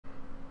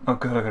Oh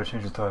god, I gotta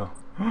change the title.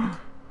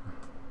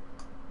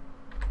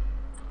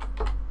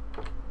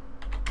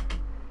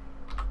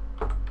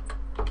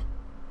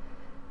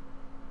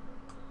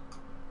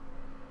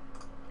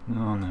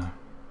 Oh no.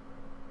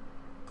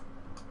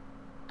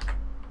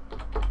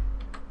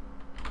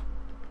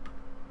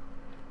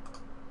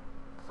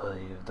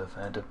 Five the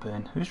Phantom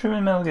Pain. Who's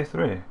streaming Metal Gear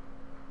 3?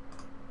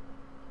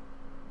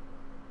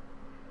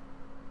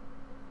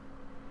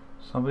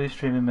 Somebody's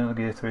streaming Metal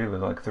Gear 3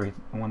 with like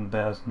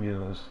 1,000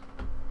 viewers.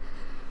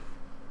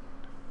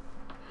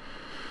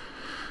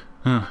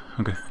 Oh,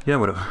 okay. Yeah,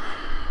 whatever.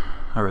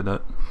 I read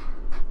that.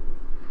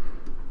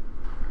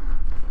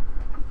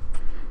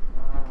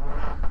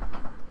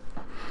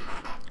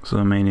 So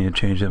I may need to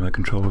change out my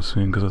controller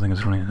soon because I think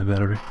it's running out of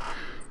battery,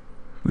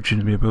 which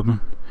shouldn't be a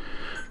problem.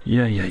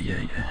 Yeah.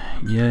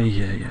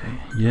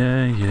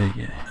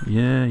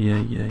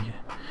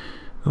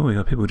 Oh, we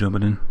got people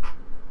jumping in.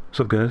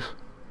 What's up, guys?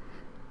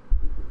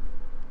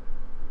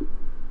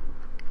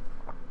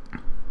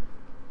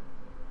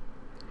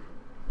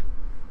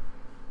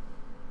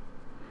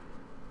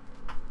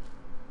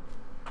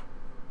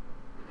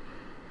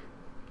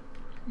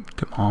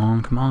 Come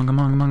on.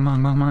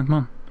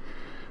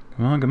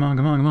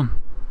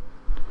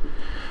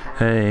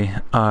 Hey,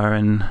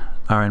 Aaron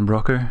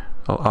Brocker?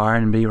 Oh,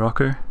 R&B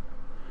Rocker?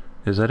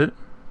 Is that it?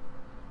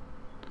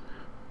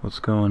 What's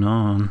going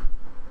on?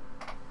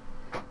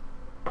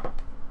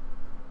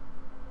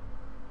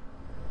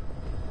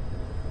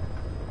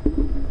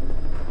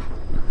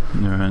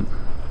 Alright.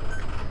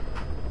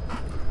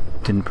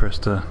 Didn't press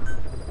the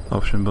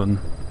option button.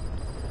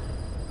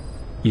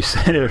 You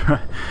said it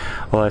right.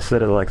 Well, I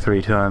said it like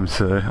 3 times,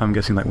 so I'm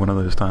guessing like one of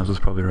those times was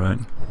probably right.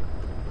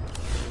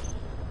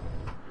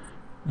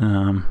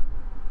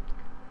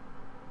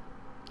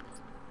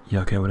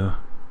 Yeah, okay, whatever.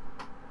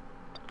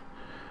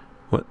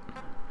 What?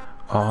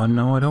 Oh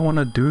no, I don't want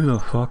to do the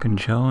fucking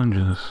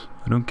challenges.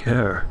 I don't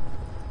care.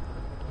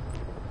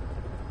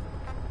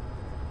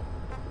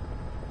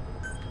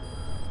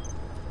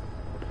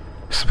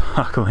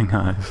 Sparkling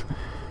eyes.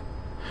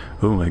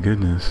 Oh my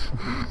goodness.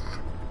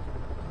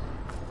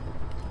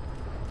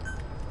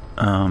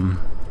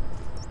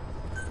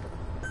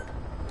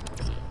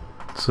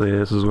 So yeah,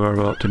 this is where I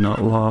got up to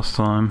not last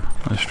time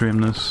I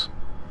streamed this.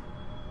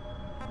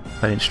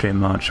 I didn't stream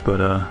much, but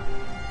yeah,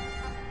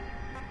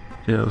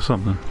 it was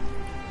something.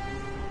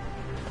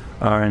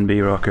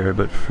 R&B Rocker,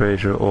 but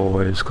Fraser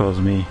always calls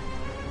me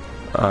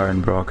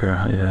R&B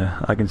Rocker. Yeah,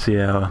 I can see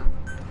how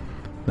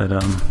that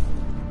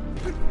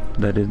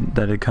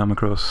did come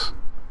across.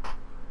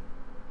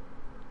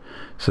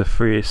 So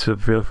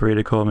feel free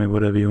to call me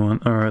whatever you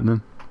want. All right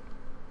then.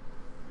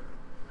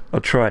 I'll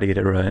try to get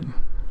it right.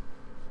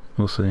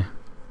 We'll see.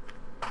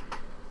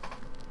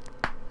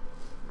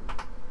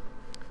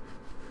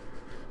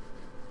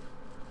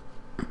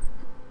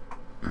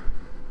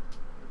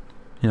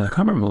 Yeah, I can't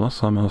remember the last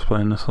time I was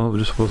playing this. I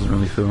just wasn't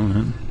really feeling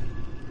it.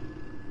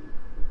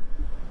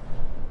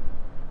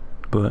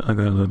 But I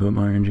got a little bit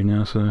more energy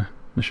now, so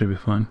it should be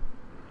fine.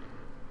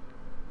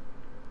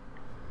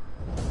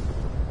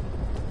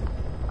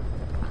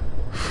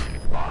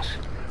 Boss,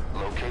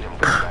 locate and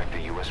bring back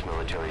the U.S.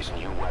 military's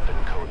new weapon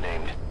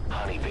codenamed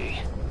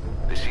Honeybee.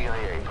 The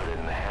CIA put it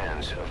in the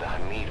hands of the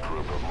Hamid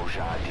group of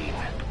Mujahideen.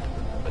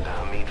 But the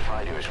Hamid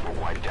fighters were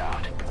wiped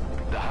out.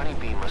 The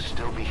Honeybee must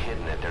still be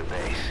hidden at their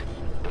base,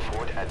 the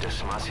fort at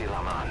Desmasi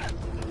Laman.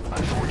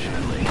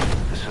 Unfortunately,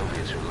 the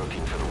Soviets are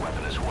looking for the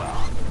weapon as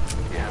well.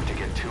 You have to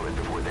get to it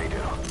before they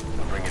do,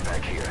 and bring it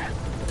back here.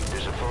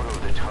 There's a photo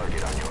of the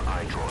target on your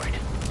iDroid.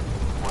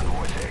 One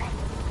more thing.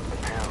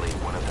 Apparently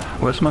one of the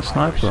Hamid Where's my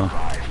fighters sniper?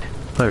 survived.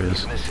 There he is.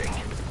 He's missing,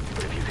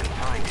 but if you can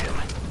find him,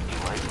 he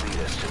might lead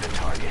us to the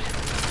target.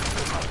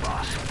 Good luck,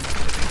 boss.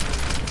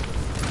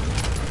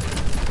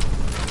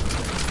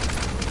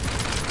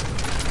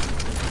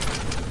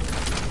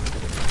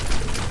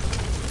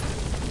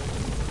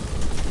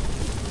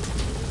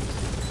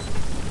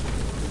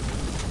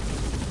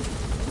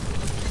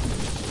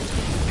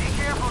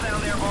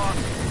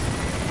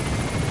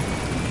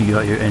 You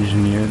got your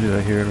engineer, did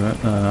I hear it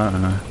right? I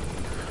don't know.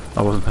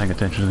 I wasn't paying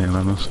attention to the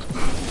honest.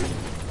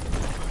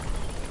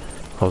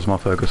 I was more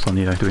focused on,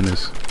 doing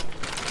this.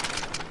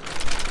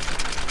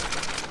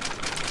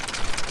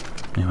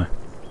 Anyway.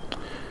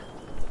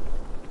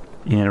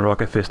 You need a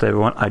rocket fist,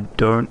 everyone? I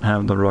don't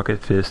have the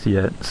rocket fist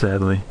yet,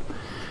 sadly.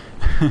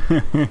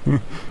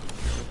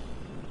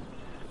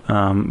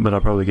 But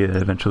I'll probably get it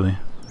eventually.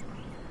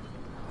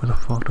 Where the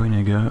fuck do we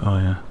need to go? Oh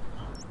yeah.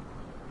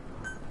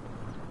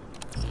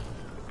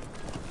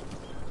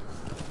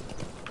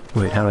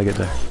 Wait, how do I get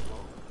there?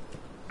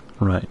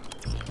 Right.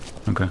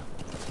 Okay.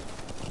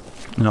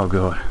 Oh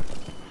god.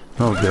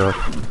 Oh god.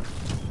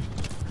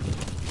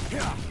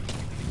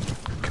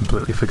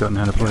 Completely forgotten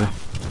how to play.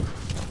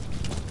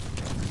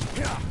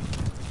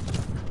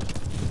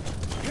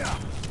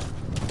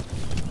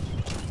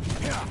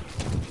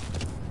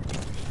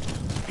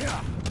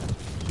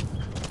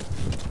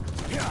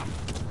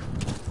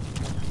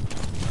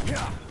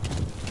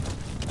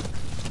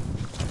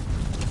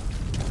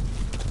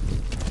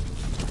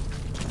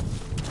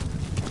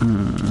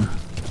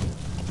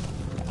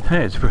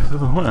 Hey, it's Breath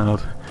of the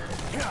Wild.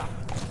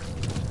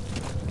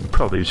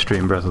 Probably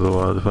stream Breath of the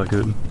Wild if I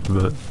could,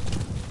 but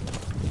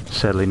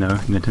sadly no.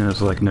 Nintendo's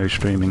like no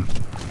streaming.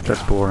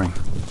 That's boring.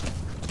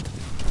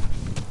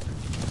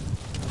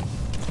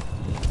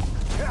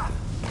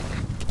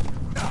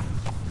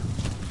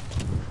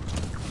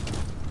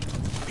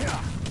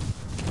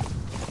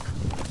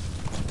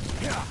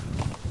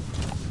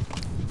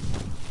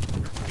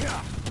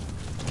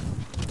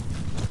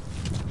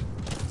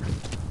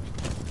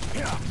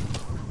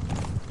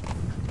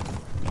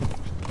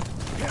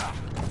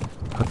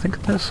 I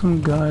think there's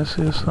some guys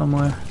here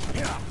somewhere.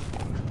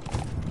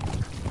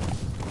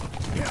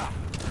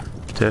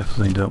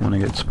 Definitely don't want to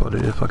get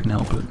spotted if I can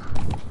help it.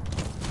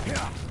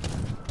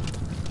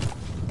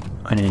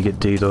 I need to get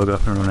D-Dog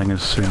up and running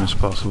as soon as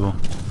possible,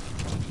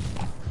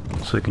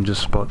 so he can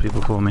just spot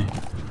people for me.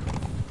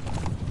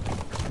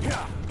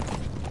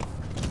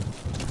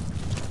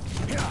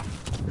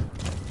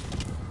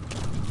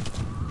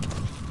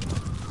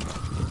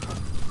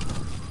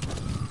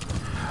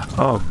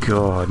 Oh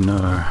god,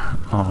 no.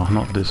 Oh,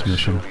 not this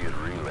mission. Soviet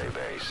relay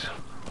base.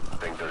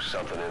 Think there's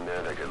something in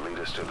there that could lead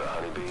us to the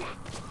Honeybee?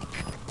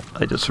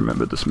 I just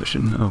remembered this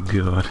mission. Oh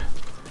god.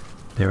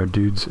 There are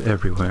dudes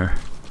everywhere.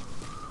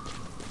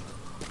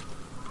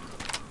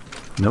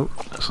 Nope,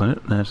 that's not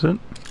it. That's it.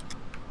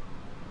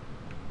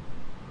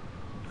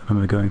 I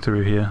remember going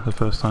through here the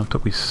first time. It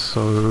took me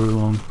so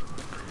long.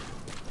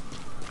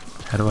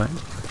 How do I...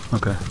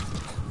 Okay.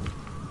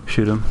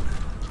 Shoot him.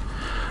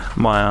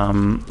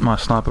 My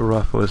sniper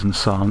rifle isn't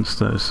silenced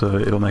though, so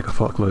it'll make a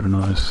fuckload of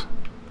noise.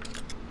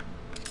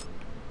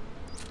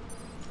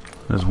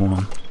 There's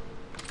one.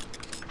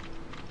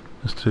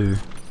 There's two.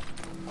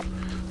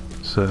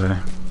 So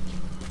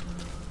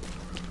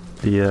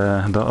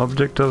the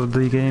object of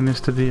the game is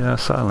to be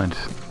silent,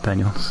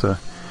 Daniel. So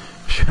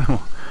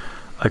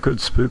I could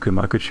spook him.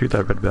 I could shoot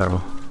that red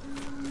barrel.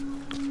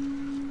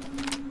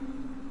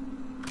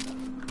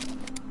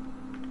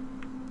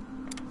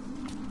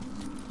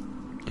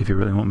 If you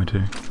really want me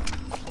to.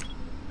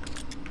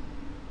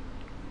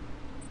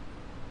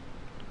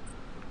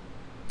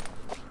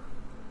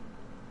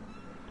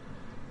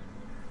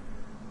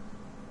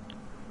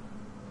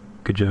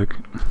 Good joke.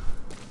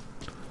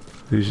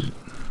 Who's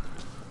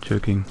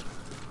joking?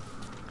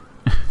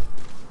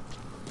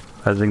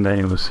 I think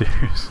Daniel was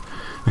serious.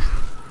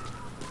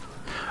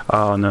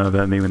 Oh no,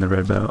 about me with the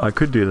red barrel. I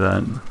could do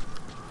that.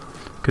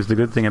 Because the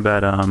good thing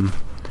about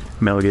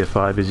Metal Gear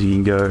 5 is you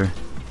can go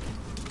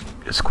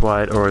as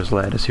quiet or as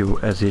loud as if you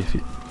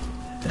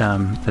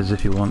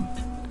want,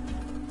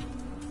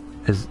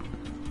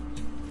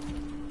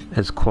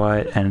 as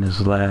quiet and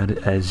as loud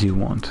as you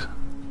want.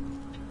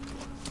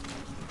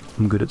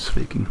 I'm good at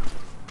speaking.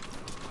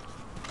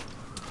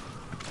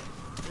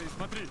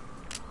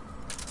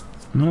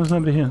 No, there's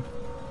nobody here.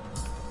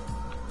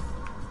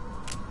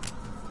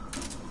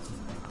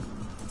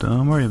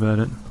 Don't worry about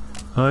it.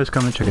 Oh, just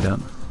come and check it out.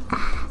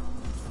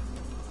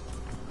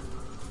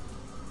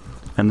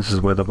 And this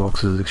is where the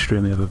box is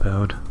extremely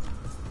overpowered.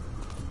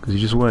 Because you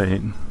just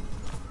wait.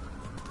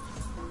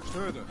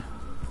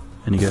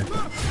 And you go.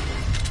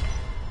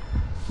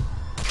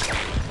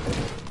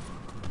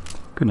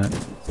 Good night.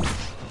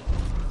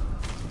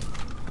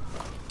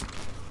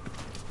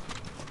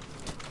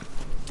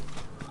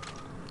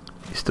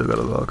 You still got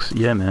a box.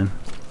 Yeah, man.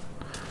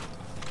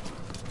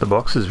 The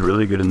box is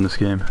really good in this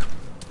game.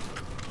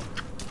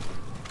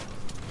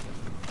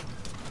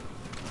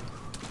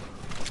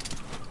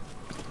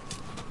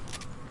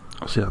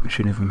 I'll see how I can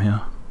shoot him from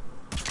here.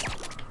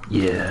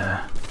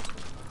 Yeah.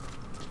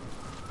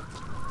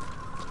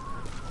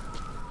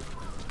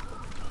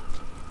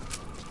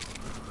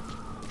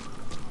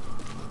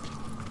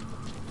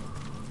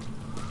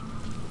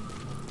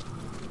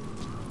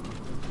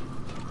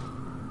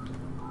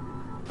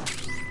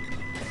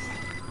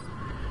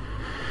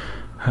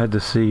 Had to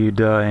see you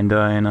die and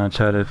die in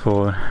Uncharted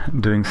 4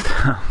 doing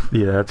stuff.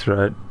 Yeah, that's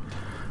right.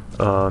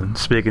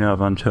 Speaking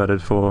of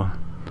Uncharted 4,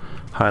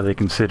 highly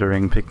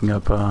considering picking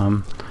up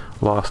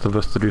Last of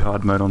Us to do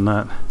hard mode on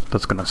that.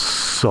 That's gonna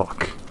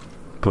suck,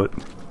 but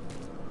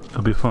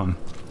it'll be fun.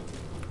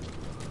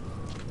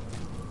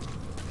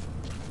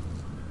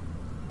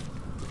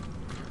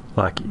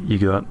 Like, you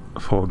got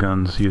 4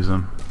 guns, use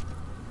them.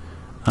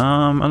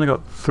 Only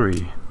got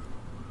 3.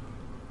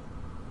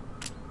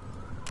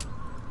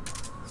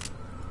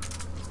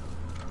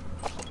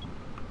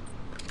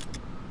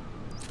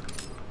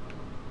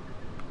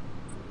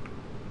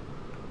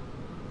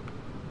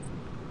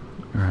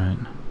 Right.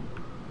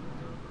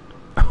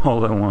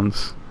 All at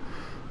once.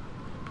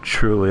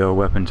 Truly a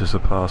weapon to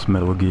surpass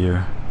Metal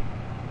Gear.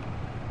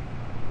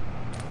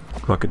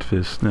 Rocket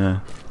Fist,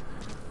 yeah.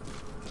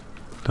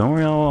 Don't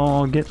worry,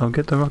 I'll get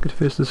the Rocket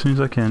Fist as soon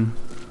as I can.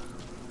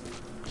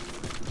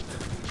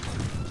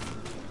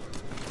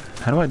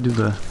 How do I do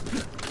the...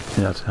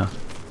 Yeah, that's how.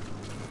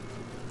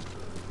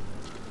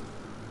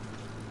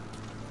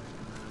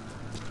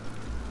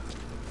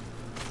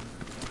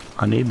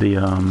 I need the,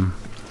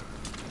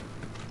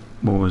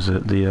 what was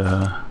it?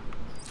 The,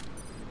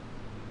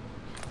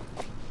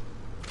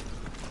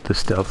 the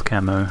stealth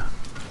camo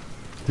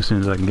as soon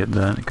as I can get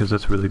that, because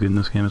that's really good in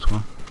this game as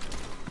well.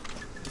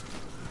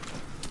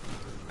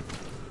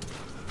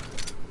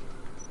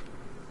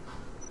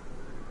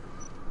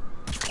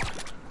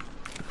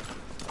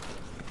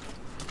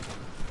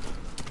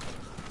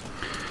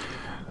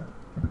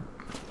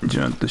 Do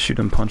you want to shoot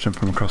and punch him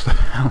from across the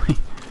alley?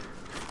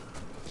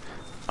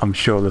 I'm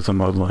sure there's a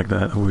mod like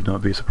that, I would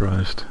not be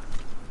surprised.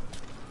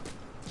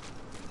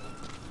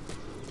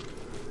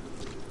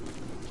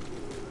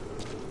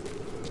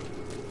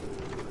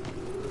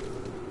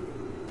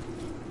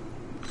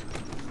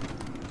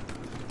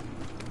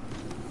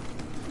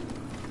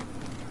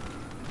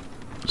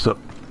 So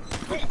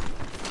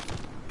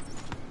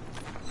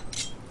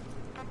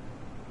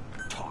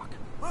Talk.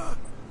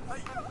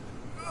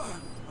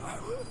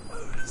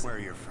 Where are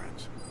your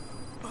friends?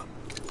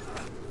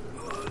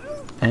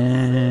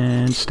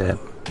 and stab.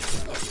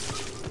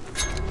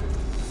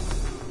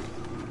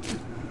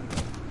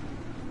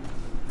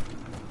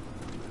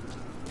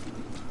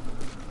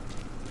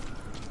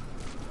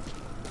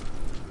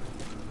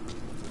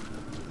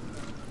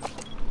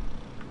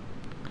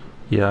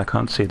 Yeah, I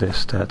can't see their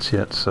stats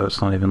yet, so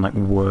it's not even like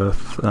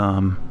worth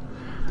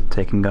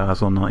taking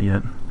guys or not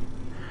yet.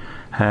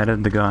 How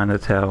did the guy in the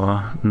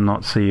tower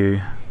not see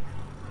you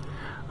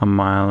a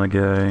mile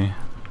ago?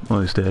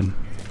 Well, he's dead.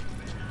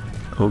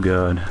 Oh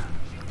god.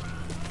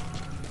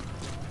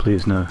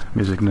 Please no.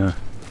 Music, no.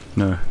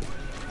 No.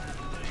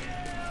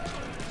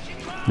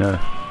 No.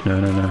 No,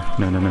 no, no.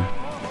 No, no, no.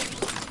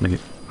 Look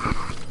it.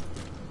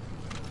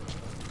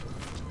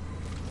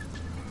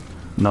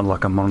 Not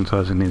like I'm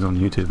monetizing these on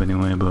YouTube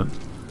anyway, but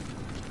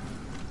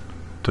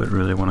don't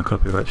really want a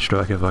copyright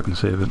strike if I can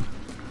save it.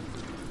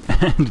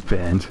 And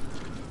banned.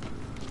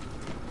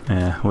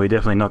 Yeah, we're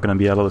definitely not going to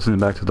be able to listen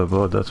back to the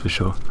VOD, that's for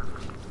sure.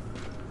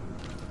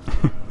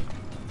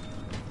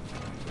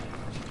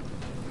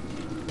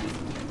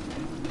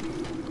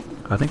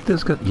 I think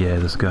there's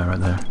this guy right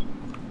there.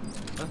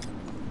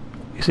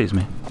 He sees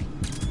me.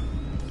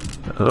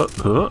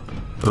 Oh.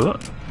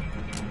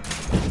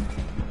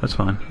 That's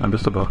fine, I'm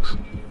just a box.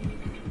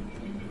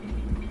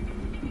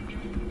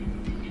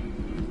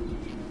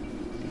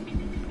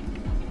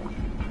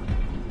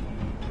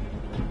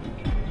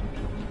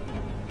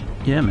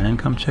 Yeah man,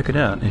 come check it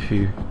out if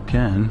you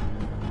can.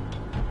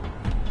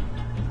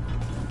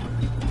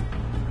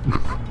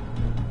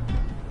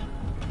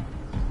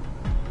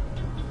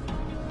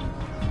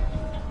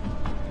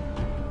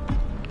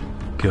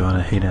 God,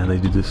 I hate how they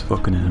did this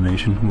fucking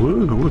animation.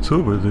 Whoa, what's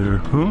over there,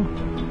 huh?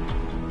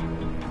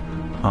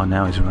 Oh,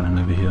 now he's running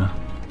over here.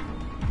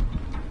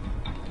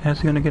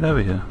 How's he gonna get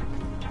over here?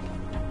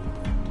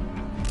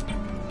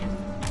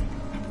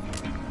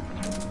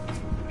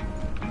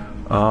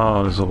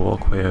 Oh, there's a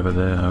walkway over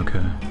there,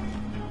 okay.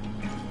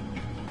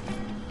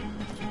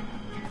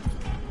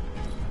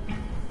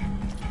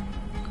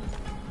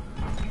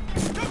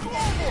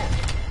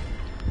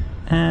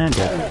 And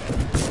dead.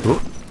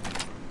 Oh.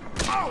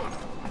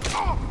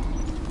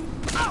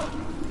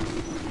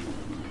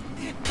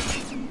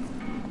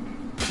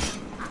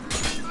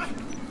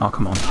 Oh,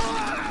 come on.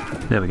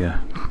 There we go.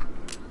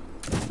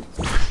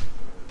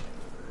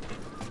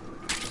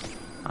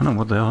 I don't know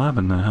what the hell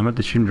happened there. I meant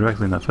to shoot him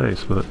directly in the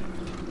face, but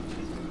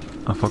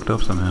I fucked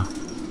up somehow.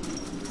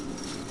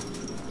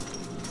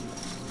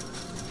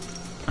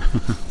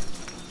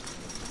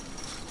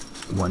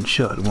 One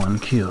shot, one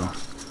kill.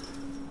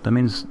 That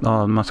means,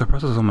 oh, my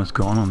suppressor's almost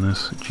gone on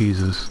this.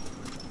 Jesus.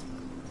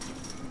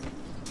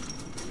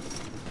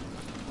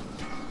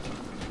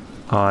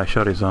 Oh, I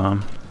shot his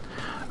arm.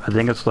 I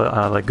think it's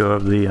I let go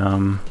of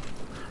the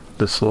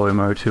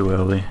slow-mo too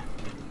early.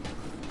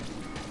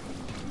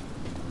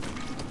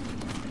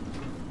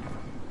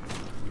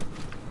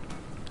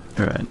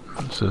 Alright,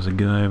 so there's a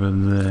guy over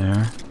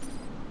there.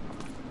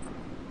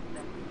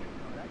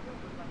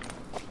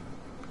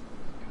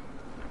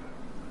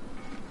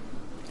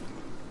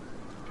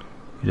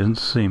 He doesn't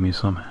see me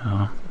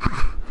somehow.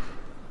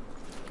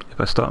 If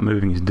I start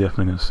moving, he's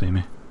definitely gonna see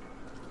me.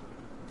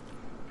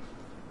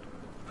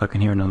 I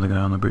can hear another guy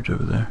on the bridge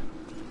over there.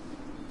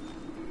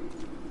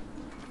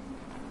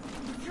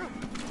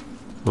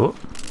 Oh!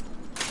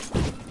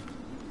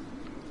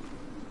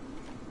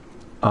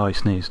 Oh, he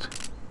sneezed.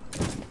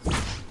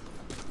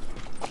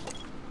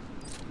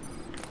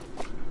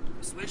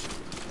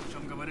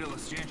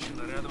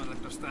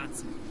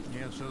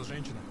 Нет, что за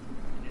женщина?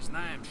 Не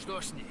знаем,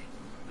 что с ней.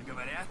 Но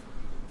говорят,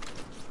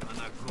 что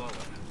она голая.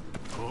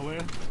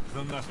 Голая?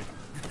 Да нафиг.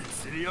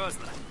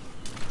 Серьезно?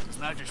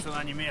 Значит, что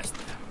она не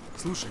местная.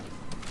 Слушай,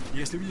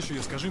 если видишь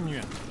ее, скажи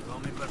мне.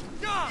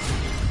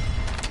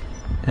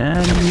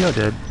 And you're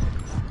dead.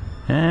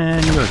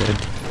 And you're dead.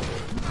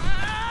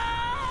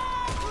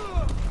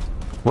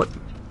 What?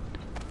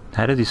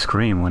 How did he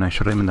scream when I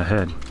shot him in the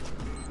head?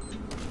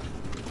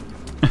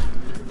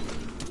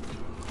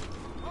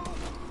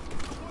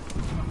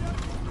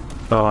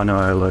 Oh no,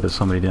 I alerted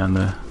somebody down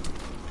there.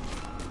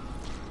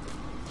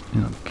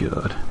 Oh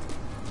god.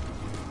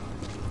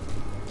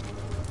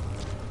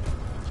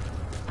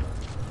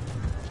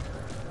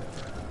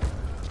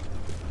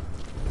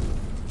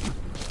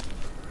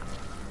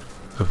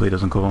 Hopefully he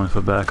doesn't call in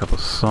for backup or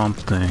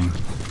something.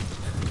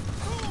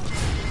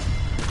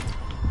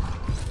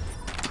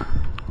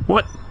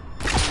 What?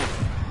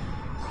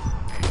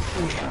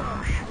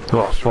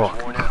 Oh,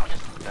 fuck. Worn out.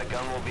 That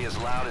gun will be as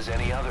loud as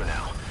any other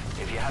now.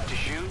 If you have to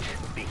shoot,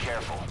 be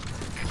careful.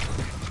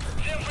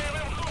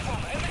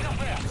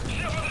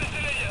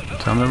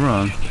 Time to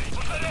run.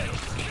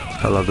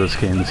 I love this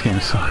game. This game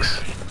sucks.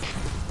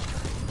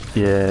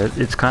 Yeah,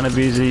 it's kind of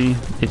easy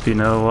if you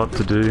know what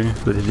to do,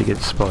 but if you get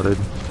spotted,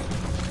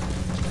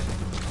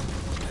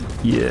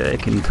 yeah,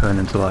 it can turn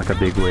into like a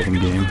big waiting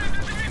game.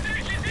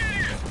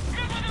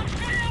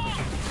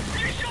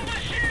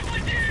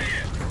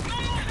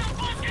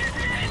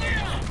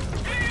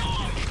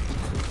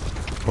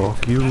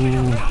 Fuck you.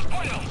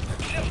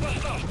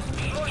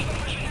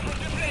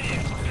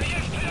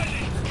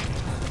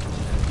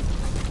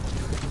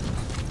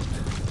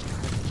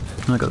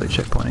 I got the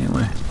checkpoint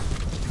anyway.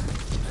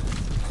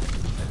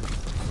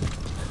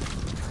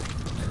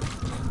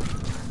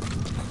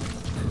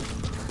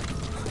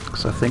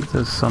 Cause I think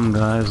there's some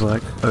guys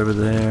like over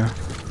there.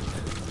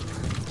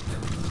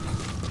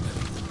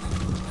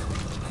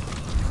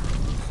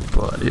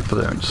 But if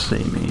they don't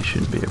see me, it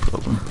shouldn't be a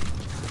problem.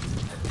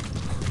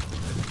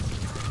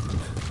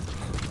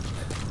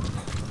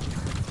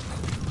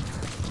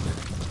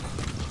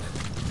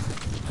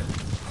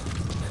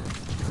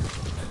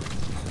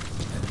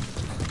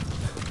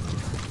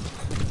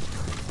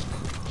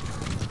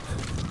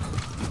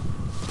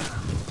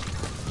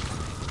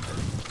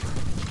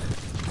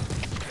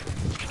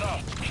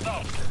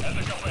 Штаб,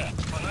 это кафе.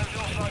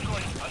 Понадобился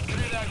огонь.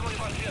 Открыли огонь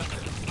в ответ.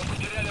 Но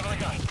потеряли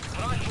врага.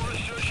 Враг может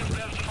все еще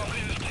прятаться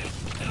поблизости.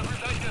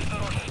 Соблюдайте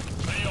осторожность.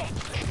 Прием.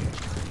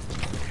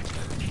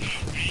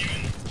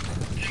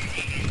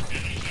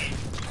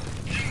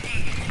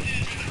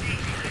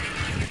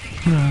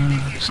 Run,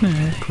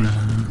 snake,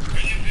 run.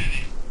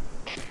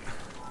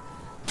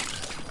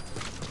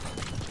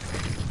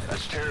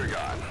 That's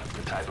tarragon,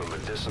 a type of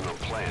medicinal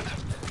plant.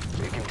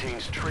 It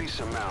contains trace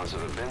amounts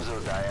of a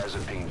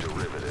benzodiazepine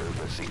derivative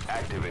that's the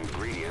active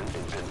ingredient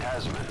in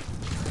pentasmin.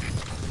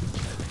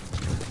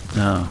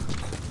 Oh.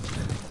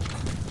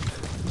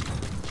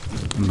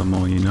 The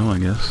more you know, I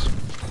guess.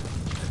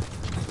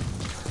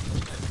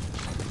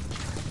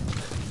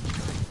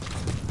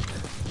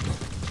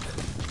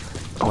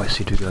 Oh, I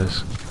see two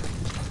guys.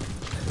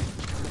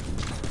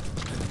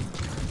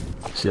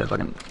 See if I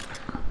can...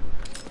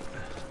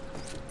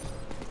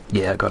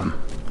 Yeah, I got him.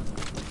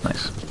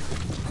 Nice.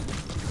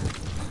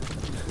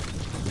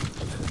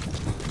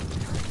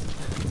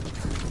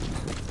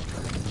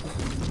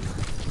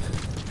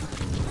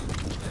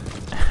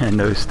 And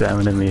no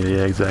stamina meter,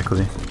 yeah,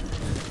 exactly.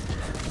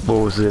 What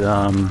was it,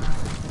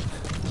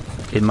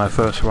 in my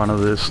first run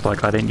of this,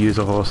 like, I didn't use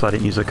a horse, I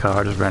didn't use a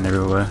car, I just ran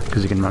everywhere,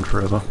 because you can run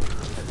forever.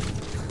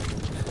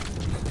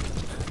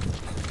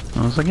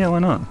 I was like, yeah, why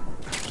not?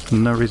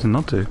 No reason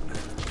not to.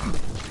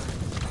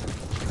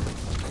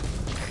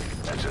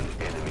 That's an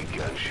enemy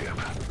gunship.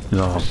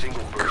 Oh, A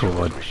single burst of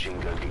God. this machine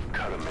gun can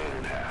cut a man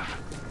in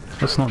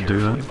half. Let's not do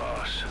Carefully, that.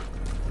 boss.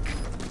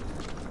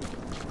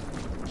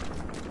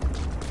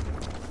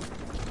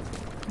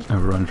 A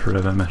run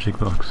forever magic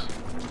box.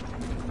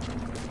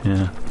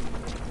 Yeah.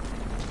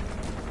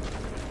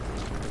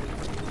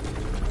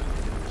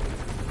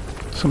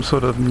 Some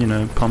sort of, you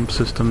know, pump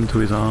system to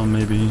his arm,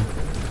 maybe.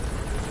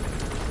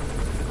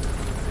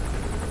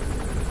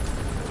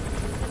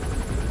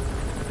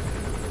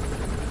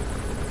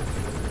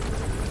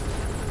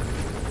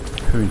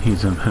 Who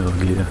needs a Metal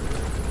Gear?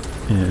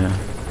 Yeah.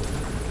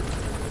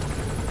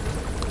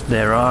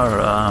 There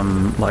are,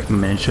 like,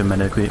 miniature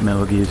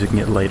Metal Gears you can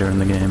get later in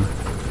the game.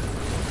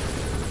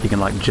 You can,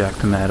 like, jack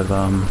them out of,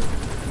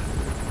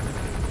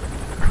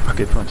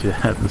 rocket punch you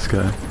at this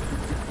guy.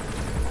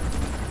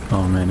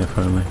 Oh man, if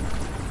only.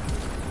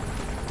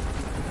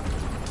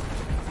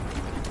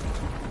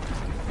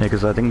 Yeah,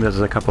 because I think there's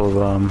a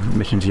couple of,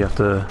 missions you have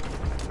to,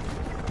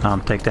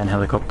 take down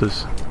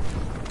helicopters.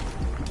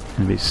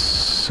 It'd be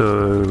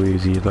so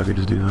easy if I could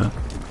just do that.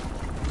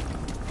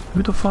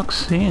 Who the fuck's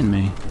seeing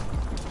me?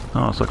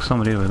 Oh, it's like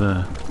somebody over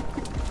there.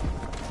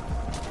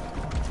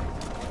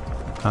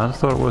 I just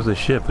thought it was a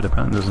ship, but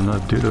apparently there's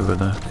another dude over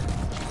there.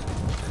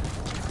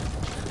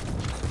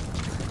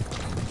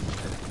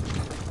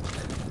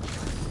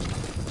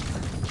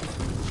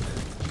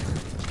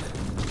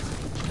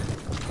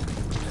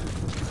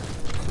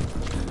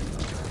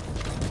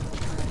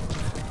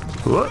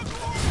 What?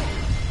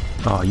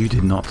 Oh, you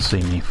did not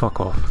see me. Fuck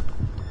off.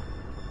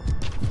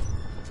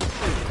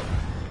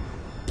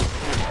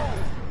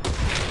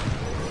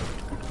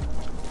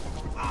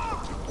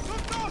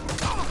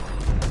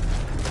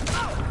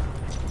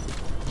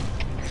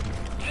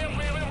 Всем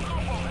боевым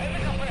группам, это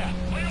кафе.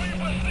 Боевые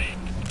посты.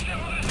 Всем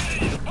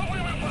подразделениям по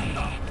боевым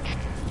постам.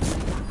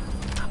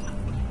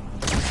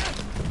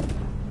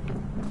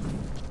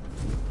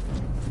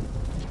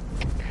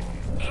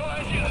 Зона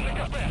 1, это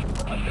кафе.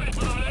 Открыть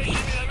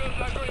подавляющий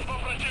минометный огонь по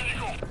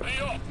противнику.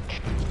 Прием.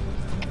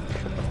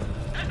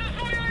 Это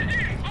зона 1,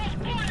 вас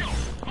понял.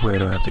 Where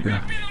do I have to go?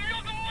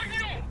 Минометному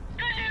огню.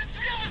 Конец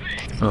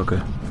связи.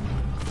 Okay.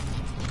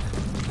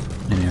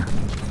 In here.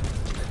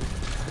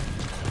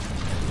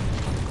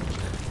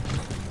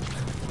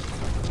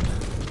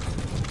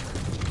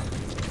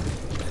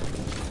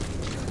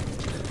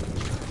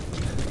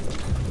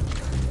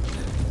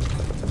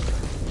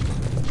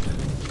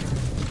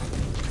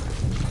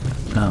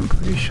 I'm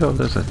pretty sure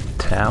there's a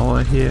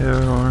tower here,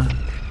 or...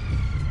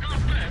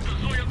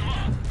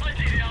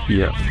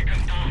 Yep.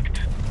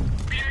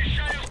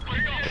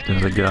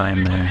 There's a guy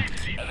in there.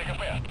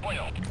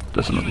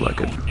 Doesn't look like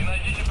it.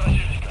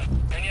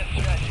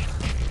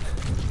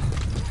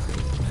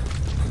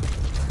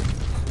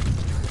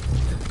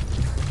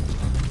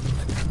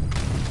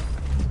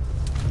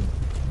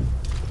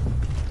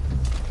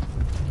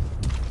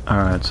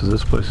 Alright, so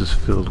this place is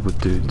filled with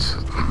dudes.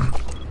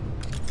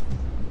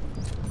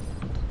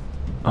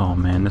 Oh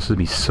man, this would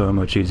be so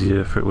much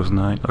easier if it was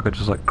night. I could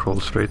just like crawl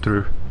straight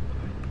through.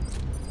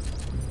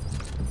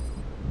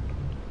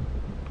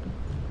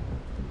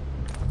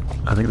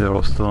 I think they're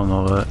all still on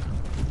alert.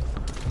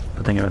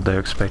 I think they're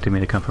expecting me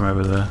to come from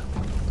over there.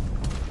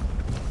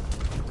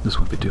 This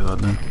won't be too hard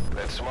then.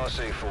 That's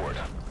Marseille Ford.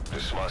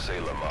 This is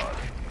Marseille Le Mans.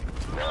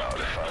 Now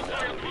to find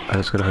out. I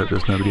just gotta hope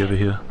there's nobody over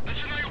here.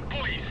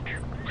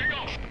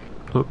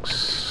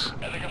 Looks...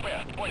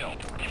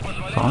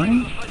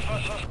 fine?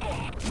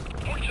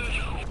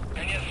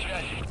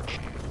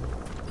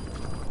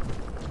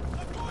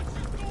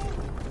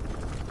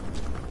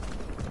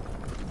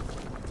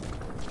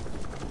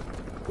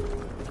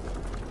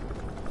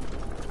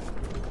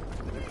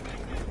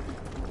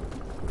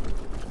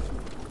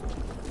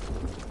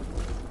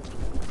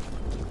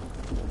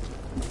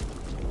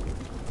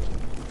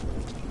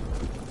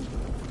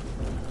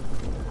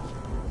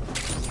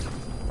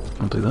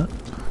 I'll do that.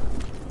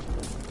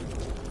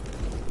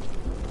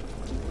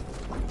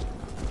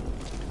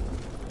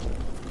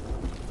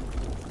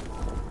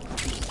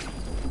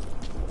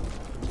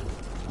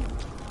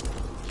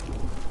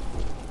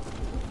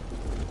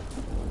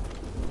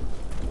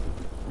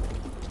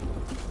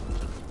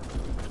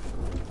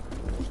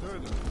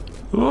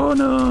 Oh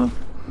no!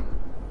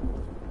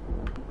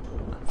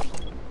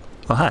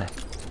 Oh hi.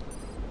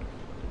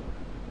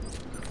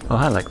 Oh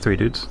hi, like 3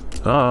 dudes.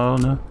 Oh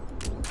no.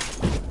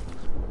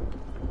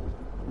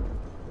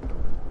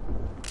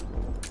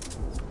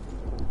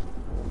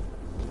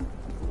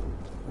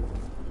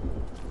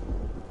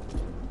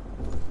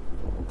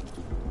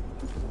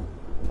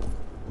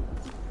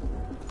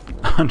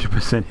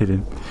 %,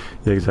 hidden.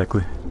 Yeah,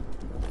 exactly.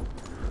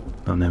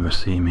 They'll never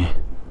see me.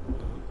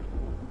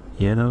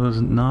 Yeah, there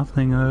was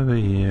nothing over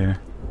here.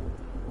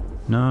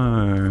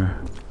 No.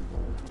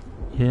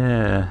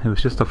 Yeah, it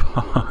was just a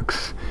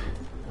box.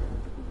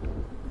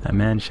 A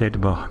man-shaped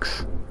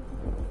box.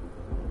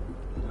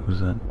 What was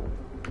that?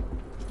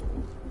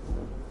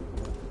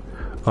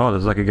 Oh,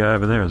 there's like a guy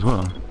over there as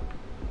well.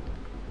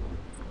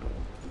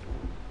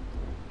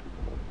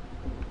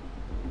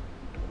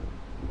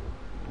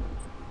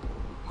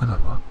 Where the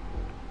fuck?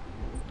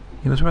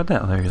 He was right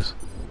there. Oh, there he is.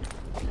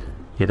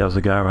 Yeah, that was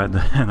a guy right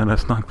there that I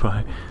snuck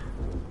by.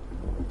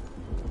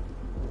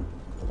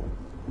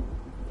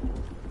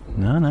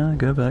 No, no,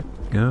 go back.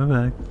 Go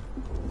back.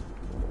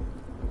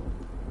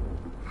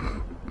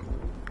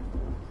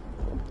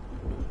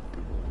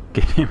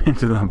 Get him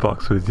into that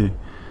box with you.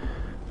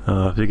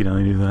 If you can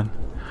only do that.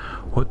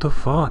 What the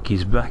fuck?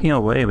 He's backing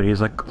away, but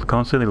he's like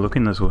constantly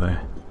looking this way.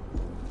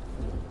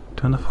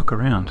 Turn the fuck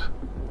around.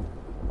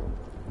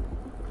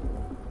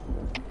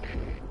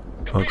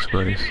 Box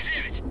buddies.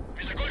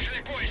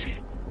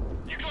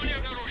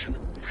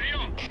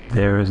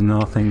 There is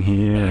nothing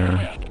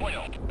here.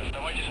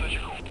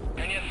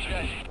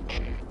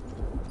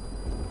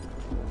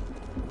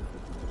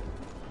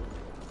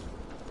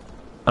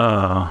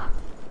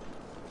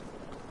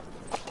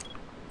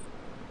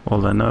 Well,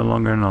 they're no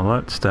longer in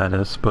alert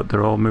status, but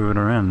they're all moving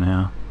around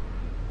now.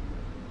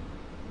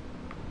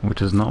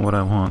 Which is not what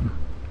I want.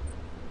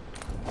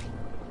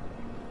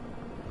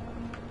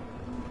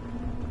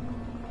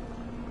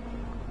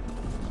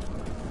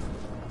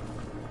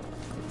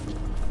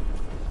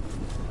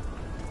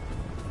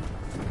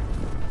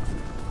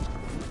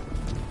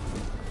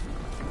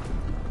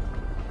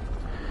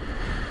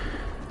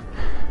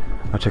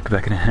 I'll check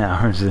back in an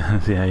hour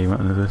and see how you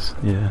went with this.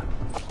 Yeah.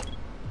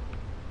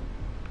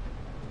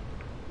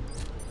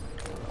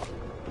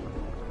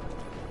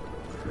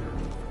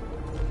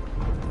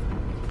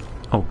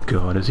 Oh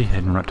god, is he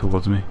heading right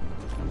towards me?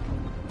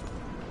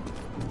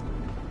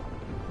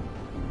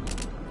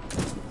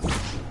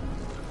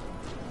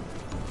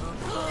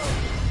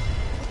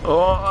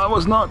 Oh, I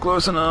was not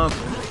close enough!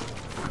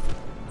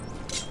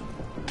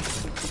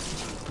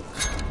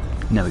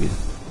 Now we good.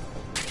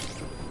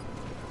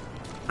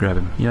 Grab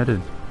him. Yeah, I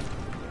did.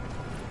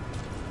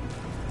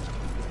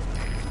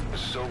 The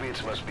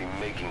Soviets must be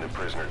making the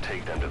prisoner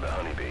take them to the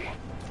Honeybee.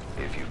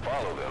 If you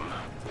follow them,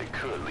 they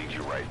could lead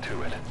you right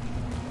to it.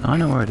 I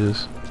know where it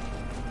is.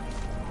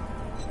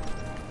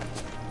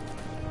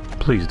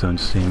 Please don't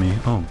see me.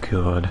 Oh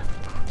god.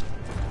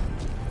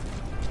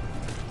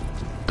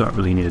 Don't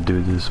really need to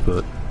do this,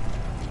 but...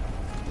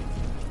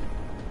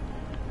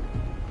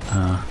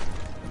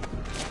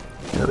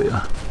 There we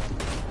are.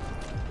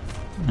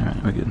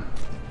 Alright, we're good.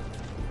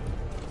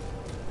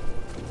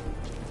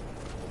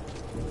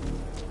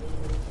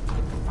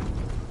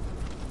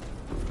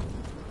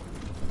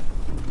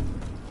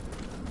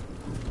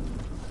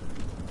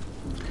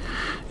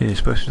 Yeah, you're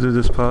supposed to do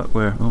this part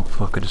where... Oh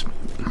fuck, I just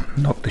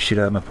knocked the shit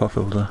out of my pop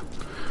filter.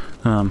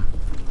 You're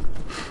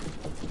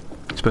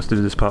supposed to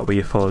do this part where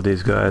you follow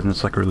these guys and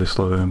it's like really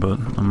slow, but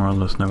I more or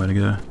less know where to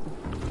go.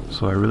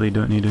 So I really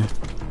don't need to.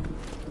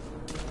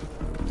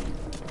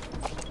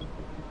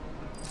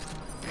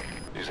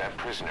 Is that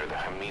prisoner the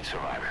Hamid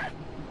survivor?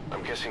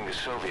 I'm guessing the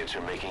Soviets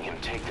are making him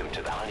take them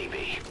to the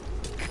Honeybee.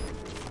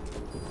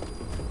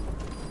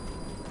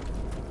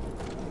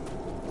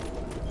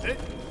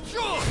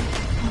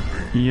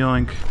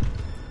 Yoink.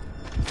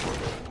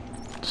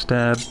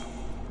 Stab.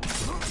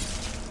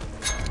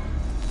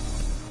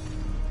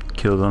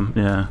 Kill them,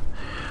 yeah.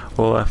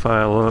 Well, if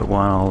I alert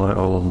one, I'll alert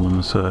all of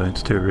them, so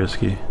it's too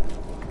risky.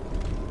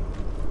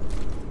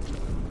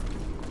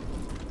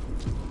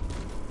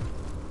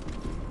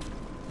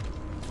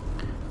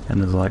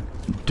 And there's like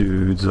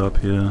dudes up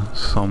here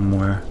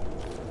somewhere.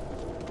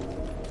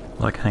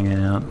 Like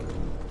hanging out.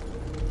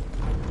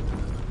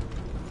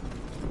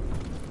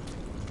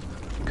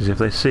 Because if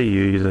they see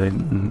you,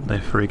 they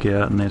freak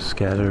out and they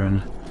scatter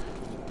and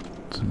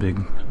it's a big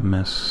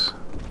mess.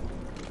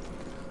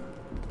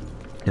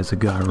 There's a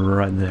guy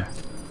right there.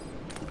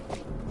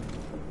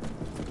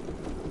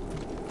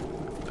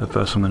 But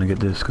first I'm gonna get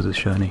this because it's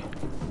shiny.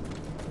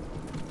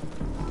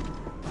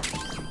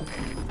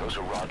 Those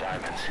are raw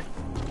diamonds.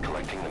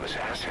 Collecting them as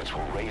assets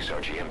will raise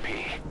our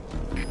GMP.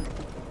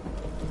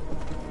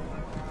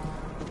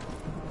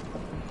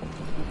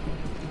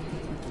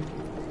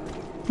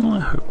 Well, I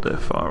hope they're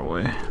far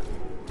away.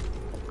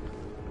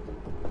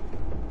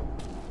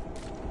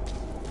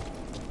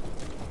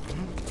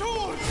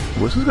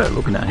 What's this guy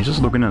looking at? He's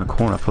just looking in the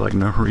corner for like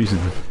no reason.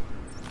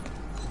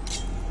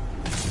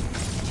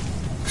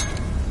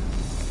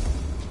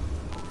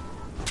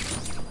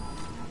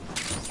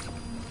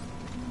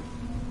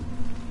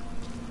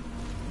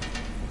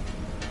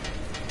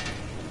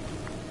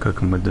 Cook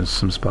him with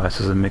some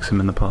spices and mix him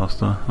in the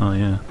pasta. Oh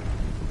yeah.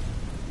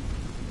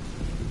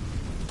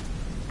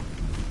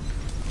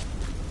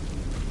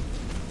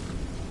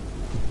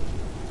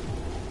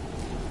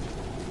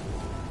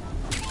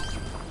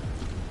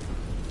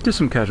 Just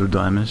some casual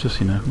diamonds,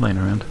 just, you know, laying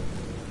around.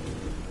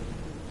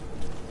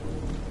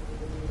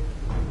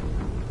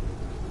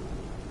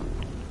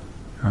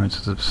 Alright,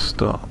 so they've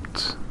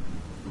stopped.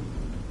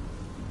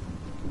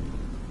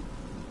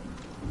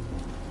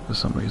 For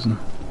some reason.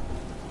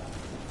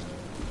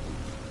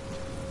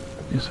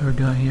 Is there a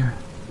guy here?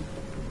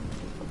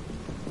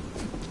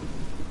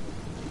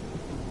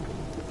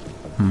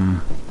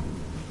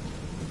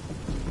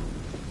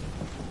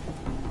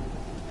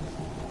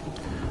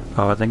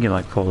 Oh, I think he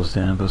like falls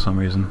down for some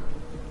reason.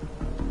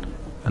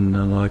 And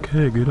they're like,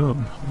 hey, get up.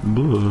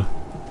 Blah.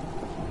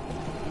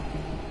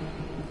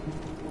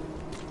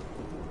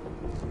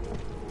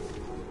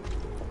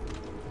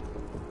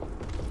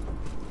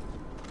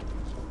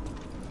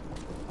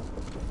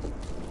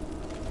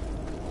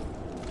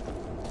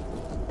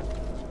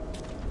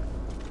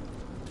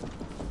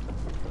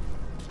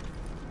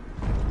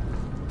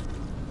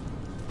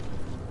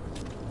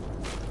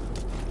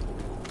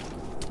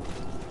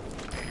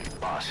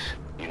 Boss,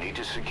 you need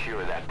to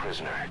secure that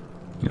prisoner.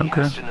 Okay. He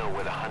has to know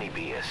where the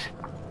Honeybee is.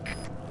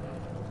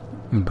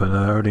 But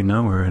I already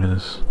know where it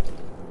is.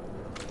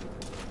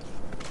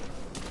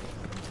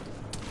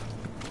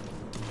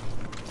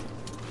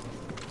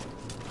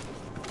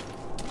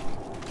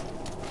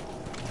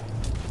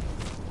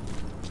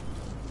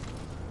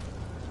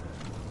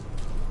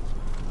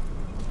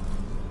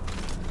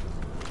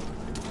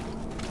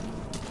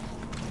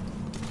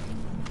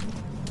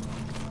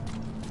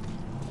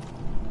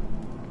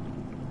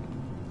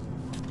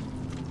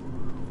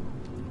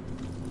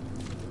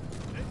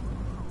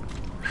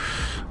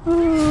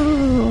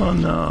 Oh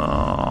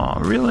no,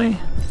 really?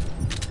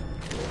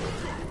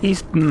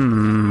 He's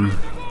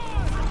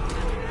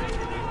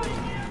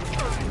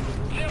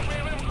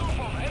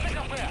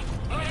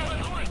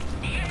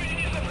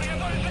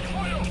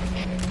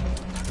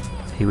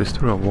He was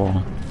through a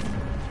wall.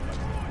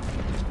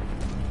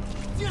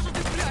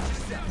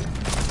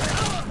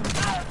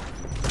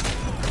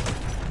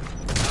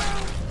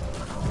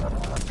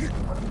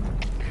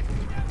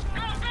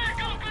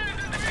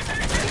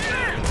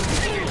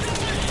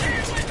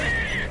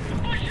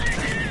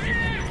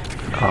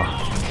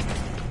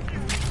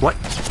 What?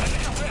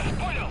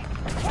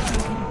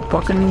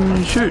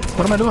 Fucking shoot.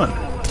 What am I doing?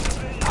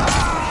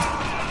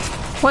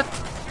 What?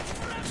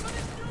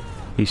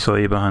 He saw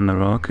you behind the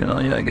rock? Oh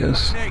yeah, I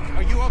guess. Snake,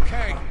 are you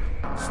okay?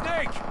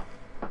 Snake!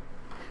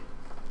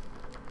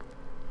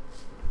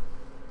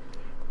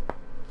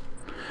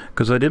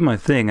 Because I did my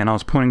thing and I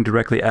was pointing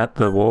directly at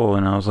the wall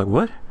and I was like,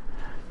 what?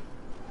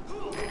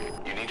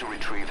 You need to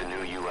retrieve the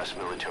new U.S.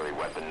 military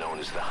weapon known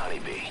as the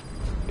Honeybee.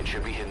 It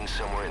should be hidden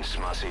somewhere in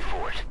Smasei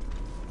Fort.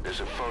 There's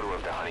a photo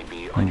of the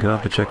Honeybee on And your go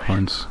after right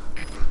flank. checkpoints.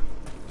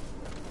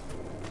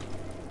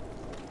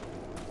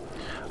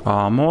 Oh,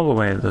 I'm all the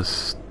way at the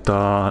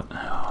start.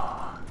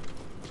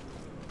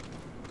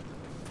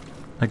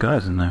 That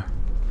guy's in there.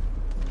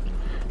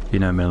 You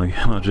know Metal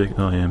Gear Logic?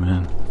 Oh yeah,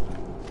 man.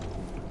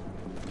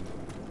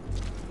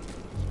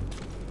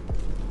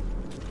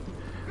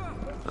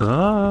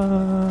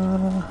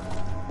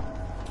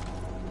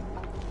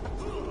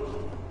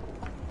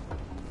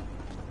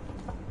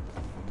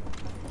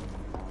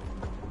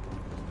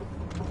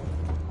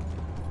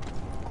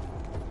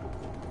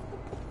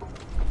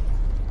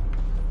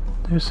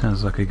 There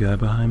sounds like a guy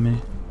behind me.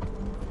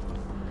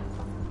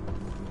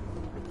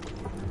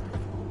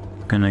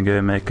 Gonna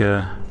go make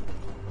a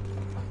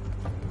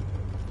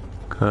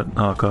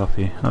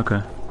coffee.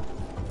 Okay.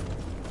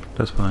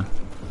 That's fine.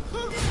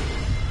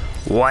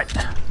 What?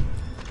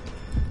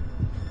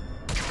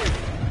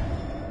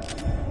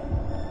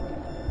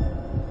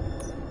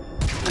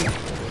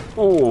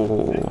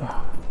 Oh.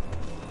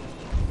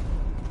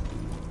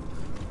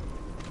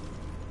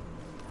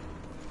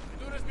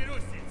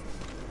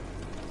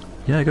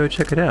 Yeah, go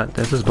check it out.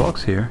 There's this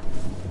box here.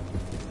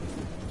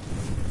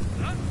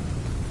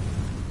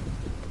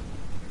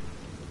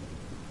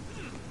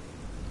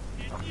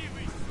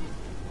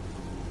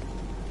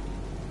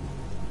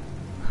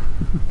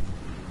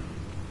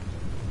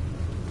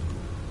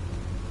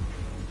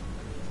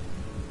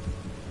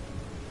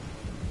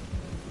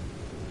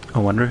 I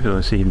wonder if he'll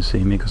even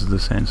see me because of the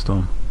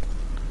sandstorm.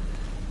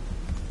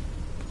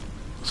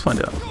 Let's find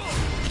out.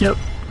 Yep.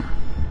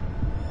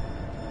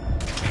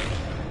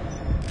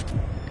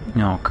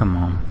 No, come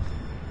on.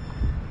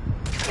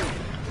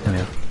 There we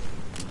go.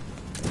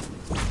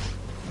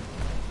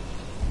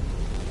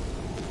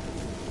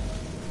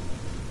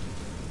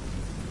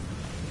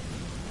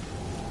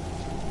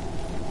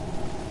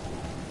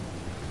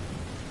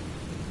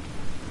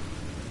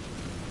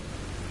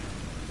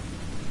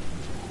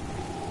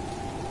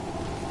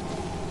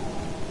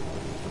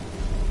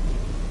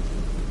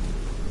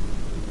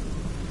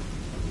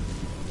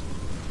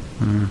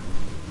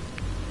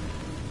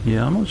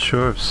 Yeah, I'm not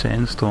sure if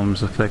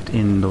sandstorms affect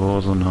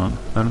indoors or not.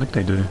 I don't think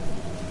they do.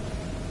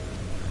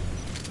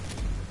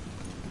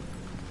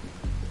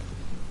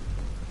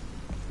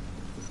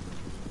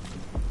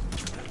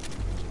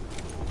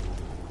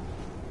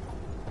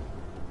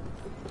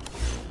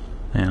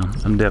 Yeah,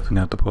 I'm definitely gonna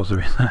have to pause to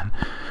read that.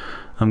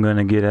 I'm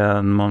gonna get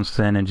out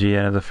Monster Energy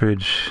out of the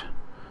fridge.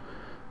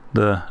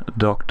 The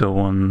doctor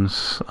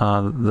ones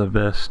are the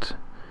best.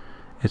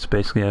 It's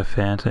basically a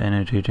Fanta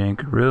energy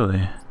drink.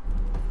 Really?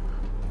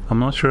 I'm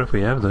not sure if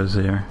we have those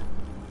here.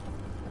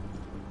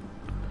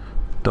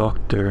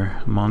 Doctor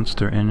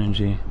Monster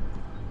Energy.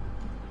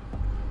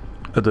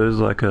 Are those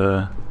like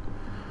a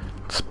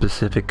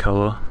specific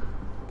color?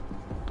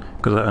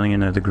 Because I only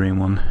know the green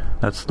one.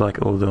 That's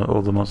like all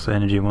the Monster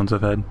Energy ones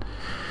I've had,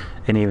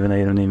 and even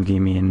they don't even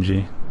give me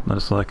energy. I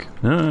just like,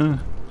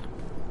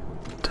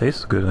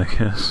 tastes good, I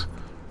guess.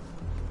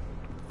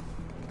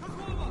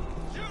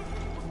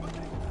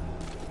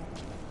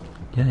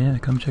 Yeah,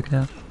 come check it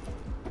out.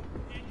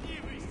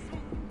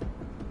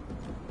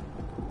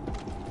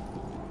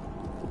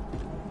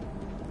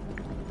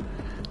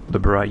 The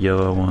bright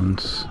yellow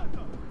ones.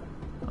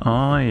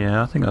 Oh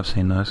yeah, I think I've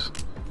seen those.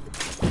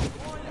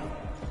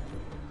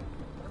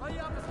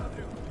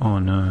 Oh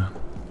no.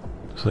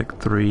 There's like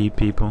 3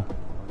 people.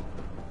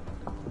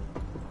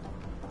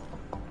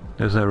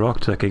 There's that rock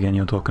tech again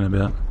you're talking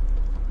about.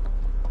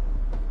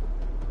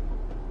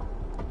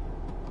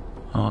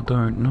 Oh,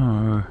 don't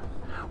know.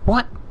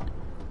 What?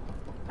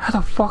 How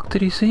the fuck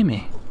did he see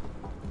me?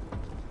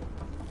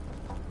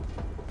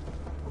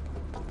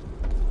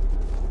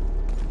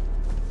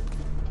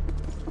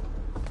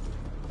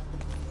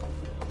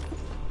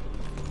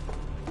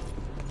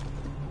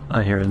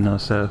 I hear another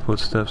set of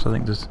footsteps. I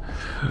think there's...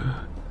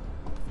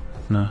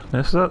 No,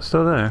 they're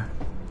still there.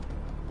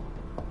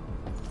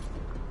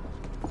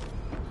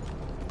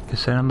 It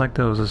sounded like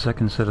there was a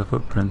second set of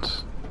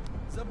footprints.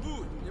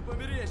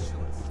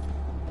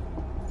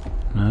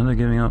 No, they're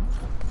giving up.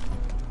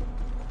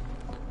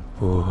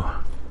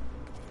 Oh.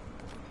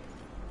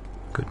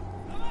 Good.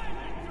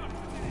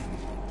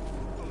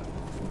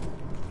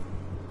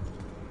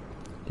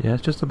 Yeah,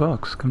 it's just a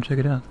box. Come check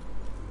it out.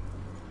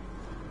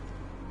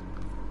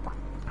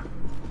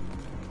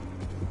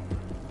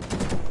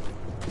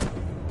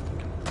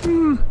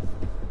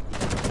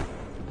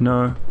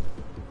 No.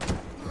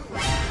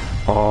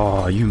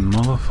 Oh, you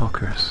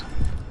motherfuckers.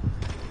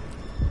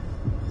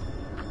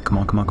 Come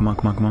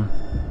on.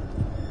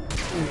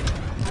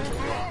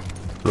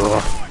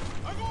 Ugh.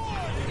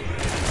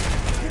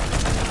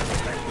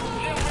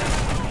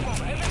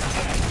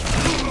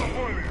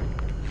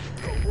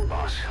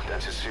 Boss,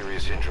 that's a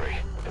serious injury.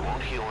 It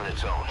won't heal on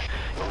its own.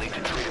 You'll need to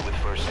treat it with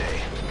first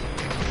aid.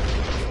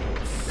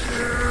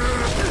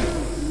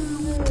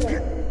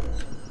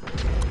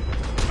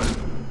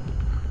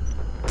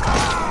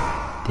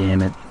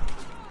 Damn it.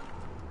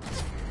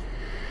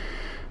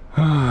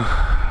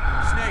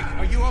 Snake,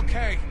 are you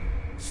okay?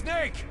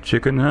 Snake!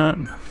 Chicken Hat?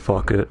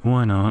 Fuck it,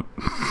 why not?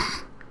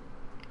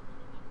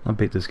 I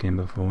beat this game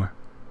before.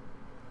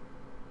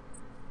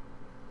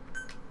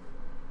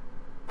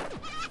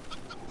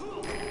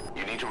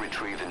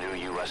 retrieve the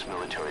new U.S.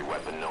 military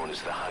weapon known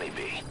as the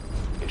Honeybee.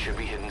 It should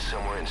be hidden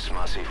somewhere in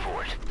Smasei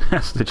Fort.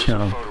 That's the There's a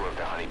charm. photo of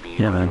the Honeybee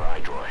Yeah, on man. your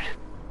iDroid.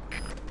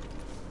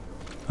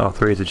 Oh,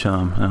 3 is a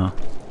charm. Oh.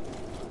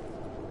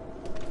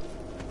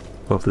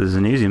 Well, if there's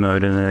an easy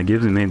mode and it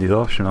gives me the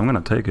option, I'm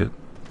gonna take it.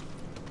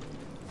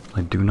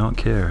 I do not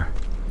care.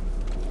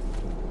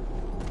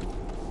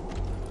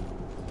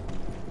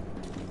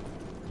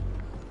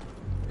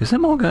 Is there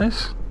more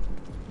guys?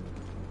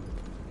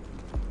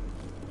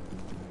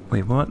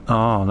 Wait, what?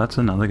 Oh, that's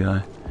another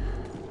guy.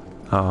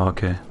 Oh,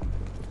 okay.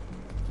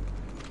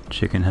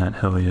 Chicken hat,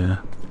 hell yeah.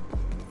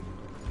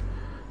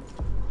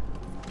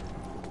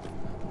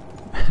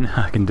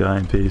 Now I can die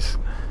in peace.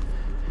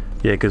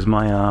 Yeah, because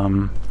my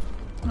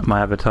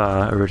my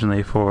avatar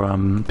originally for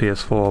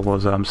PS4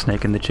 was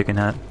Snake in the Chicken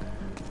Hat,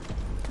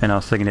 and I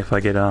was thinking if I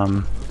get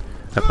a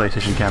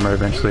PlayStation camera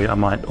eventually, I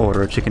might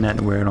order a chicken hat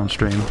and wear it on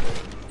stream.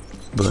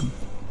 But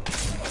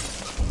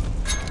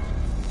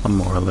I'm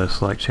more or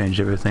less like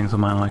change everything to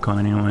my icon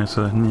anyway,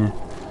 so yeah.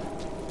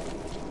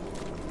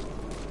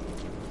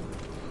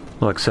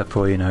 Well, except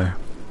for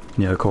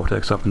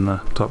Cortex up in the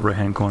top right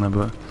hand corner,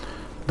 but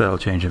that'll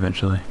change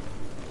eventually.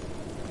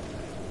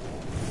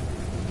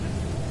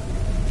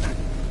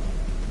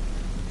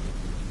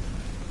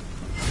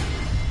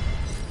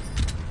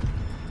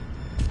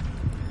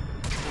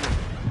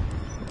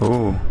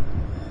 Oh.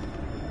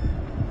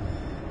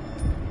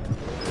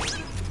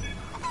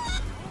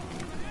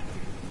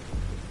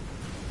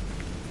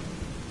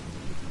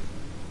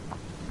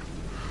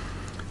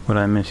 Would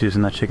I miss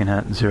using that chicken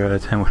hat? 0 out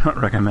of 10 would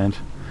not recommend.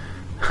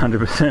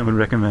 100% would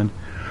recommend.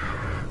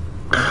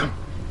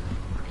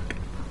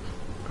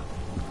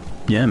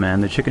 Yeah, man,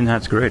 the chicken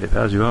hat's great. It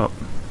powers you up.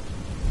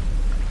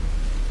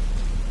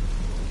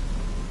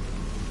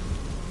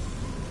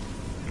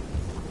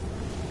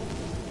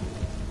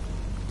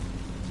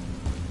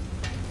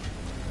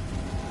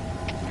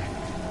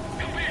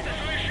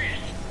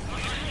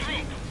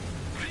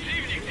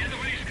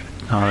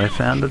 Oh, they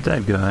found the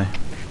dead guy.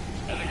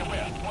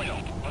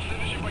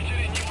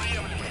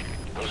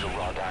 Those are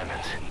raw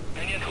diamonds.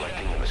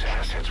 Collecting them as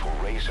assets will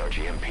raise our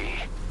GMP.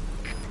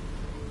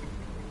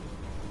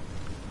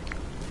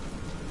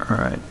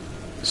 Alright.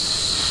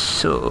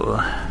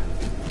 So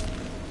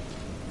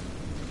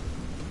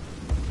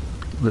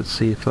let's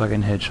see if I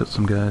can headshot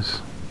some guys.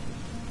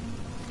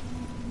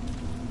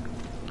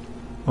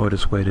 Or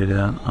just wait it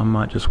out. I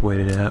might just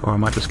wait it out, or I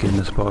might just get in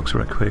this box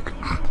right quick.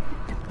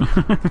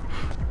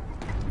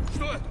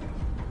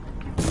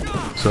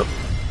 What's up?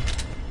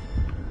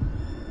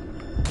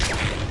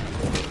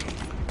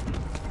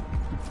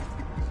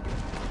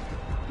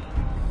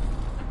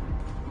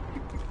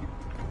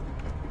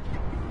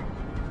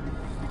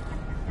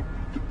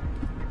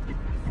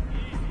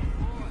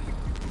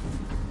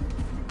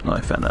 Oh,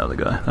 I found that other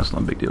guy. That's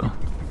not a big deal.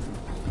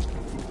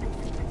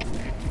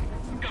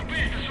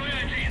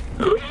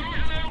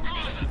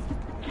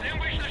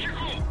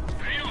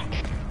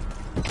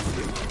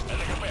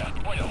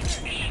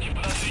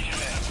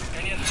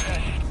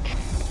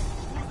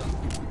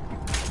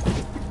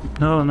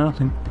 No,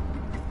 nothing.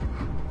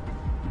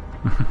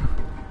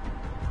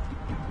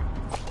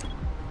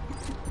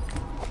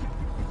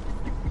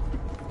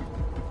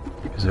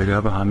 Is there a guy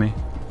behind me?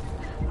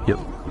 Yep.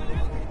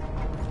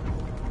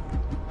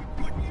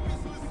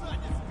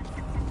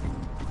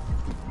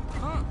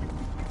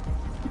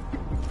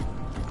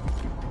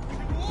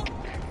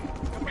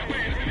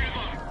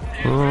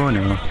 Oh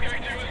no.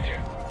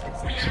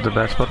 This is the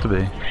best spot to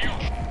be.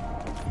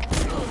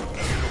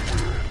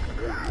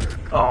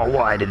 Oh,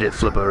 why did it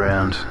flip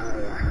around?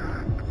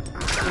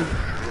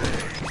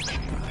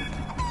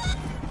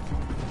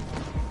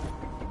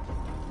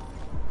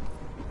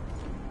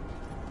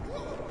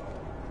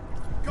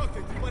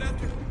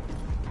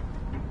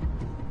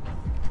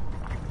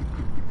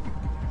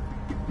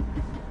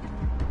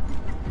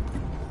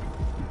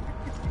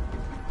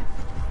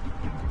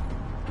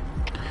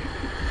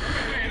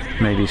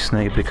 Maybe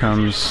Snake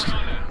becomes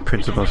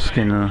Principal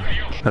Skinner.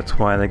 That's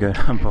why they go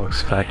to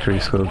box factory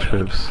school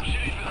trips.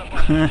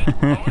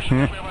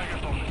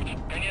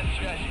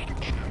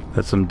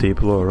 That's some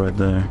deep lore right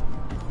there.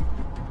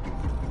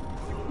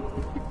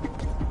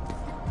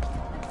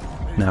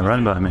 Now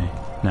run by me.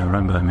 Now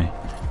run by me.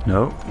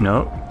 No,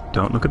 no,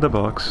 don't look at the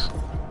box.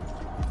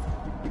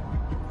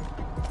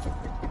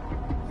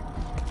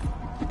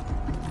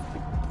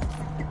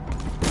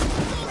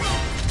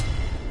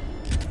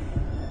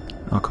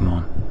 Oh, come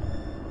on.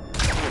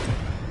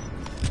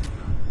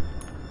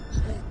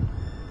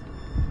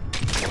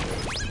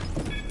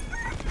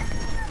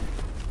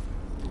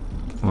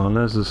 Well,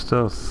 there's the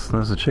stealth.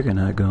 There's the chicken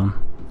hat gone.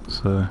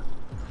 So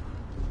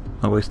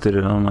I wasted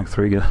it on like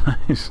 3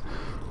 guys.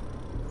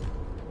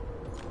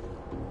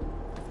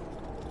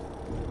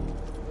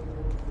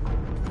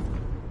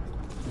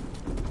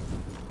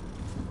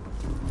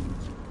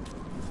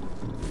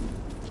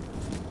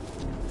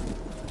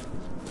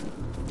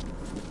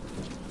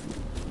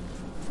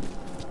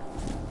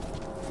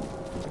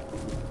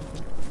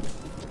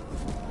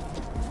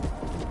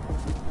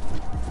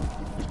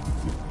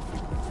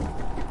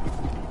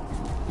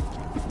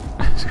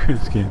 through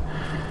this game.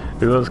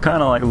 It was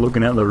kind of like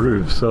looking at the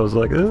roof, so I was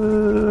like,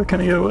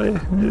 can I get away?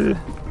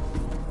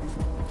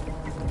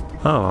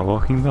 Oh, a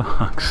walking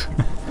box.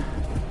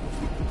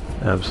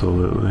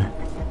 Absolutely.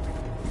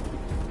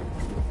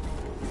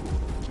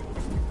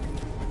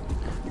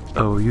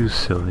 Oh, you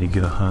silly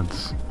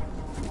gods.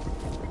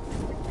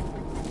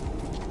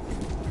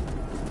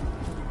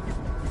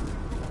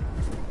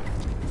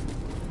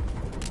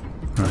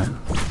 Right.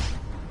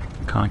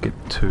 Can't get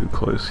too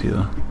close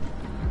here,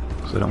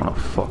 because I don't want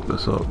to fuck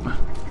this up.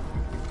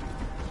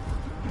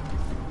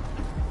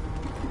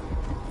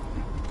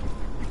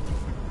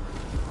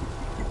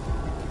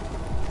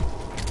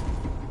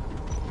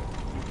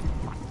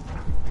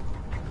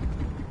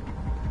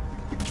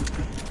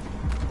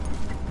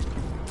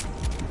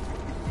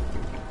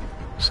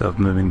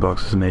 Self-moving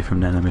boxes made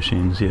from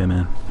nanomachines, yeah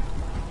man.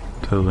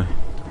 Totally.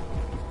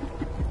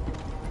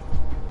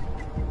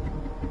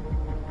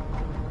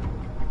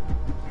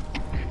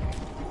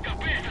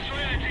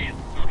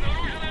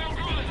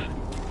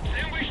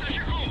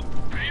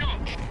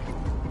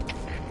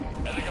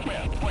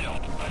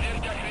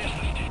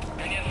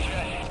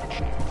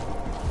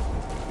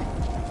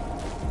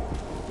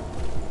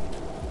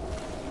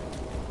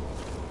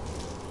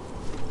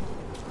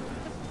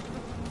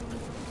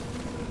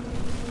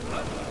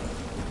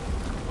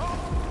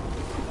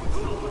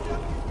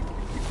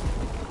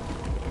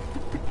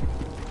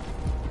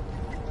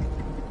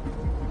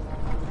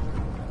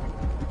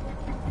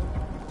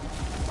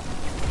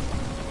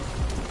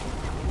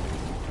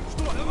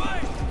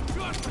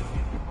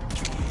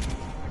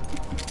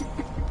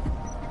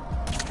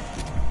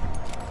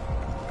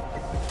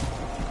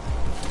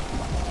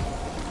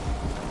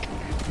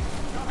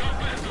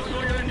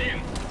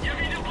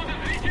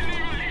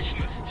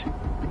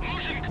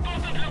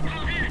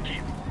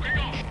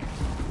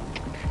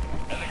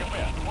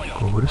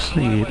 Go to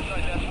sleep.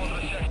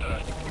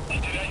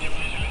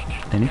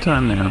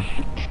 Anytime now.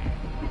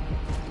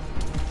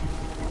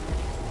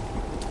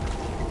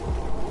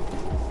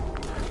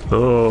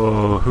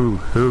 Oh,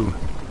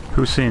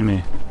 who's seen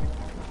me?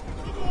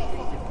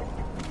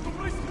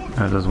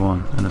 Oh, there's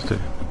one, and there's two.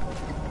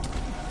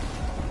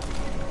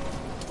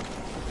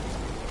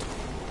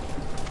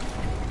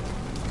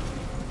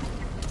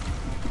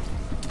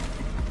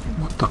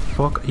 What the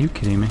fuck? Are you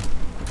kidding me?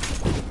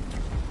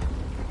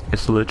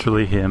 It's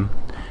literally him.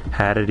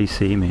 How did he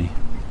see me?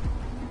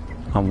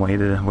 I'm way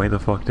the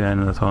fuck down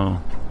in the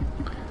tunnel.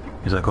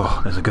 He's like,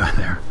 oh, there's a guy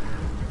there.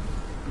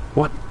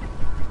 What?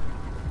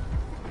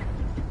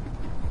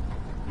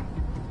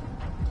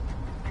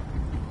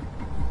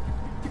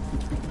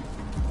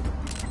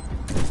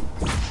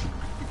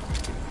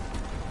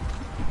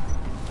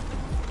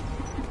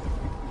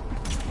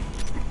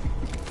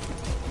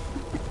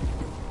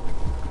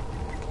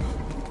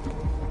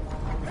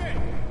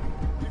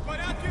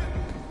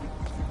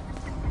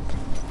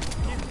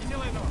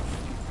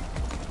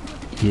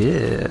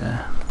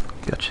 Yeah,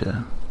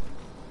 gotcha.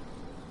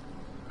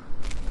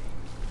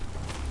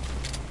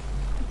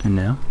 And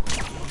now?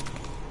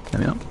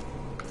 There we go.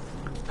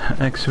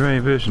 X-ray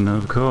vision,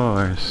 of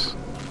course.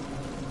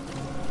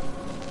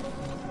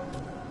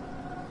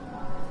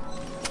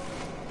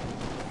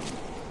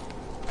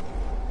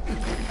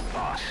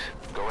 Boss,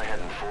 go ahead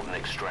and Fulton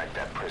extract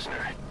that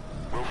prisoner.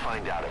 We'll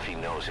find out if he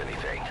knows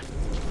anything.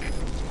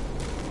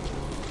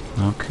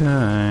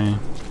 Okay.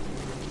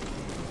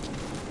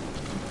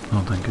 Oh,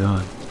 thank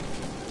God.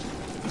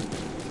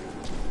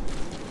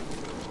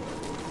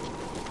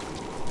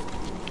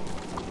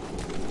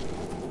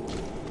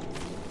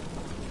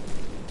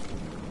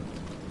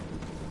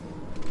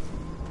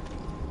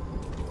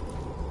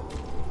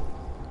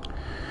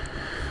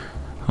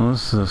 Well,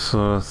 this is the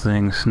sort of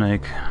thing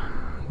Snake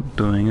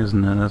doing,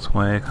 isn't it? That's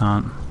why I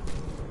can't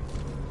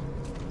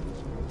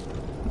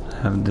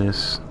have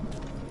this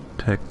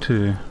tech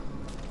too.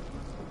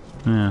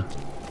 Yeah.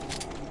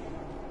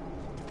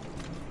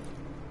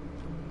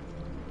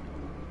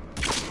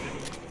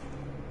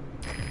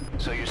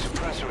 So your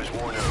suppressor is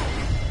worn out.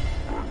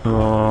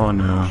 Oh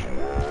no.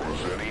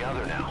 The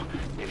other now.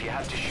 If you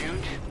have to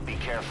shoot, be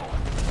careful.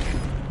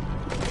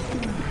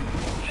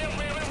 Всем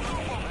боевым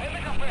группам, это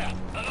кафе.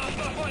 На нас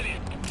напали.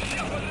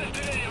 Всех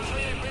подразделений в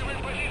своей боевой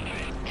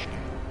позиции.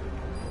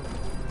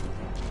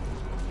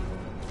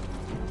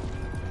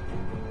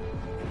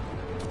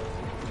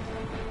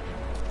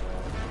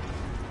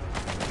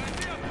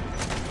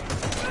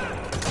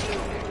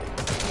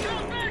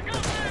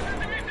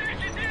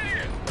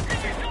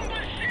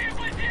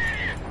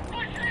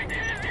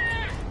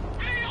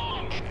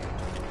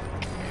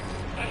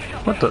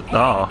 What the?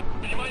 Oh.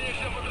 Внимание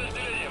всем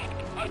подразделениям!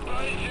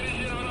 Отправить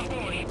резервы на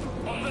помощь!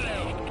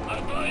 Повторяю,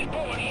 отправить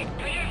помощь!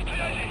 Конец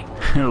связи!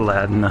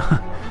 Ladner.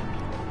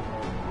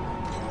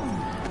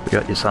 We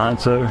got your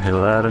silencer,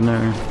 your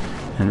Ladner,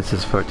 and this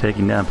is for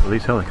taking down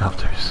police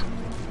helicopters.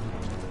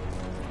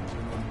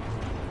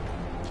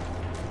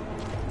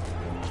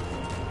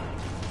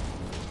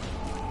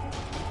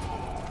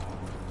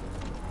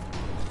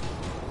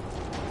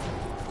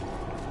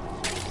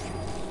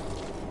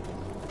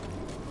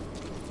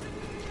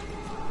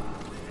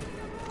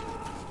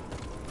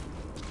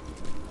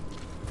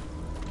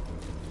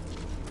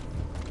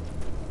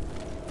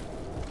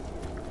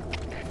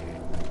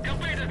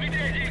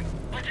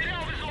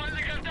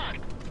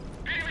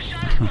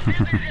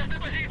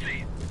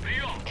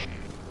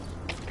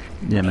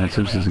 Yeah, man,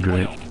 Simpsons is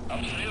great.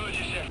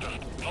 Обследуйте сектор.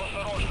 Но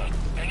осторожно.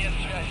 Конец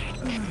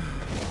связи.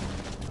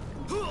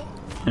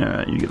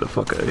 Alright, you get the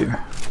fuck out of here.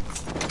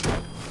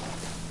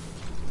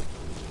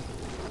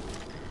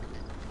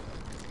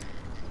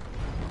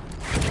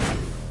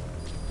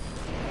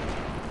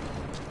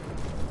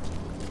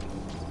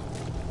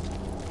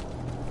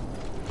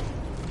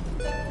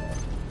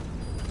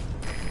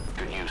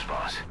 Good news,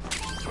 boss.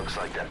 Looks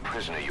like that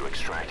prisoner you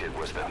extracted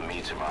was the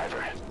Hamid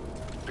survivor.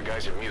 The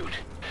guy's a mute,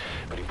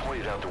 but he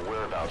pointed out the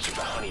whereabouts of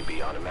the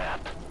honeybee on a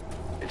map.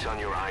 It's on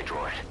your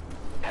iDroid.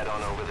 Head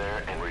on over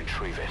there and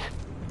retrieve it.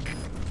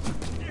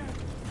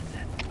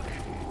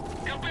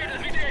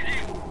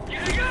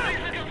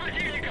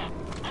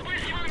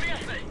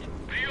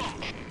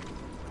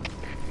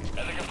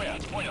 Это КП.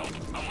 Понял.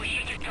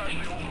 Обыщите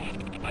каждый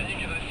угол. Они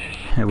где-то здесь.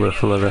 Yeah, we're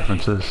full of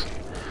references.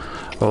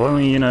 Well,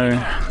 only, you know,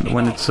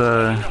 when it's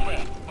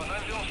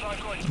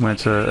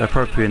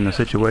appropriate in the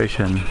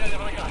situation.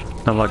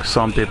 Not like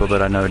some people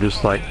that I know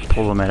just like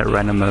pull them at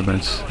random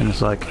moments, and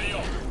it's like,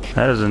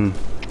 that doesn't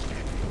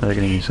make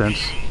any sense.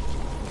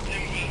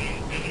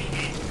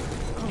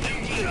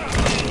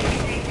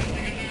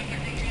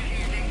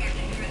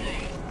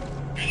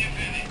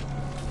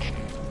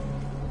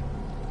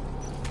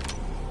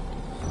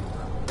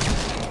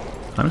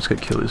 I'm just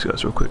gonna kill these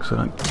guys real quick so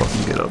I don't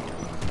fucking get up.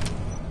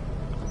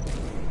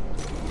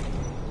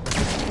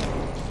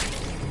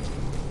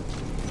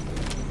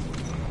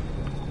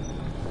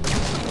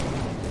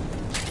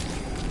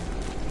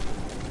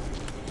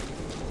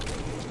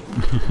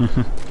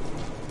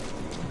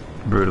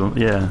 Brutal,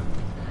 yeah.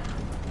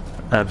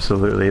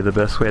 Absolutely, the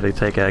best way to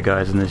take out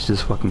guys in this is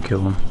just fucking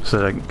kill them.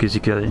 So, because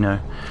you get, you know,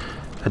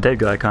 a dead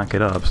guy can't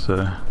get up,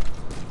 so...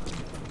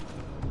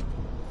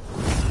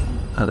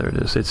 Oh, there it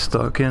is. It's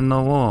stuck in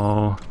the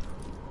wall.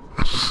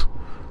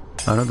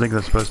 I don't think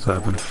that's supposed to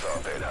happen.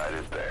 Thought they'd hide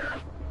it there.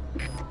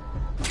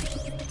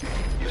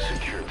 You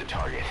secured the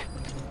target.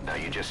 Now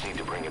you just need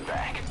to bring it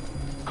back.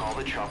 Call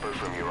the chopper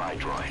from your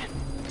iDroid.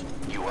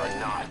 You are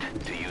not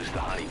to use the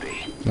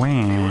honeybee. The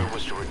Wow. order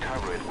was to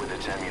recover it with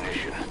its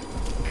ammunition.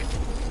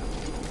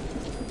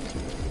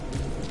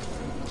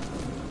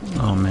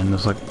 Oh man,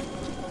 there's like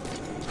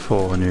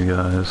 4 new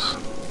guys.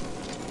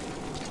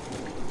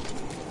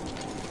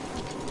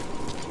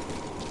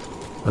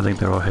 I think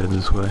they're all headed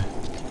this way.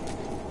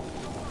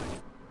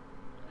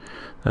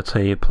 That's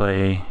how you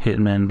play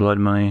Hitman Blood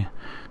Money.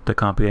 There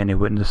can't be any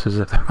witnesses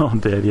if they're all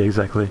dead. Yeah,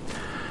 exactly.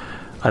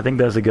 I think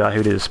there's a guy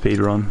who did a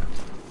speedrun,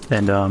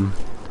 and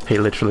he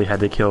literally had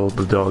to kill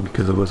the dog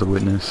because it was a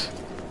witness.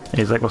 And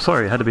he's like, well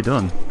sorry, it had to be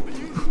done.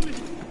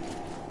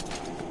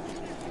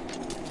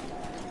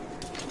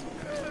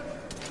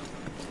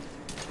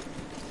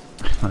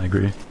 I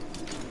agree.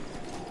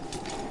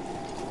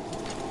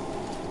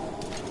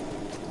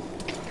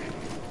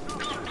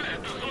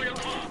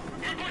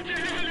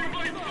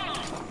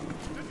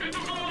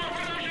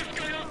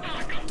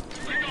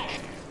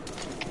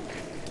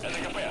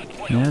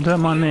 Yeah, don't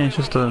mind me, it's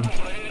just a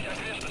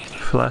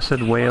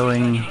flaccid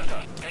wailing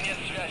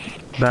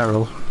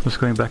barrel just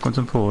going backwards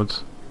and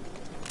forwards.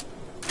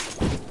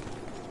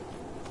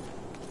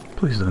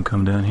 Please don't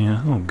come down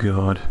here. Oh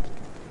god.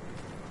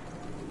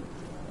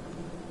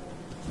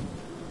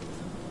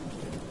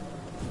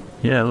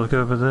 Yeah, look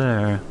over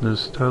there.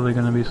 There's totally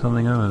gonna be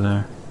something over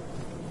there.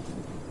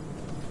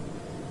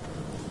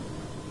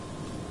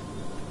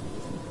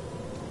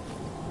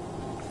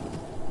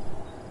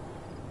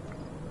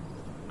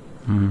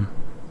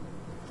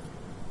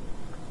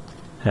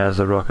 Has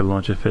the rocket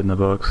launcher fit in the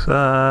box?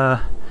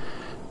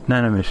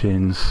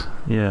 Nanomachines.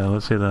 Yeah,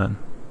 let's see that.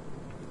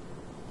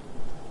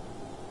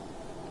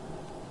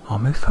 I'll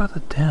move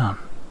further down.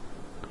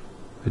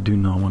 I do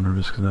not want to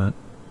risk that.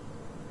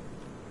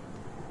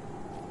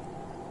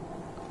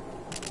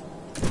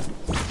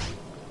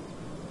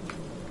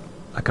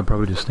 I can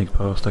probably just sneak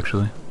past,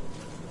 actually.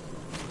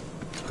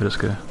 Let us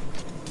go.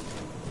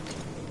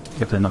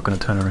 If they're not going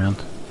to turn around.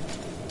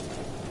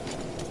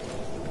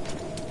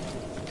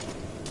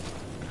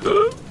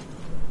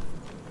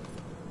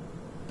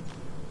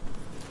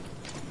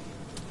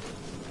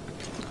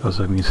 I was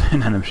hoping you said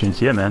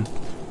nanomachines. Yeah, man.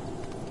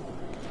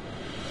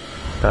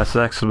 That's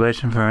the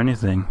explanation for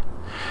anything.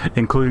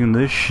 Including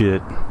this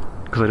shit.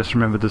 Because I just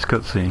remembered this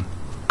cutscene.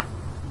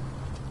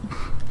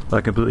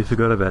 I completely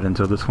forgot about it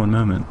until this one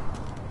moment.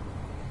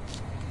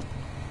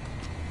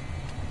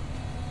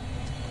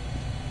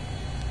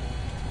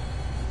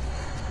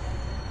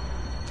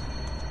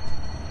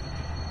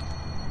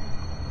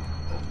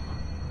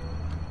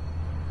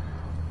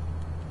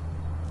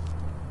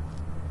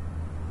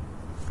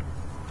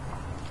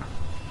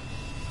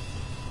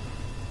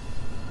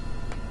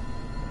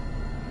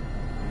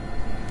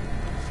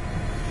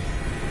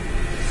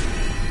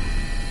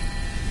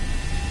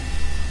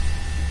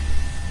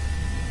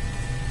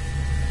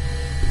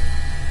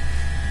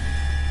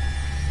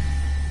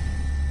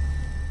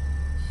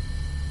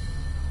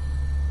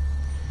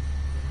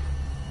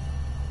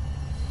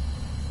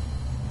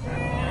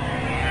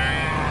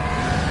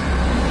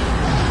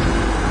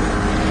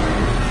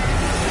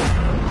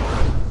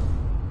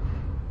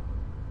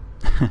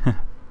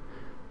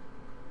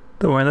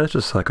 Don't worry, that's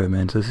just Psycho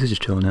Mantis. He's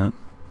just chilling out.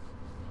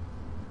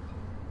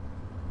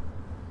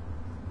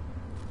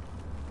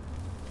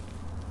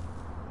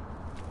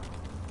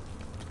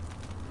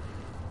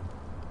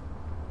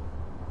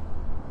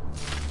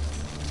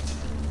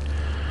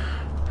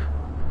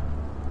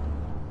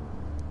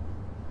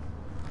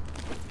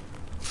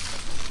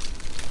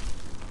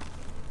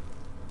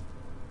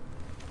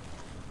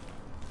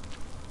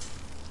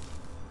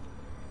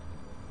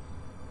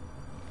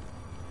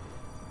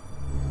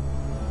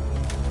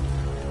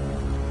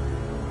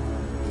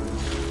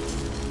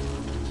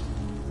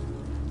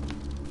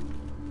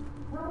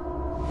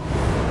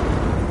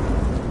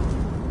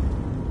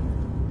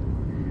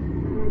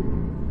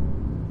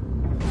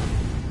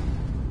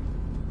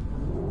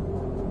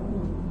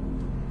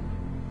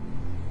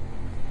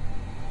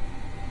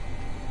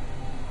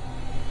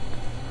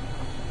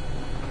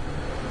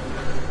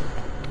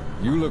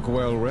 You look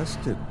well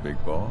rested, big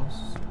boss.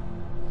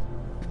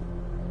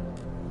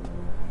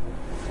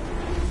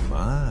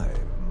 My,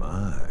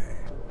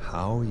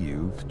 how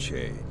you've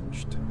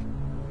changed.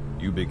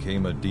 You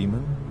became a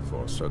demon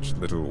for such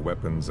little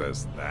weapons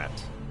as that?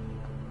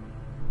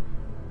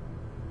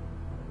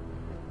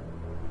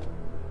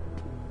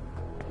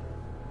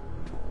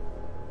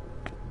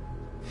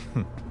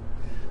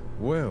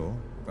 Well,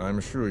 I'm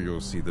sure you'll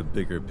see the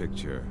bigger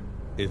picture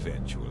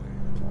eventually.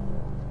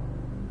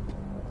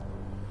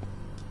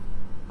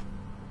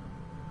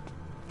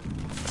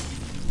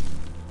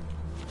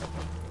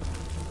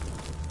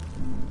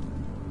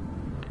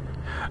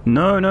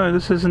 No,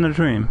 this isn't a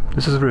dream.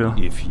 This is real.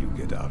 If you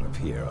get out of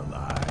here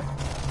alive.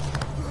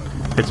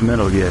 It's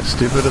Metal Gear.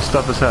 Stupider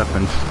stuff has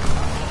happened.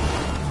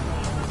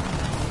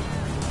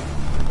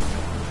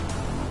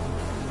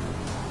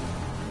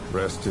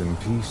 Rest in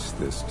peace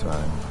this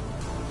time.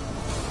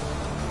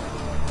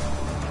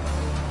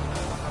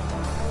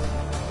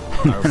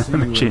 I'll see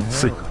you in Gene hell.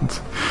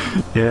 sequence.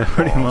 Yeah,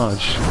 pretty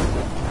much.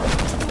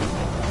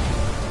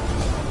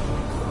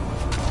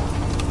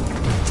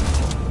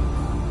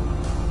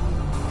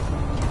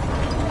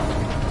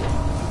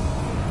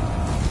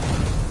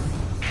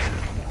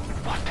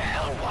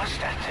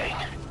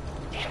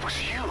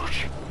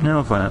 Yeah,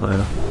 I'll find out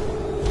later.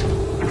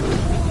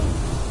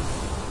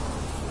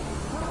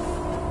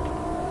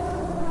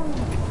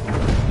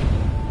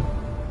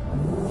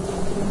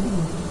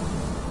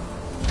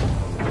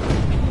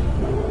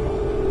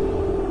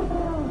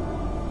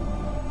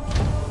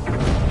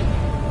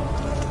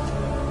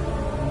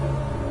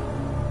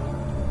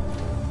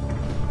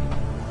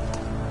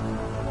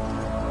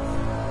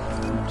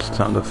 It's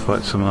time to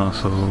fight some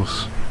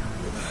assholes.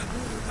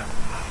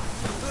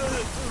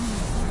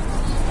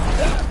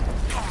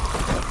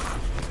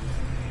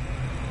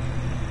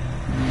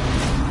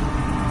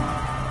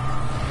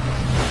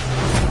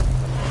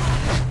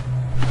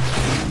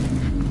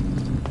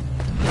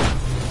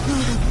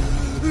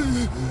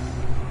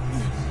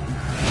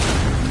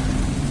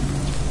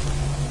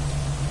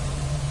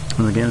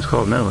 And the game's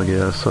called Metal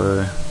Gear,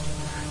 so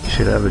you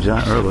should have a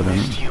giant robot in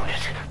it.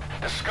 Unit.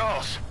 The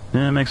skulls.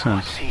 Yeah, it makes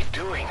sense. What's he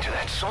doing to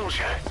that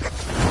soldier?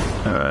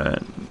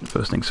 Alright,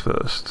 first things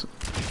first.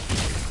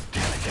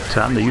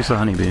 Time to use the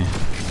honeybee.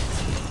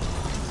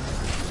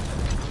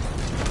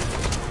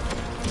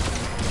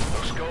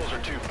 Those skulls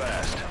are too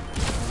fast.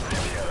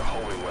 If he had a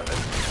homing weapon.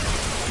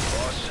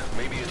 Boss,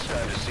 maybe it's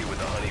time to see what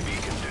the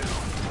honeybee can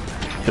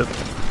do. Yep.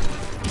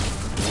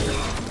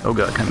 Oh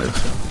god, kind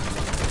of.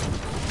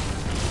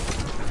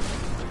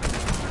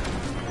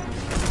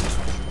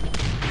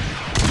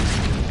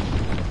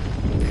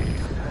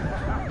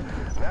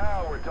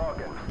 Now we're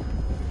talking.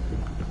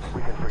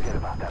 We can forget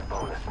about that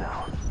bonus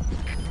now.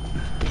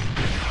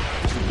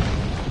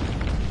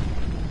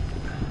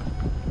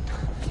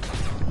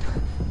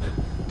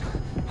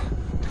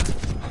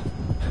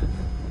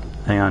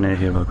 Hang on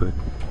here real quick.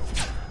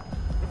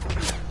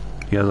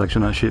 You guys like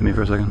should not shoot me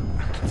for a second?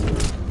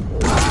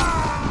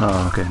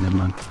 Oh, okay, never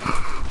mind.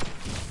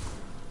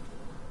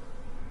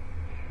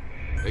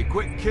 Hey,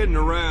 quit kidding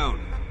around.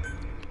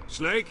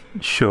 Snake?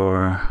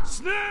 Sure.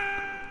 Snake!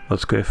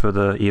 Let's go for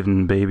the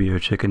even baby or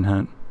chicken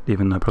hunt,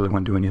 even though I probably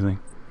won't do anything.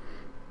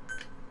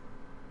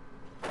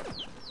 Damn it,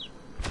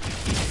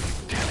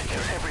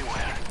 they're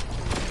everywhere.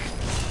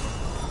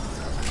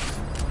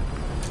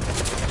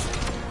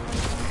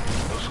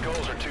 Those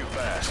skulls are too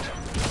fast.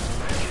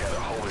 If he had a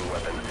homing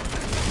weapon.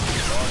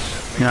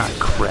 Boss, maybe Ah, it's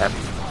crap.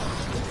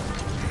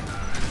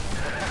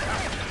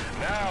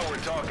 Now we're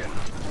talking.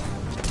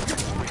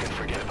 We can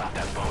forget about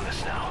that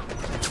bonus now.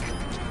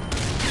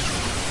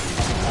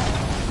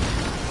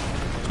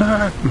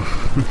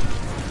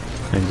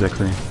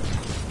 Exactly.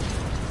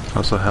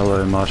 Also,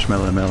 hello,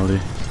 Marshmallow Melody.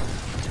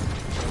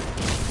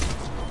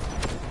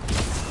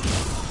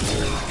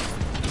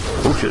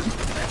 Oh shit.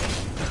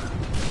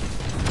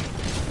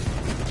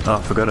 Oh,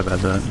 I forgot about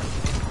that.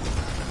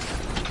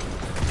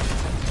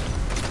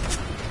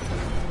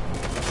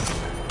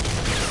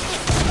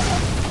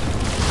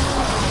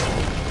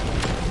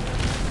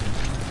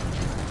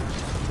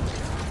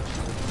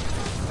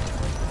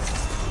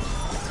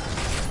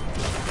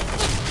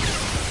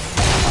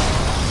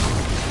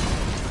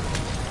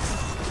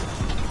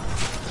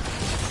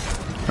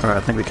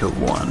 Alright, I think we killed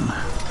one.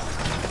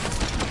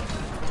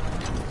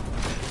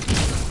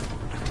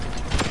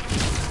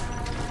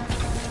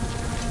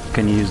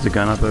 Can you use the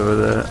gun up over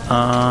there?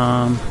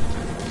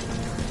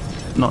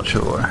 Not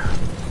sure.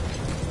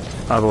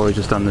 I've always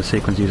just done this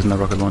sequence using the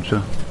rocket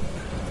launcher.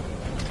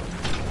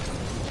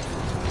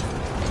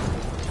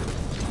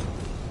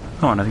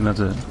 Oh, and I think that's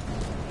it.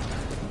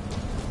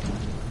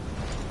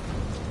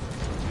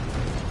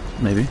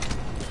 Maybe.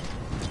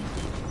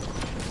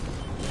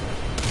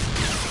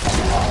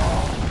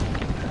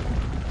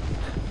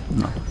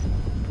 No.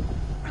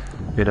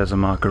 It has a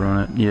marker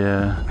on it,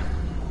 yeah.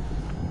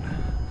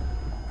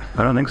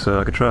 I don't think so,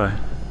 I could try.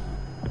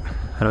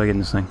 How do I get in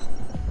this thing?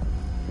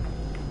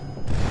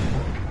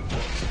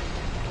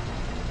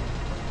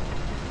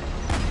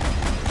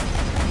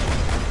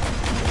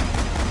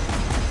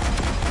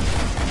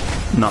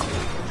 No.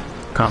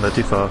 Can't go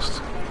too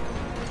fast.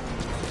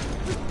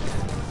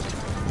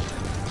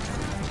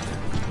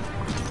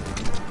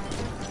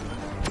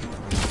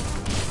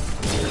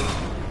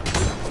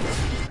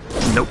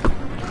 Nope.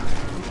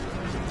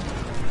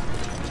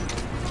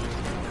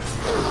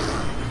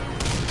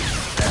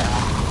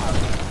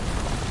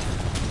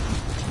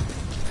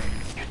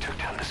 You took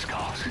down the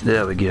skulls.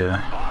 There we go.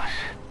 Boss,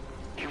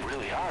 you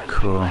really are a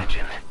Cool.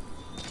 legend.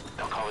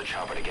 They'll call a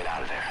chopper to get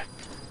out of there.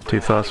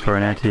 Too fast for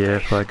an anti-air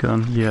flight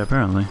gun? Yeah,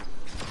 apparently.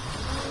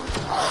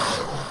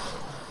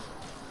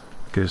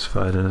 Ghost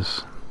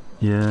fighters.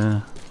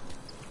 Yeah.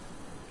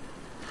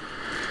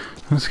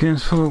 This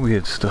game's full of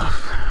weird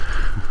stuff.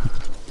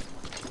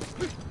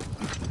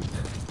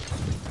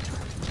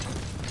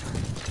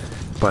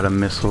 But a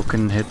missile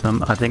can hit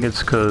them. I think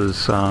it's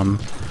because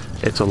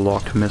it's a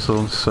locked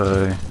missile,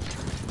 so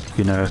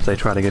you know, if they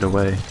try to get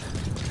away,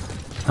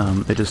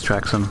 it just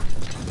tracks them.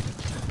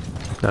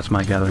 That's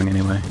my gathering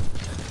anyway.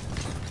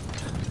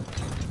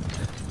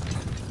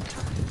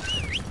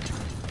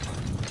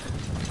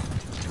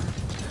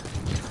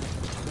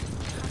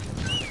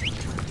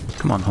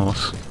 Come on,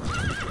 horse.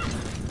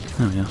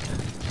 Oh yeah.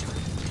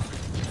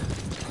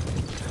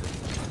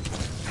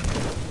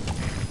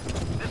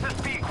 This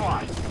is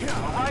Pequod.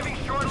 Arriving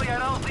shortly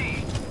at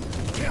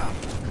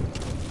LZ.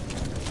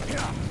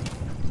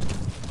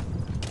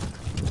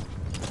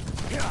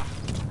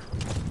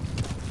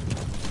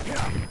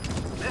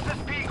 This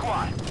is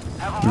Pequod.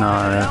 Have No,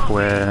 arrived at LZ.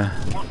 where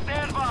We'll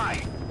stand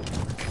by.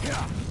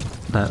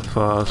 that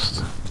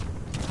fast.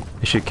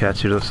 It should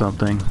catch it or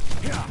something.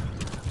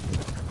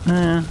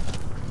 Eh.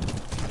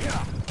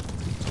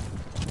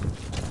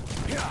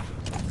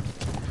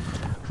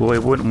 Well, we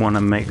wouldn't want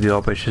to make the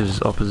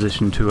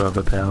opposition too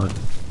overpowered.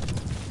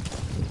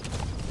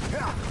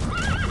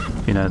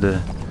 You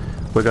know,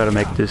 we got to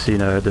make this, you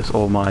know, this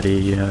almighty,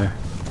 you know,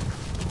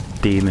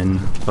 demon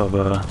of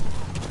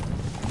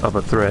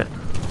a threat.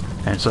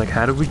 And it's like,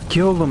 how do we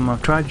kill them?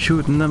 I've tried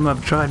shooting them,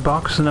 I've tried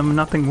boxing them,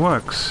 nothing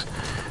works.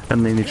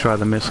 And then you try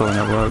the missile and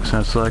it works,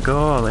 and it's like,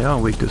 oh, they are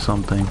weak to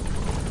something.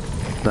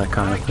 That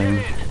kind of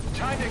thing.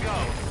 Time to go.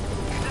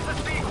 This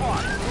is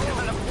Pequod. There's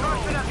an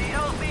obstruction at the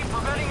LZ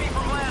preventing me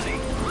from landing.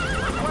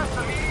 Request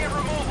immediate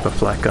removal. The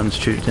flat guns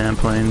shoot down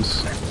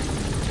planes.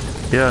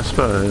 Yeah, I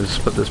suppose,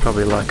 but there's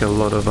probably like a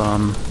lot of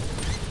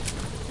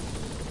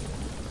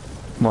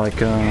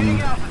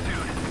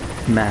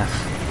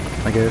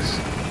math, I guess.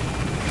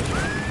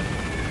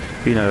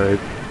 You know,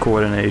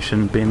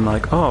 coordination, being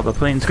like, oh, the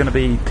plane's gonna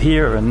be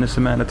here in this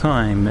amount of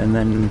time, and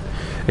then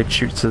it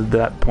shoots at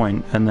that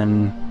point, and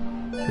then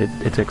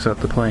it takes out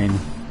the plane.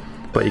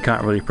 But you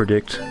can't really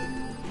predict,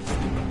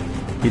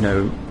 you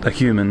know, a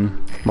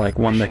human, like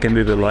one that can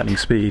move at lightning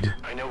speed,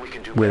 I know we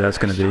can do where better that's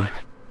gonna this be. time.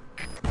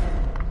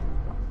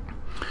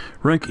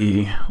 Rank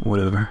E,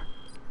 whatever.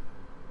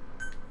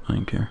 I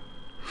don't care.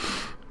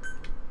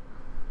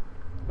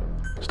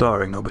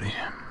 Starring nobody.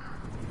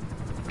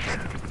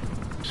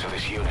 So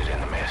this unit in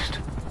the mist,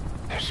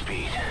 their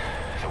speed,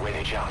 the way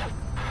they jump,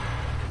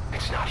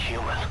 it's not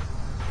human.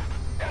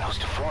 And those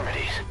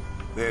deformities,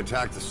 They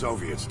attacked the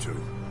Soviets too.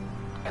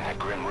 and that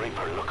Grim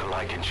Reaper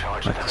look-alike in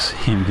charge I'd of like them. to see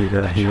him do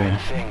that That here.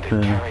 giant thing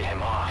that carried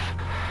him off.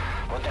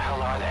 What the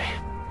hell are they?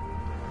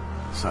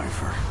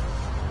 Cypher.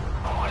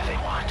 And what do they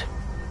want?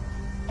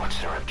 What's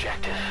their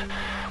objective?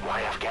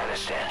 Why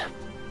Afghanistan?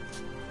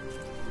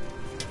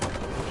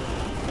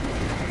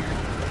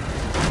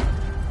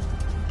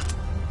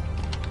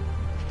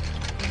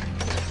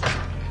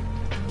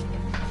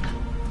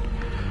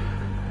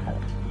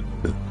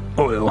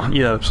 Oil,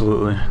 yeah,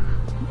 absolutely.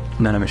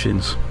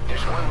 Nanomachines.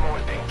 There's one more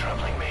thing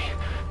troubling me.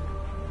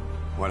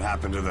 What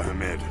happened to the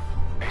Hamid?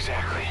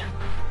 Exactly.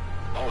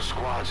 Whole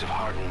squads of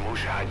hardened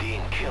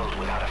Mujahideen killed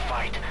without a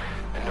fight,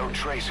 and no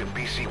trace of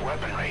BC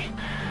weaponry.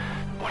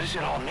 What does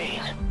it all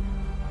mean?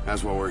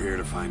 That's what we're here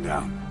to find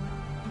out.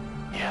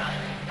 Yeah,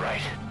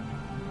 right.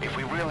 If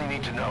we really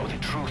need to know, the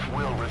truth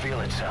will reveal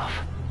itself.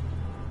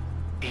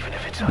 Even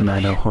if it's ugly.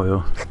 Nano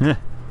oil. Yeah.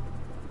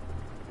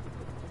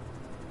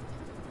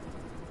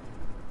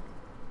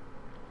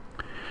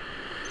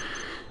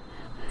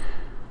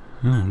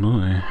 Oh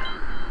boy.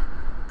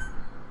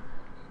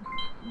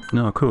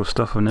 No, cool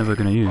stuff I'm never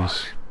gonna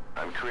use.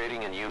 I'm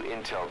creating a new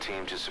intel team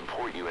team to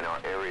support you in our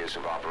areas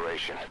of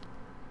operation.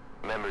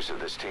 Members of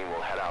this team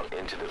will head out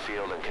into the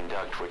field and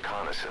conduct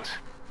reconnaissance.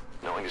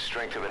 Knowing the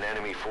strength of an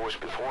enemy force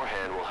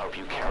beforehand will help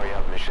you carry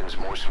out missions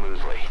more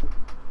smoothly.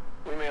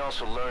 We may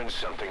also learn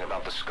something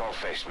about the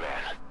Skull-Faced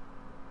Man.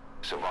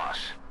 So boss,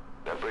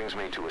 that brings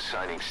me to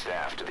assigning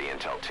staff to the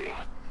intel team.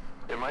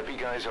 There might be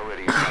guys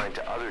already assigned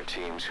to other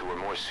teams who are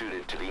more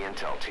suited to the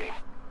intel team.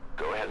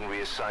 Go ahead and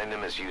reassign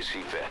them as you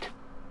see fit.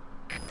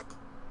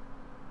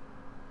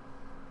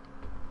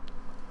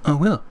 I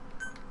will.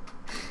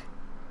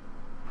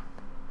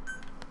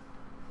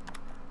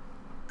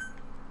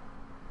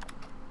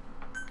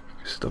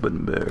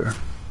 Stubborn bear.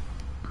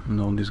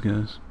 And all these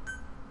guys.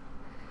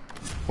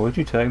 Why'd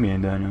you tag me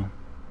in, Daniel?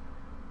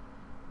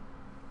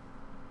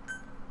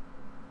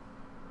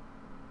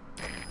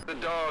 The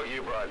dog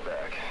you brought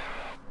back.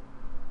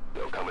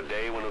 There'll come a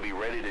day when he'll be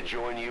ready to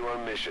join you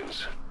on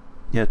missions.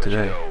 Yeah, But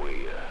today. you know,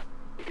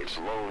 he gets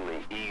lonely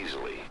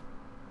easily.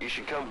 You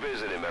should come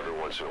visit him every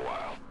once in a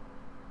while.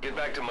 Get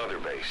back to Mother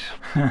Base.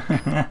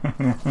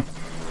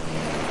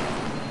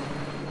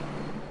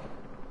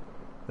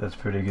 That's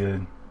pretty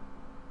good.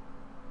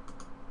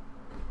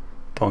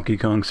 Donkey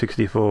Kong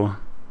 64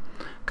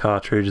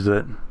 cartridge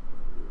that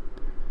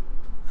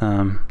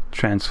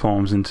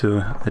transforms into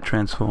a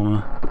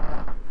transformer,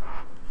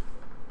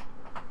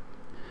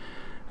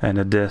 and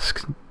a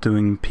desk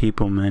doing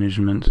people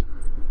management.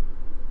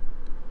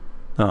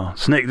 Oh,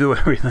 Snake do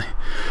everything.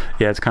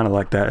 Yeah, it's kind of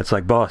like that. It's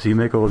like, boss, you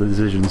make all the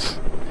decisions.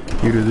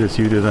 You do this,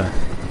 you do that.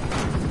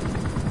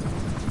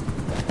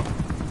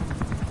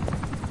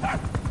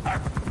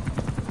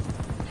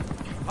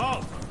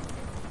 Halt!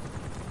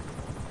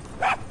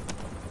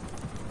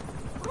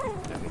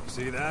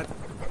 See that?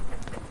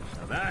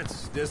 Now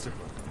that's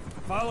discipline.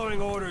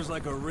 Following orders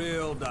like a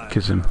real diver.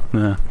 Kiss him.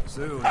 Yeah.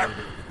 Soon.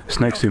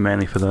 Snake's too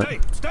manly for that. Stay!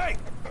 Stay!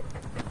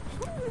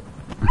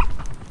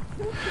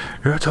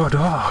 It's a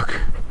dog.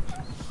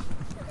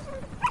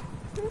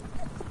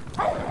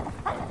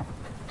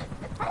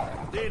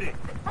 Did it.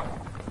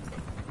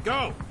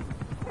 Go!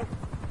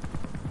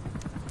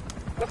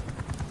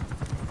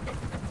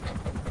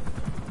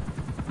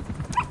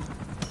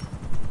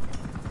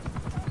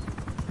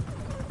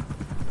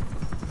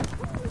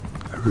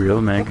 A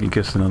real man can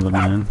kiss another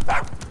man.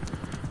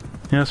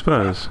 Yeah, I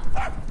suppose.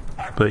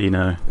 But you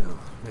know, No,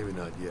 maybe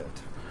not yet.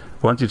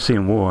 once you've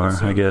seen war,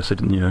 I guess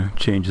it, you know,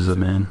 changes a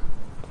man.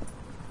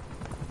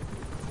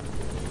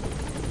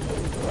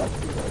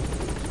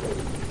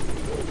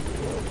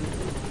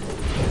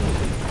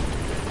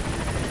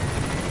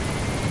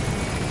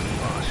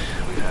 Boss,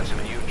 we've had some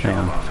new Hang job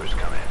on. offers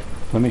come in.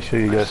 Let me show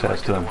you I've guys how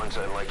it's selected the done. ones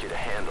I'd like you to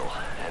handle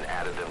and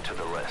added them to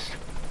the list.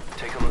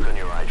 Take a look on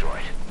your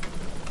iDroid.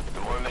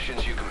 The more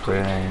missions you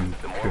complete,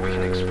 the more we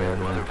can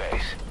expand Mother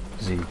Base.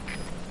 Z.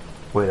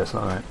 Wait, that's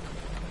not right.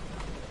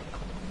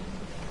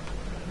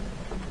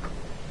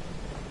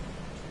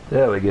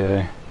 There we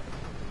go.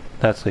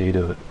 That's how you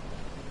do it.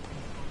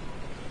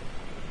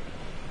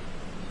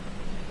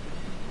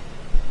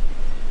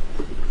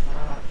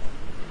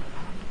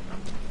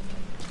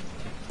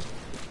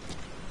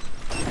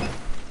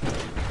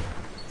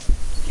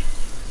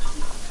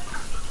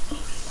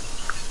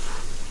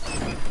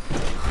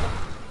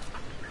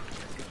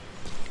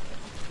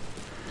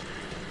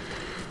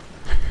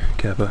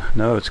 Kappa.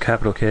 No, it's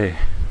capital K.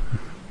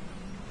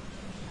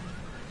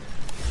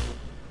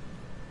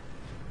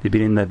 You've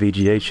been in that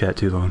VGA chat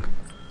too long.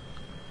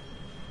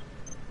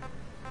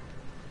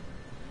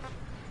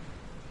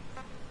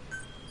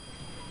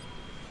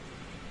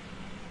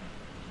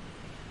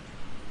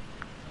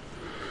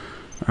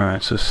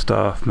 Alright, so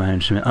staff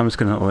management. I'm just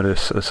gonna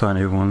assign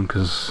everyone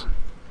because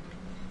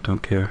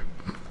don't care.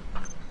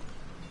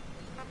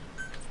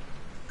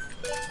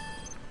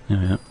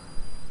 Yeah.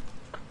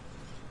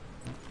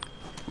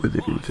 With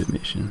the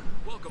information.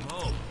 Welcome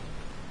home.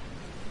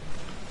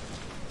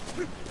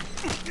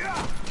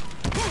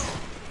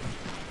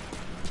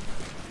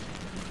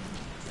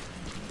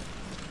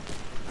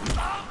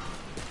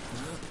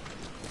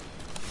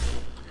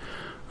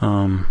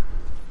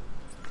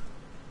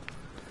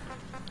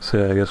 So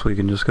yeah, I guess we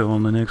can just go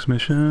on the next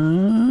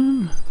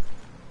mission.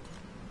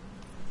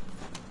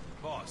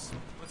 Boss,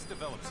 let's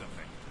develop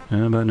something.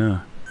 Yeah, about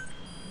now.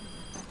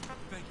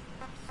 Thank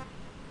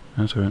you.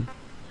 That's right.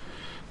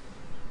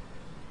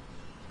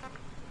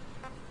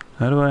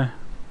 How do I...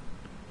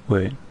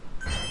 Wait.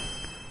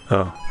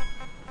 Oh.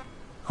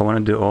 I want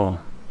to do all.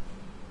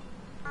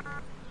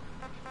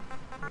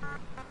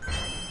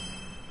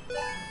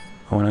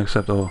 I want to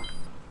accept all.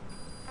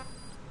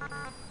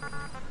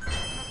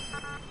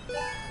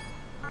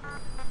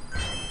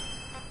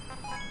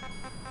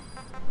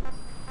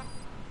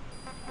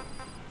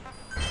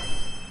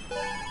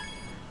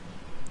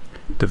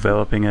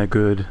 Developing a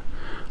good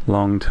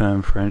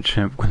long-term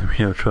friendship with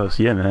real trust.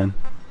 Yeah, man.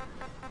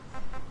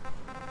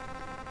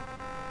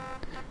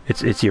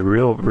 It's your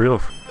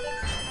real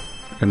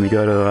and we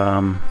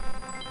gotta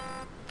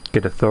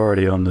get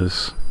authority on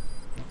this.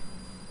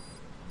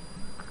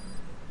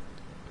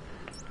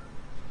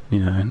 You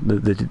know,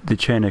 the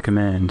chain of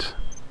command.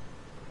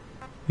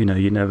 You know,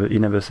 you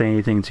never say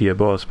anything to your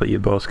boss, but your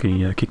boss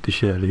can kick the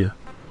shit out of you.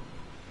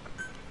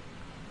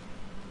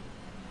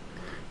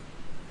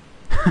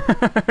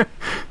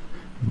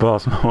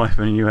 Boss, my wife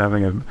and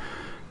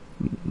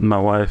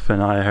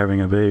I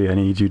having a baby. I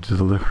need you to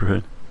deliver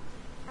it.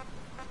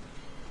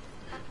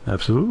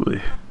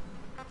 Absolutely.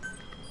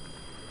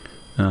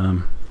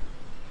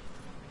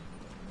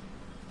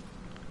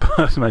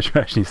 Boss, my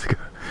trash needs to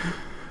go.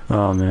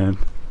 Oh man,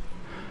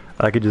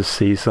 I could just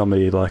see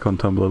somebody like on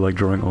Tumblr like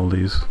drawing all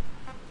these.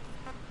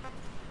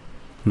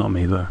 Not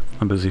me though.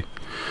 I'm busy.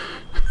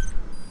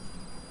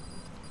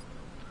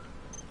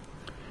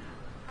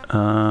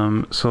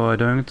 So I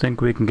don't think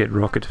we can get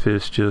Rocket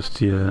Fist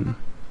just yet.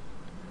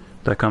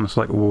 That comes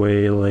like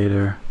way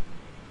later.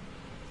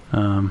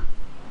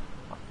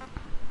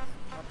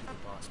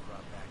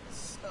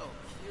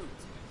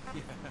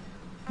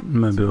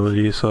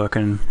 Mobility, so I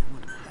can.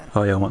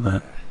 Oh yeah, I want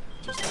that.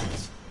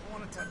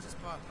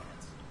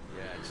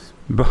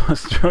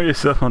 Boss, draw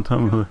yourself on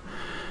Tumblr.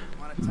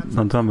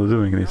 On Tumblr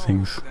doing these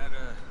things.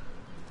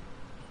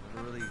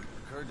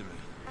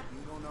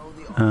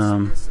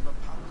 I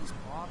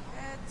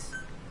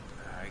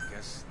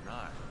guess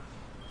not.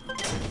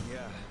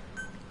 Yeah.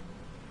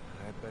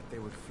 I bet they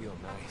would feel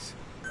nice.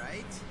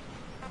 Right?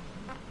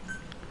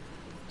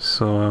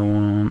 So I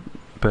want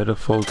Better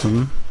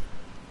Fulton.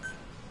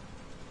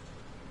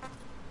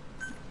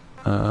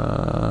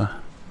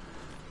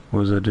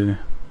 What does that do?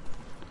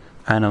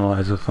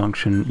 Analyzer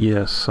function.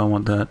 Yes, I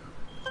want that.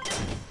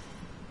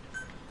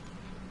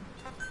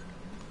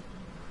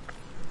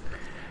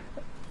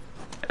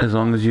 As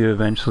long as you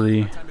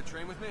eventually,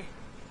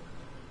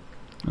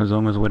 as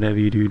long as whatever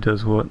you do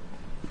does what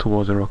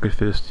towards a Rocket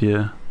Fist,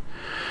 yeah.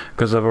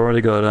 Because I've already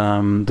got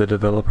the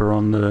developer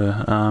on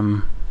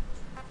the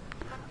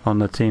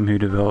team who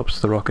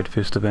develops the Rocket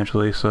Fist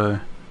eventually,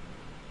 so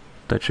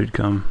that should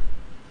come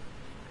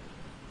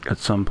at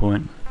some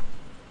point.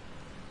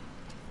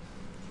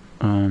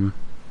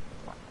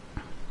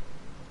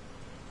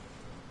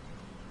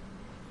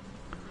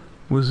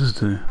 What does this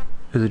do?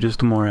 Is it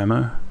just more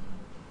ammo?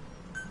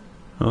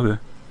 Okay.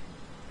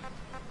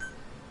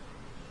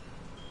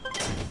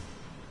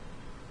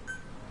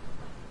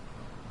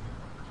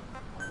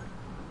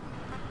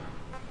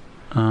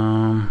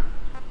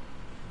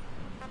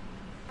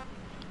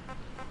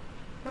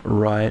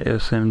 Riot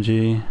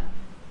SMG.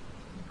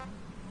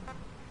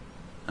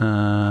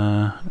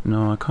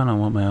 No, I kinda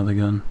want my other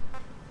gun.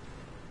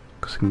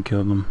 'Cause I can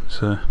kill them,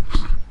 so...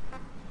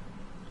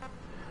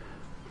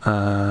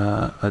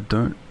 I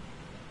don't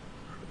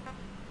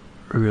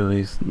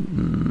really...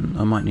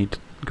 I might need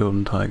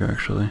Golden Tiger,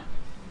 actually.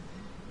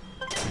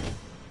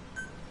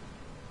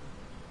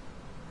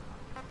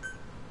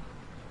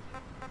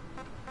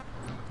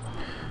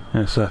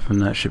 Yeah, aside from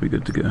that, should be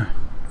good to go.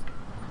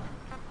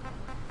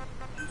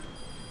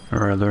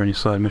 Or are there any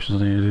side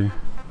missions I need to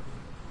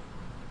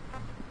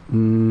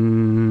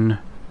do?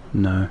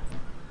 No.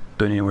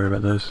 Don't need to worry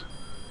about those.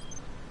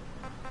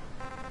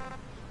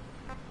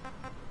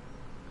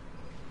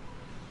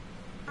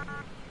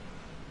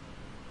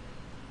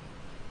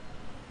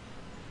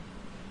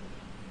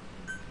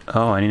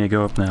 Oh, I need to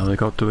go up now. They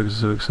got to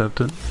accept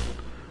it?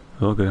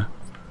 Okay.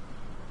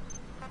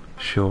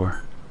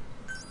 Sure.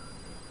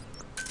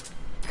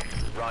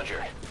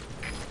 Roger.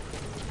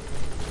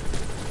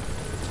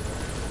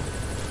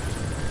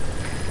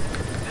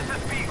 This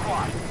is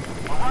B-Quad.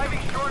 Arriving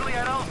shortly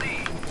at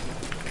LZ.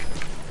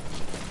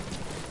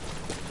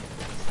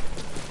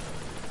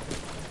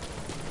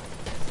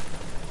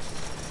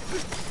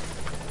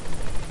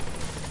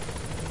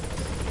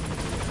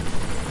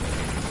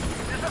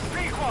 This is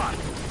B-Quad.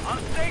 On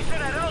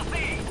station at LZ.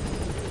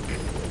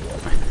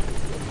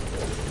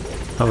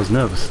 I was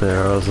nervous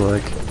there. I was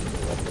like,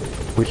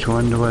 which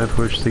one do I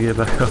push to get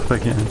back up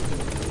again?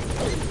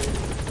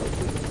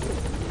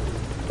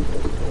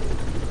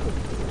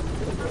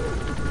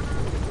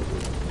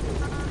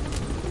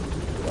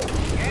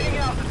 Gaining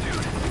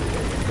altitude.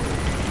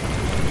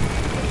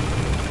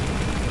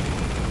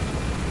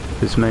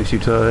 This makes you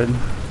tired.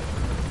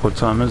 What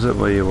time is it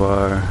where you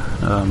are,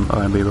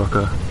 R&B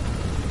Rocker?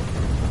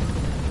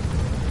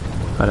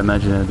 I'd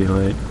imagine it'd be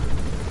late.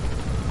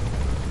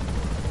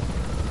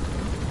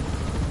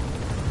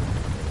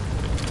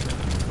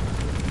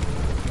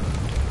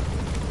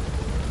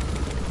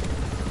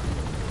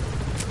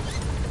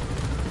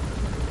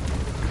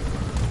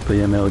 But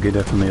yeah, Metal Gear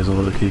definitely is a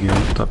lot of key game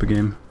type of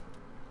game.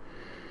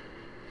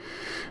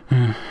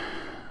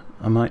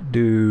 I might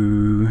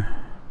do...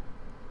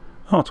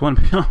 Oh, it's 1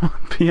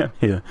 PM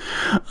here.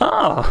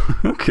 Oh,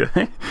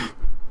 okay.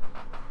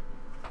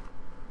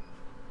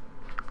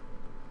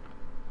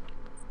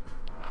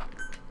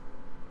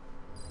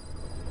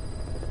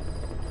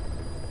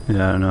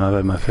 Yeah, I don't know, I've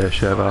had my fair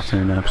share of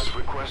afternoon naps. As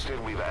requested,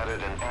 we've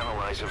added an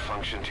analyzer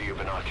function to your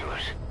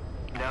binoculars.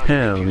 Now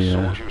Hell you can use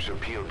yeah. soldiers or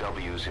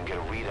POWs and get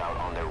a readout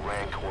on their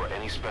rank or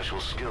any special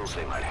skills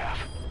they might have.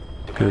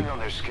 Depending Good. on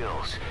their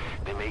skills,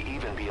 they may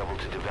even be able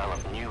to develop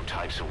new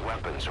types of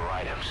weapons or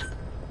items.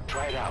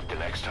 Try it out the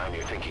next time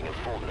you're thinking of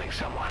folding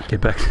someone. Get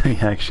back to the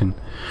action.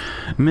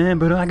 Man,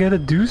 but I gotta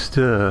do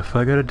stuff.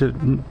 I gotta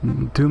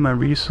do my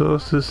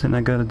resources, and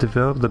I gotta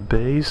develop the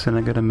base, and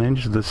I gotta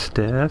manage the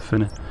staff,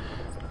 and...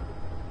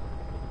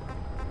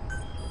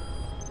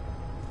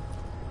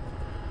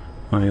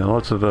 Oh yeah,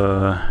 lots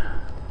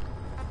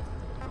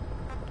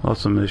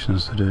of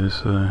missions to do,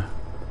 so...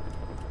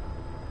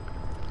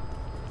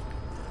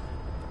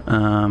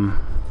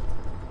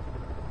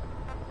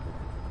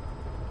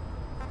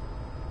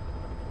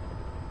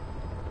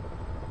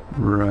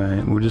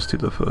 Right, we'll just do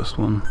the first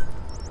one.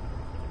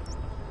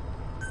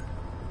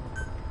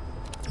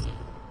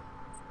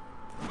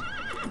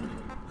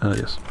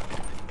 Yes.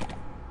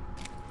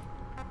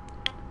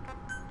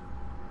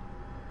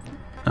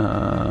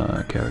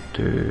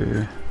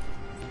 Character.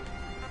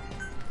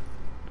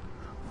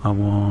 I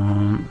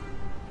want...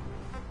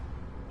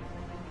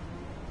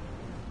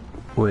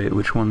 Wait,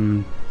 which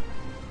one?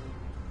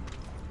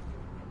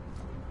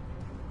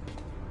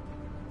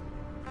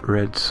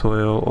 Red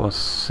soil or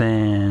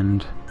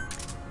sand?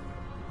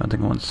 I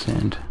think I want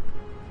sand.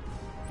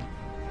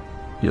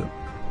 Yep.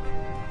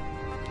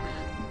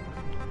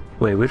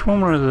 Wait, which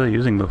one was I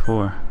using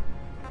before?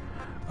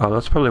 Oh,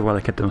 that's probably why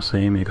they kept them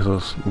seeing me, because I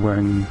was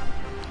wearing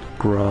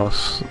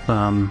grass,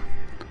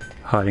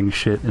 hiding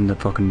shit in the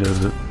fucking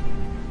desert.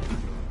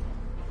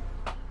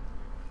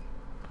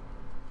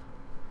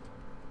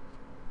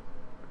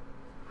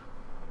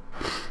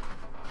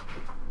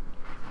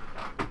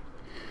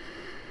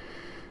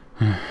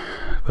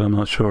 But I'm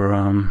not sure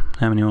how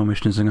many more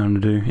missions I'm going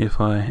to do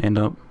if I end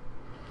up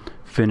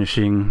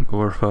finishing,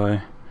 or if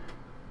I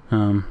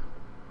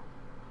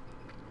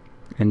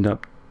end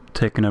up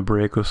taking a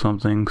break or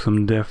something, because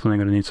I'm definitely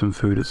going to need some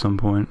food at some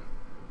point.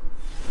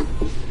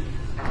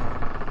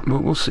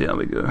 But we'll see how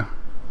we go.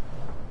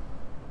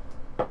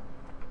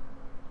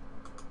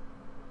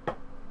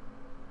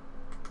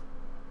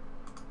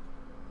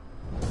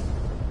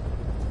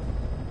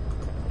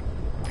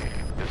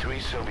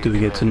 Do we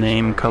get to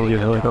name color your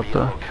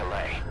helicopter?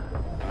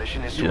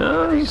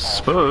 Yeah, I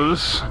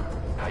suppose.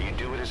 How you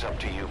do it is up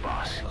to you,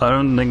 boss. I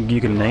don't think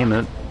you can name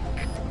it,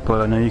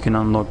 but I know you can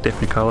unlock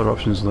different color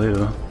options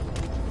later.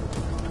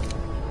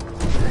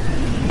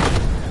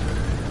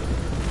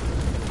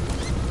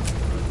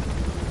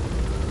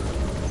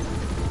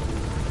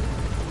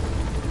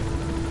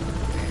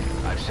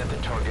 I've set the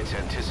target's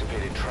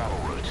anticipated travel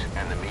routes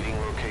and the meeting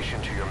location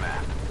to your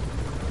map.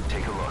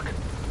 Take a look.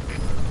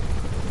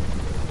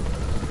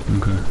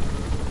 Okay.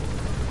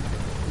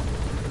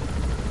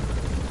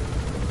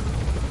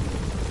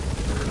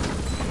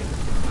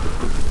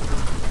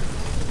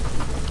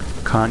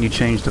 Can't you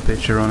change the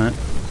picture on it?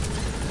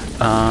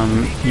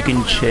 You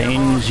can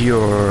change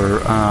your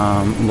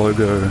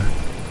logo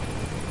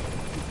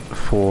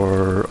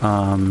for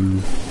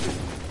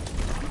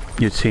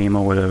your team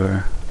or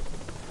whatever.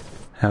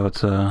 How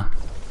it's what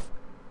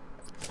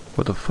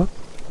the fuck?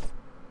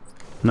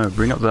 No,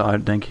 bring up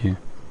the thank you.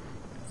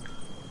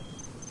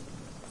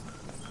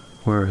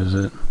 Where is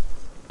it?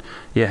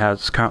 Yeah, how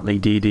it's currently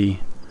DD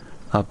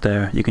up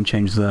there. You can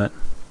change that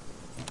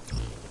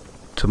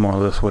to more or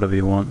less whatever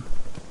you want.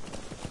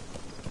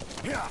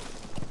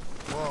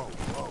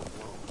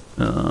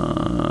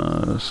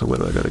 So where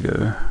do I gotta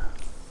go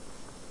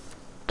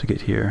to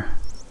get here?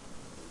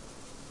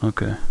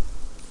 Okay.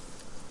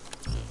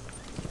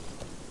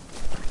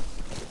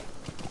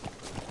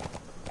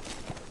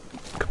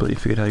 Completely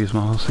figured how to use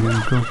my horse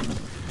again. Cool.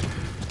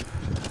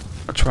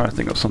 I'll try to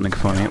think of something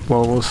funny.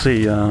 Well, we'll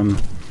see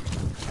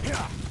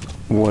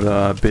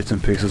what bits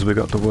and pieces we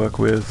got to work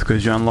with,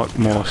 because you unlock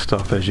more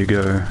stuff as you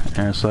go,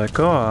 and it's like,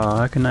 oh,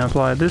 I can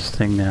apply this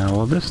thing now,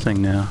 or this thing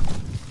now.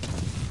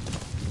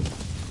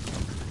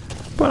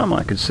 But I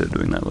might consider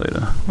doing that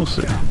later. We'll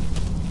see.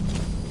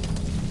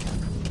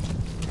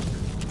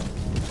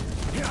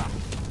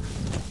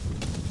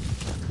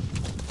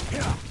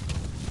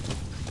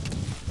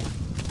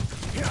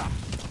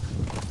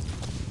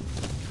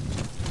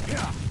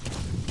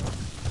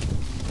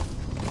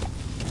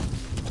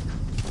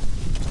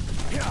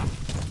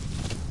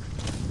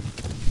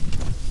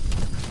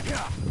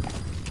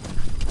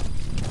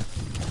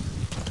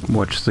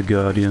 Watch the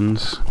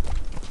Guardians.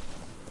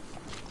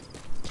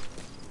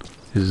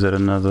 Is that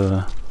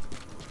another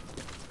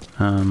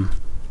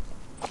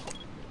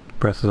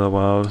Breath of the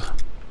Wild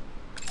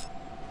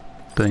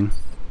thing?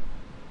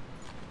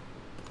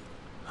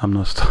 I'm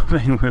not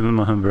stopping with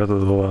my Breath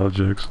of the Wild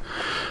jokes.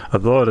 I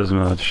thought as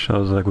much. I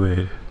was like,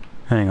 wait,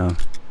 hang on.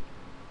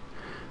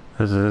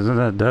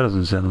 That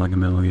doesn't sound like a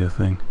Metal Gear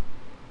thing.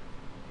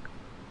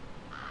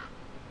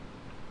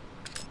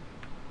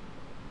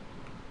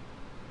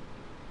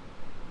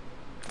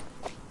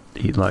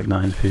 Eat like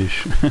 9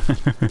 fish.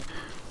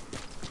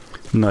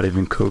 Not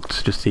even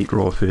cooked, just eat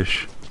raw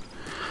fish.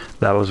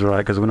 That was right,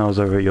 because when I was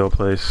over at your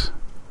place,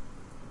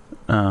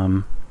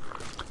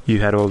 you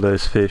had all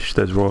those fish,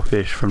 those raw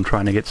fish, from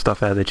trying to get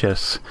stuff out of their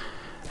chests.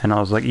 And I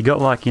was like, you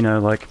got like, you know,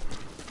 like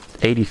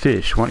 80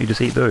 fish, why don't you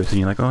just eat those? And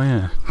you're like, oh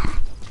yeah.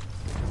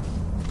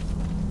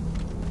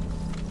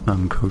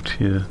 Uncooked,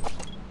 yeah.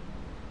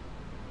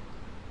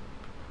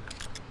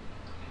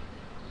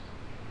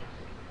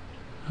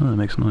 Oh, that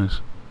makes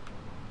noise.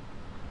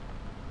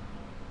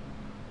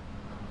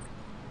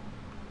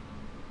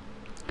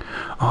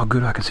 Oh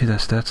good, I can see their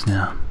stats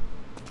now.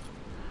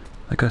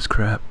 That guy's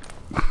crap.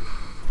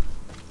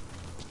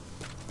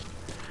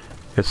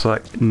 It's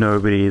like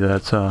nobody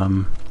that's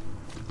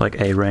like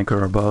A rank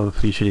or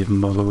above you should even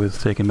bother with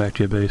taking back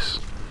to your base,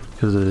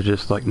 because they're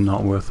just like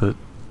not worth it.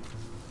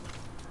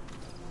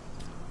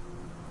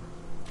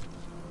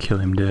 Kill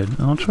him dead.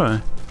 I'll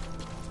try.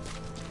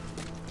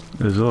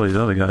 There's all these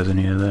other guys in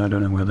here that I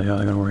don't know where they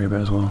are, I gotta worry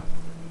about as well.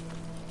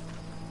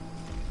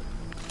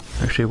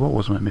 Actually, what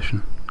was my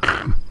mission?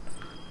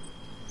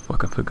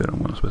 Fuck, I forgot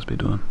what I'm supposed to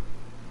be doing.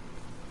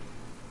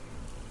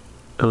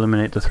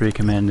 Eliminate the 3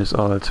 commanders.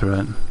 Oh, that's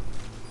right.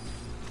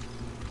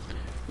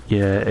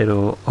 Yeah,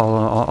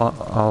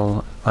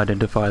 I'll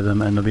identify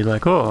them and they'll be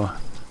like, oh,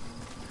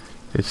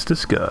 it's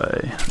this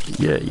guy.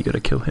 Yeah, you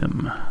gotta kill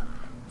him.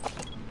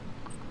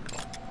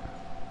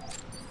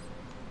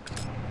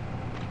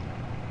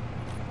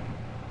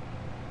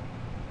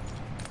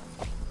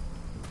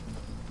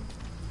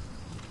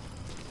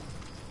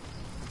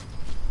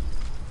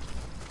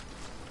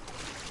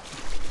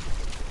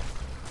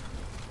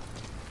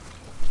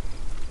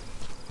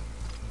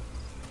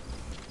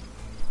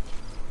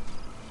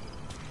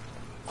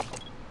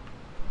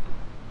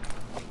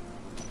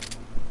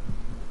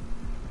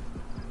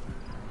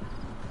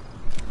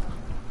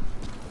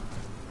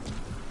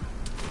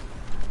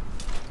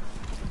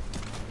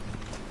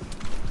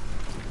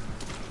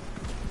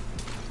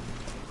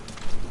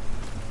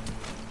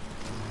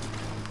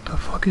 The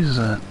fuck is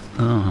that?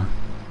 Oh.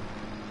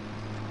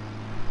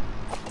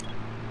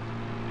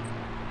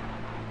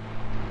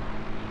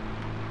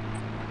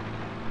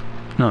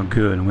 No,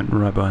 good. I went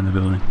right behind the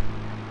building.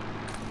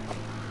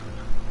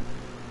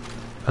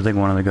 I think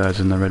one of the guys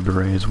in the red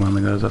beret is one of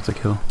the guys I have to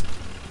kill.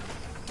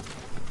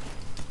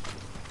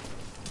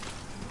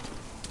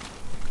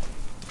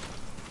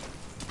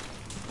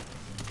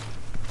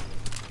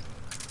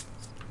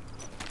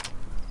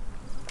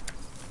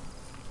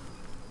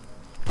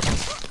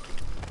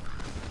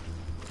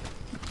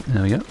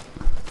 There we go.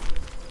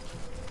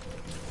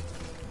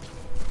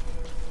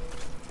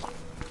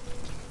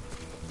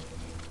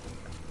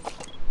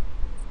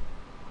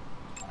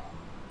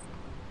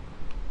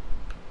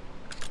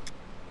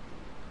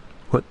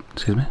 What?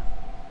 Excuse me?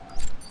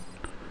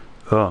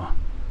 Oh.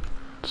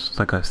 It's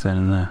that guy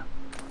standing there.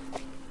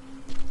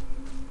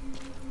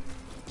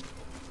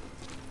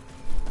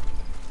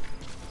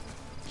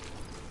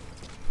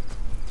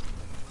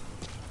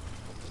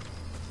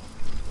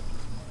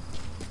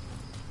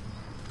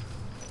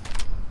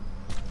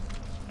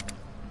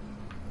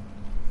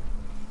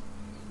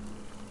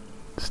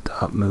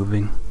 Stop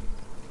moving.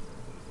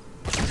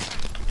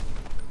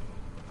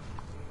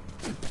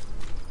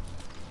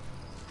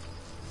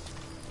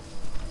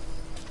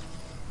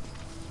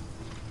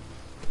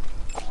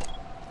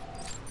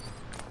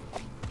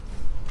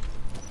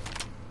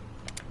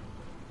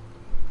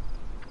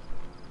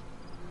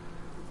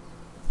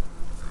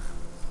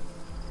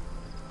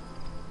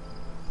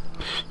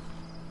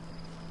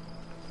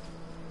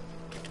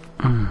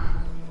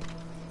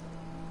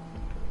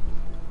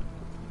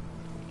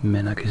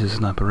 Man, I guess it's a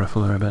sniper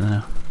rifle right about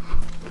now.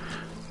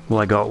 Well,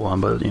 I got one,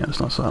 but you know, it's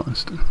not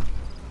silenced.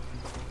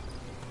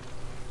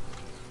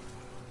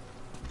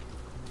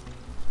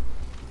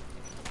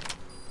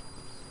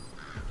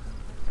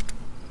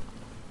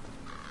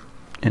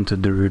 Into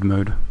Darude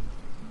mode.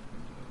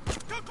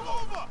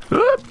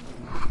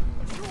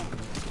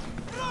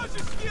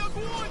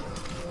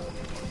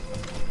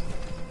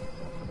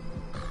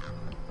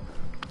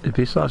 If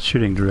he starts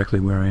shooting directly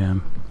where I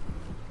am,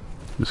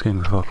 this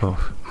game can fuck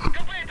off.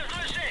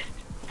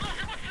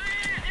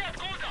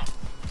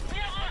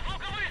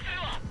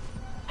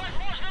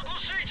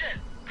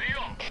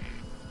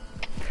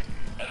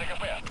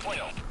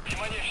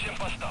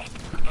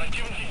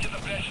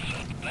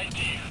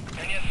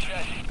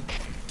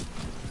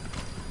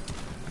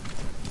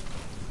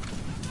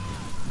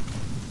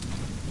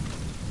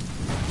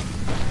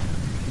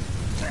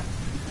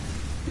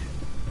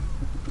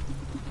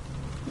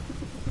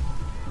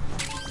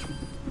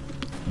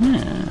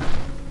 Yeah.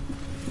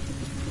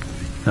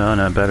 Oh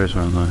no, batteries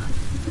run low.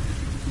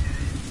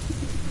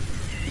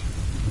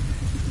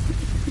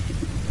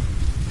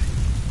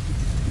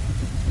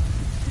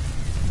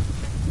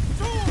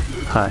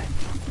 Hi.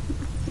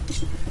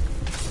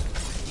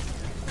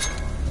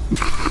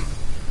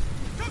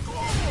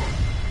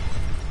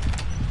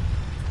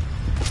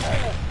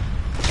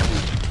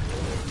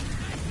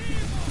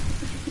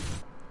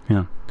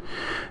 Yeah.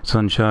 It's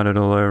Uncharted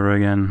all over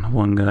again.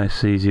 One guy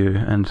sees you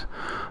and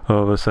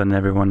all of a sudden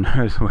everyone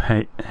knows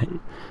where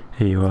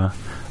you are.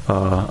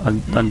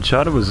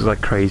 Uncharted was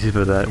like crazy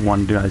for that.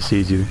 One guy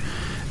sees you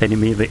and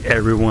immediately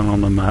everyone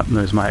on the map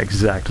knows my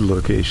exact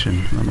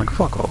location. I'm like,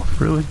 fuck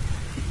off, really?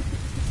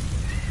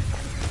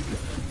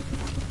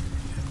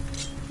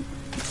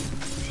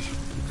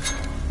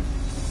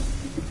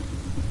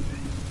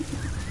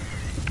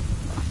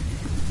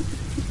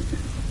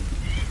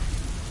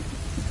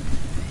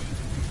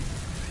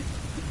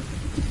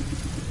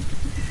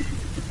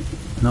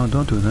 No,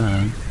 don't do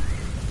that.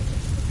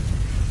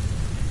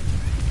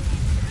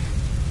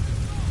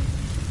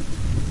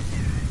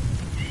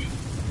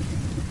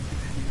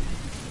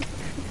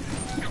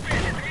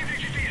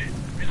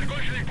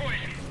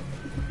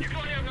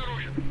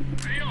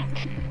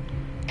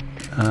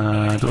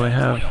 Do I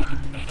have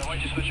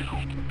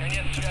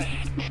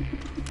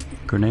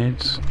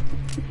grenades?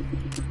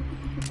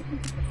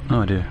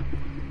 Oh, I do.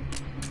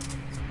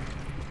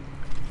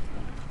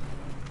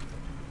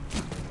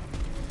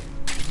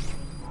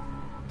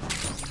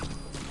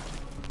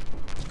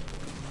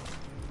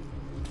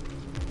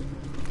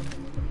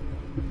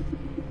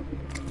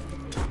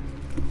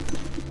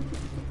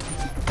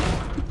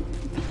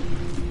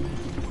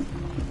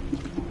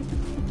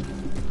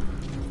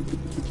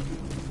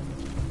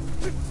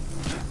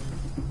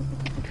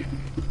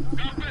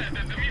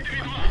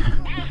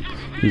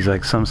 He's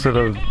like some sort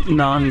of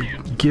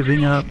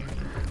non-giving up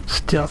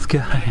stealth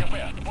guy.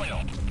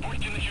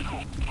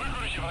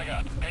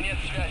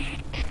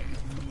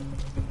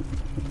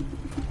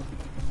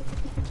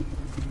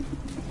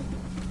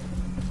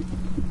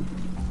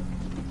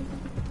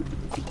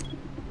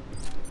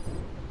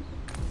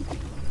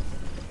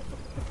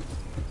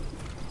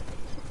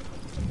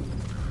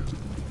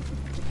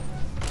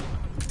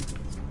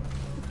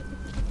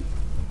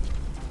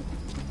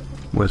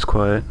 Where's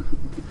quiet?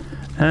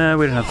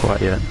 We don't have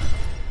quiet yet.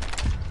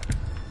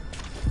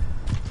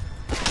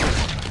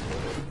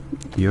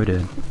 You're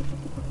dead.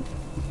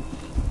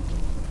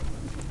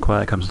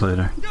 Quiet comes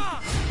later.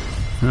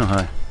 Oh,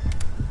 hi.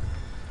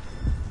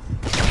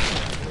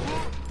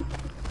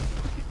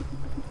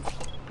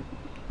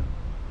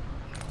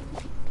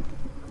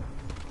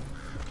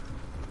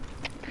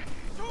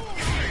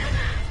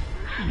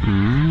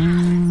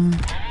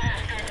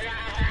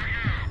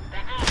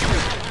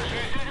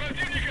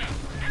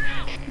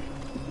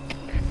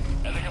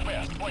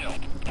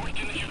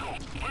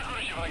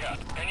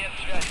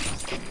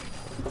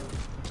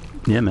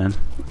 Yeah, man.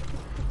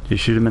 You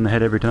shoot him in the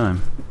head every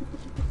time.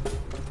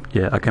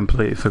 Yeah, I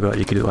completely forgot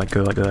you could go like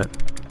that.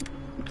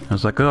 I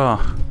was like, oh.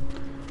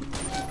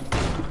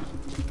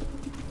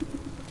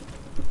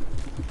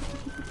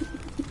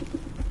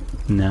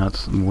 Now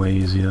it's way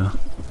easier.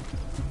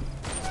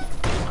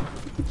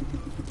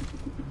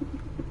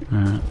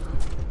 Alright.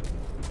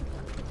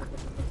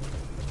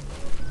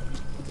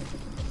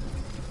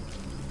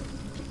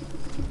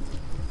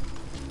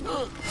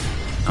 Oh,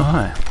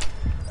 hi.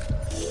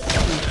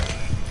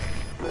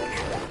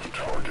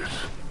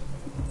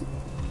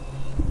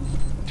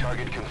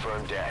 Target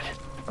confirmed dead.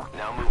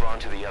 Now move on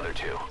to the other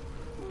two.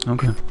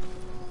 Okay.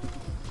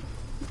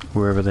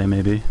 Wherever they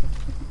may be.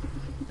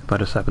 If I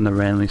just happen to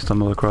randomly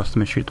stumble across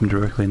them and shoot them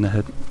directly in the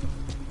head.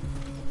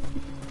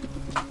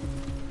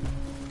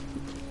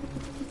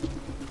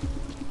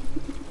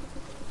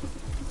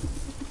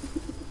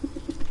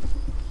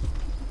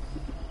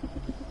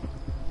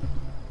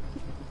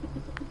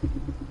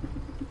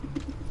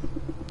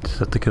 Just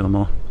have to kill them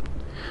all.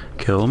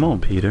 Kill them all,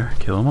 Peter.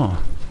 Kill them all.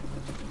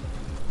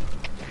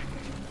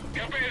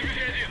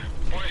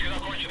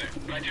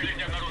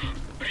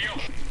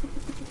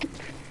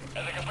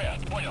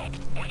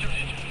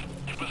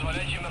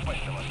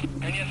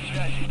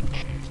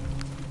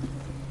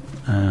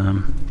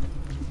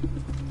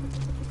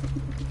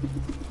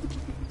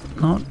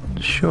 Not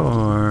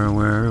sure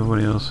where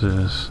everybody else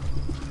is.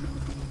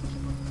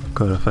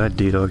 God, if I had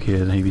D-Dog here,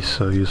 then he'd be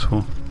so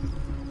useful.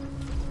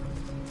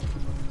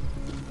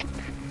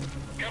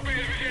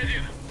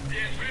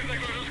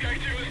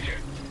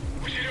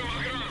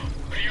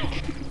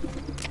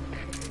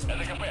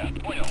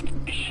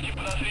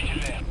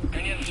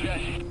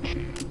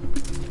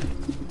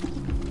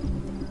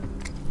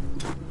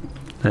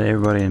 Let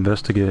everybody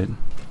investigate.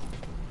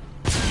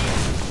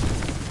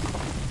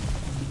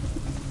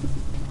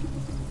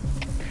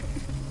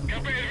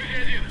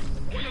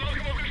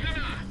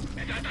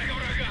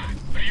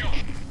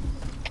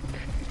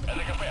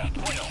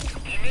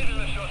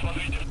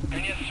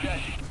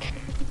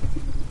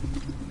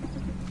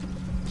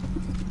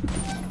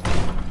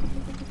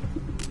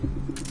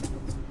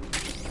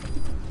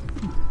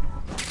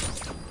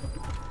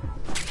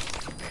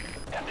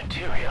 That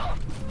material.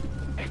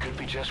 It could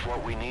be just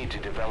what we need to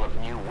develop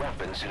new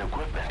weapons and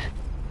equipment.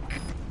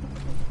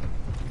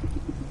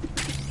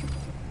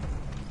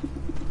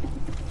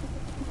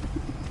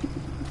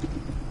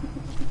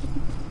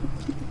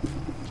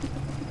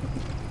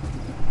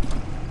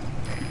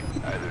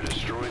 Either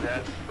destroy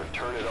that or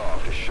turn it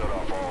off to shut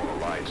off all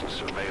the lights and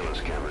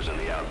surveillance cameras in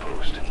the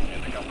outpost.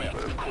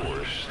 But of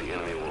course, the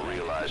enemy will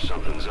realize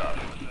something's up.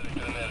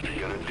 If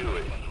you're gonna do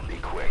it, be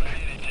quick.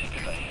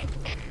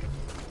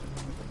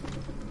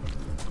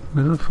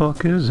 Where the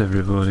fuck is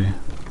everybody?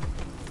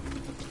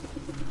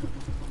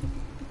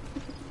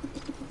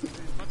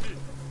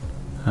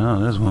 Oh,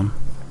 there's one.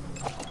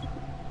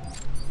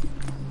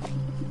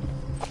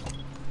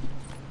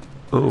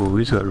 Oh,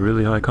 he's got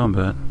really high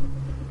combat.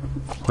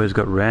 Well, he's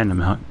got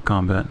random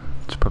combat.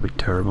 It's probably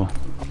terrible.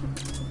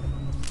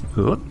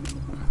 Oop.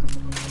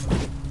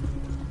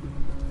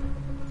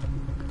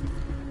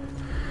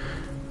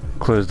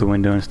 close the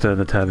window instead of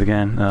the tab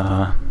again.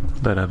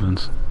 That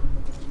happens.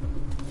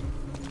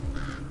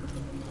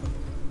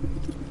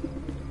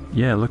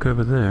 Yeah, look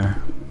over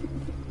there.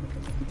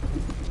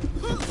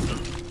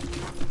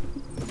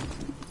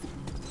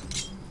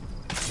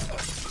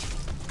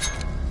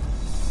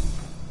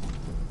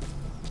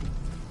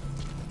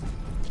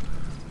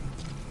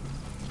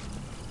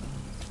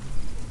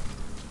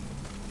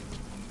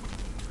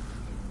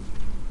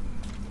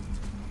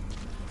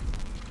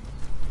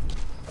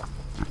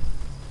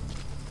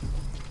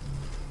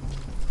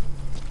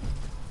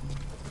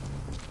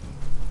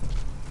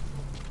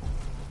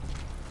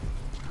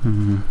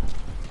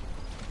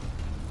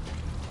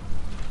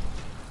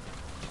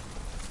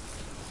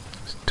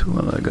 There's two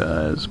other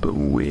guys, but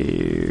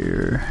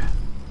where?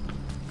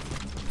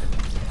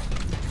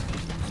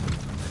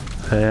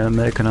 Hey, I'm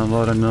making a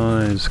lot of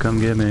noise. Come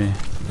get me.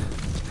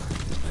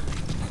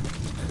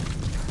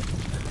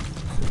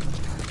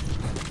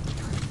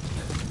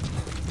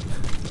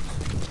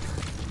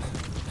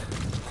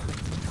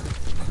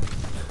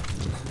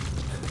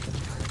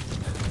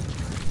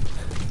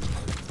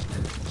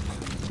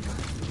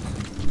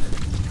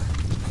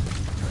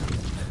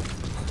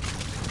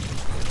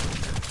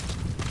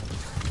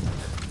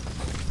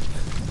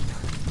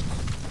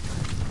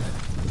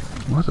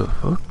 What the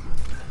fuck?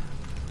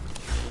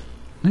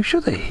 Are you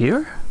sure they're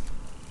here?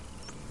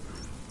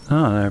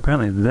 Oh, they're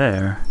apparently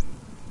there.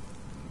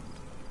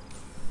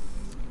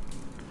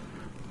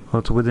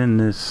 Well, it's within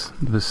this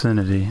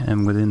vicinity,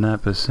 and within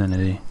that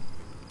vicinity.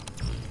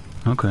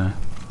 Okay.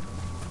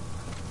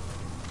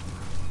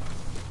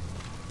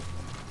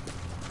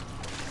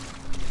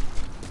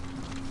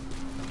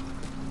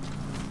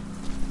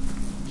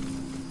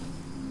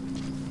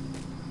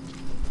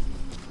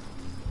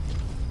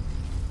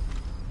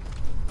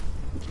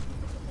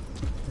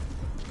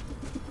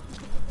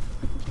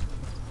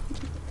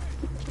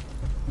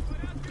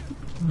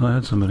 Oh, I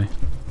had somebody.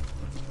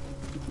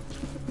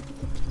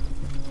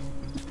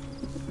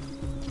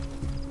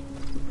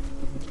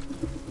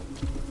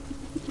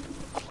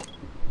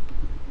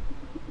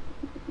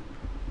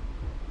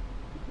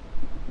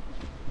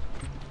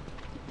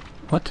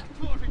 What?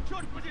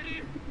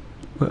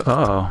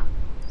 Uh-oh.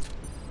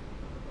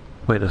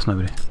 Wait, that's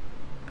nobody.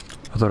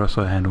 I thought I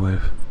saw a hand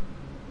wave.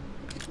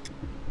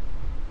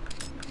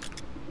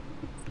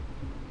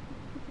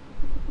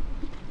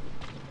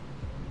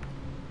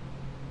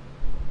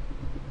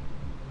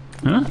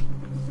 Huh?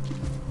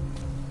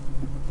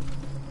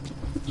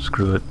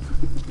 Screw it.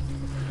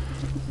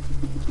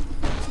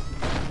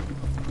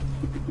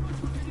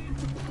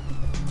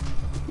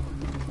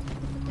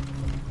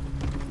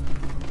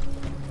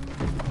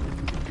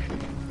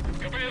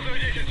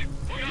 КП-110,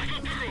 у нас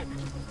тут труп.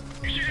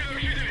 Ищите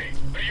нарушителей.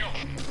 Прием.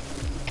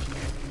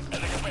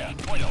 Это КП,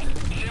 понял.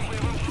 Всем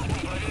боевым группам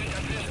проверить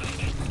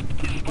окрестности.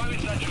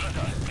 Избавиться от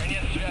чужака.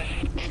 Конец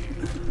связи.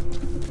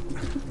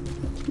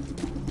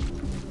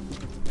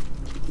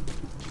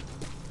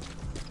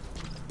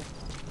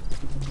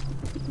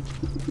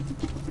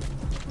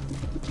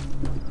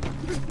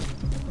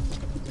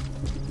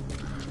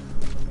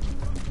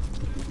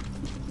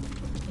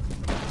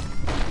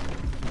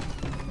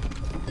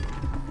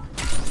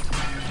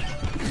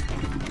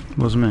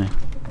 Was me.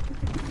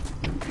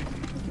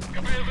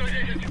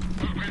 КП-110,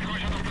 тут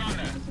происходит что-то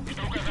странное.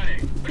 Что указали?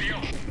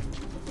 Прием.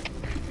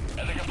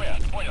 Это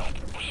КП, понял.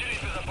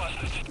 Усилить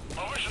безопасность.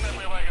 Повышенная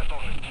боевая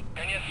готовность.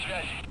 Конец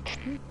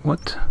связи.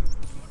 What?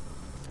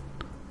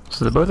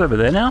 So they're both over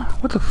there now?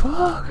 What the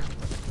fuck?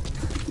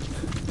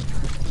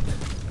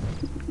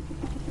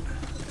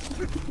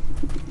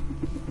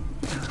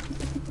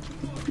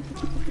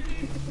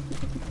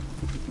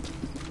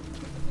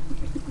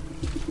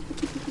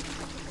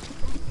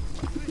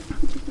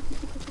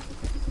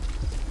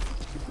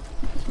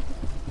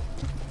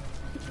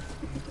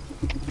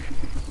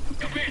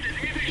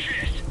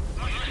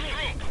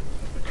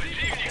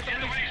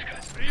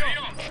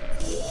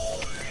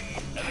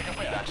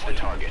 That's the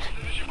target.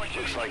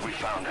 Looks like we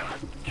found him.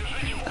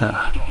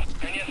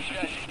 Конец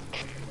связи.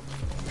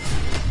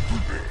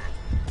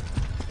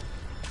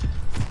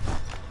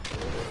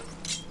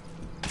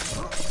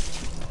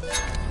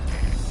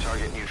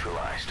 Target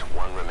neutralized.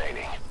 One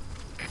remaining.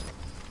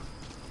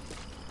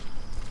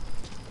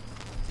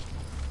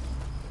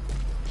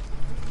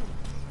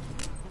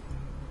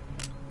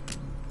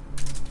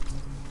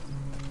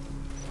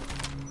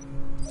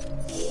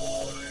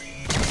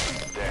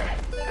 There.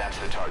 That's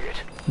the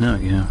target. No,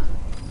 yeah.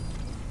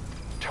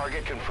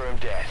 Target confirmed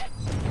dead.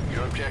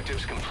 Your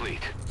objective's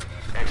complete.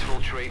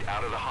 Exfiltrate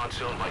out of the hot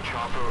zone by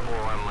chopper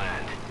or on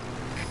land.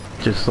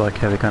 Just like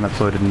how they kind of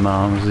floated in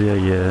Mars. Yeah,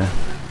 yeah.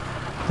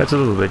 That's a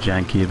little bit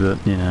janky, but,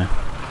 you know,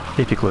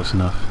 if you're close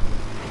enough.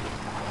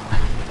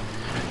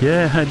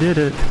 Yeah, I did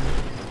it.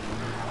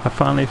 I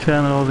finally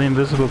found all the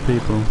invisible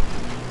people.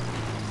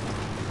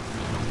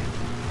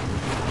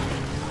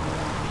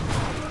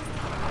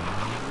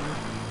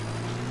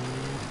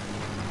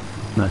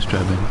 Nice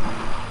driving.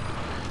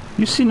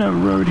 You see no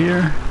road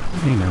here?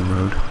 Ain't no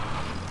road.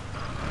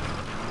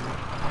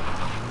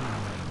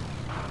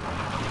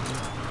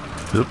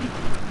 Oop.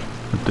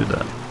 Let's do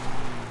that.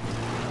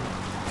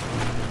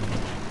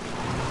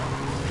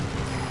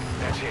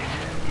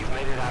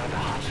 out of the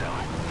hot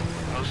zone.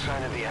 No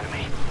sign of the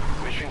enemy.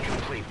 Mission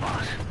complete,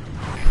 boss.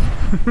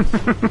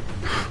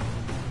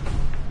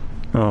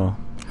 Oh,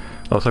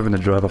 I was hoping to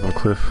drive off a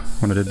cliff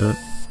when I did that.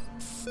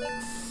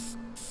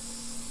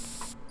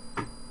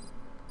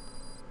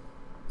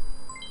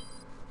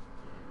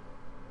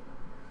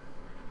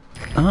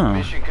 Oh.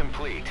 Mission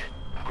complete.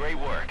 Great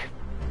work.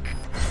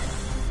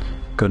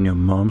 Got in your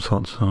mom's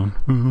hot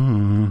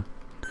zone.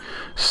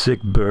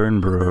 Sick burn,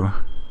 bro.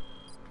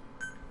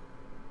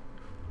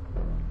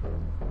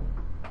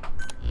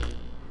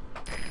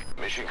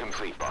 Mission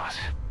complete, boss.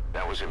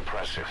 That was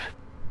impressive.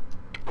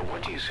 But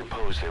what do you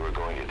suppose they were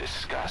going to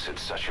discuss at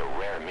such a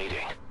rare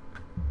meeting?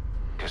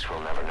 Guess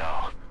we'll never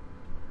know.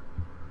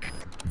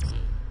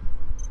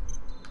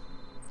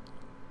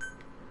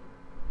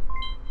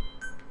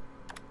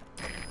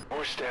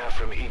 More staff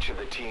from each of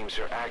the teams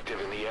are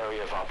active in the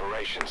area of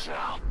operations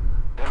now.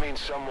 That means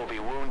some will be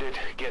wounded,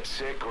 get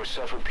sick, or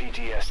suffer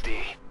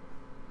PTSD.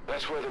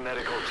 That's where the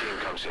medical team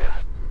comes in.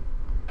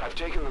 I've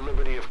taken the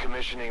liberty of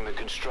commissioning the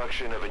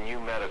construction of a new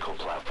medical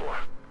platform.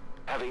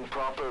 Having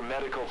proper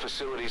medical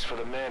facilities for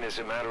the men is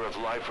a matter of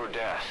life or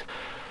death.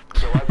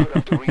 So I put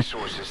up the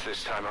resources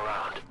this time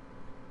around.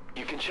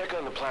 You can check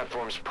on the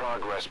platform's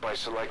progress by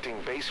selecting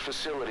base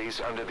facilities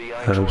under the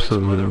iDroid's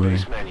Mother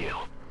Base menu.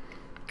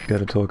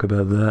 Gotta talk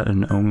about that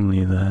and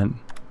only that.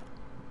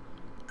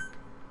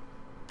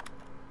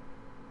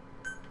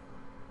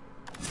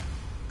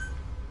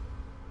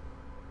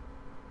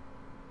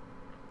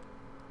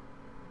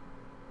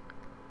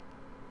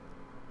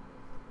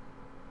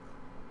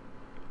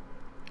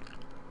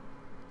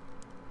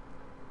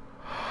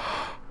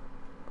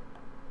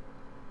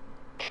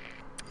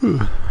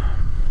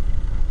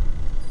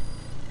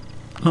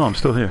 Oh, I'm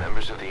still here.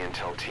 Members of the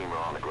intel team are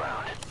on the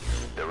ground.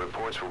 Their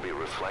reports will be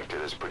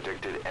reflected as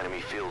predicted enemy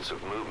fields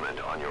of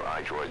movement on your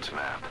iDroid's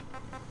map.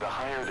 The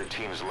higher the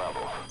team's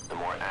level, the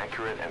more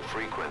accurate and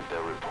frequent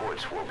their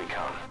reports will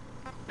become.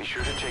 Be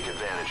sure to take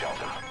advantage of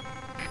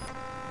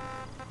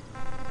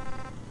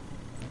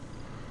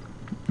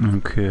them.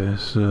 Okay,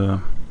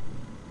 so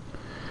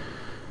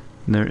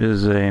there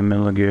is a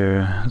Metal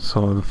Gear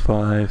Solid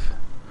 5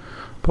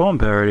 poem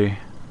parody.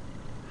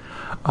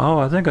 Oh,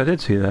 I think I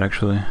did see that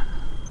actually.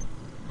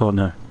 Well,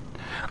 no,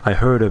 I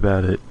heard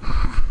about it.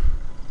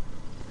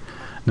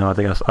 No, I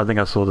think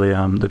I saw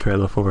the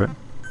trailer for it.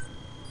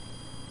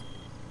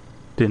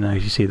 Didn't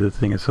actually see the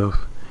thing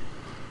itself.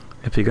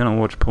 If you're gonna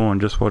watch porn,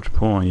 just watch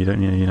porn. You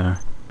don't need to, you know,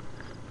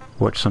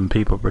 watch some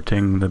people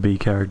pretending to be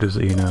characters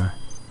that you know.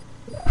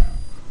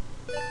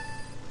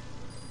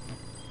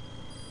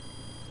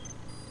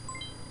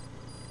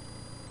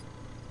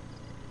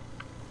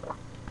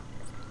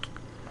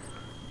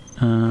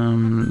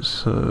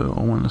 So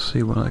I want to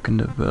see what I can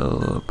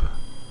develop.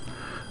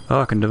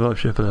 Oh, I can develop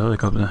shit for the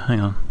helicopter. Hang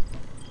on.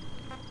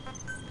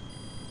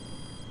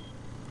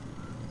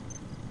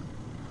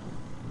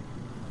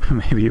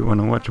 Maybe you want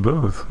to watch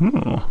both.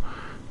 Oh.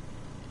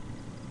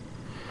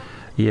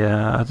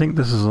 Yeah, I think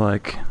this is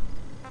like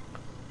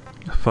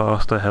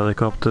faster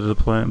helicopter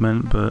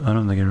deployment, but I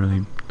don't think it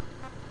really.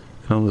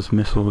 All this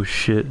missile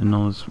shit and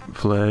all this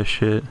flare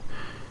shit.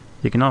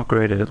 You can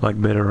upgrade it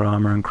like better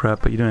armor and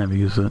crap, but you don't ever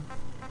use it.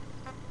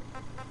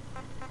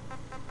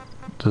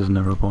 There's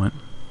never a point.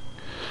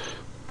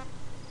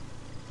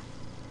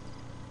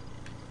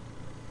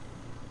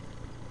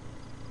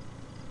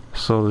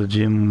 Saw the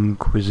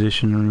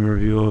Jimquisition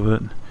review of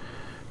it.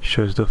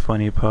 Shows the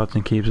funny parts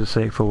and keeps it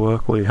safe for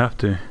work. Well, you have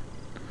to.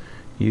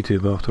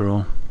 YouTube, after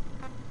all.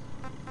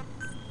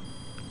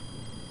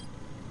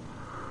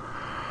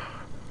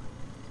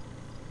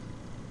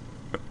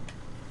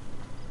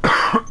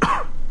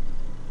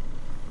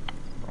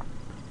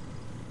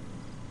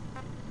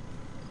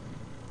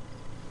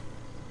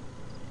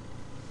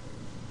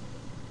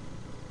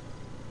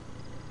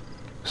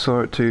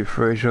 Saw it too.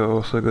 Fraser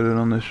also got it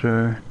on the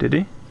show. Did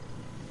he?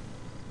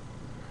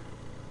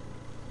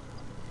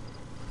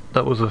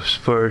 That was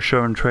for a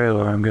show and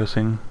trailer, I'm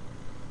guessing.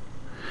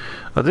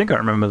 I think I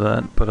remember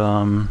that, but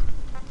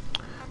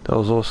that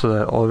was also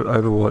that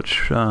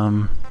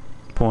Overwatch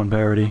porn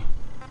parody.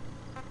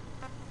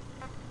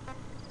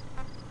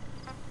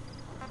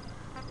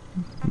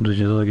 Did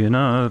you like it?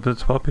 No, if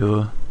it's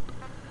popular,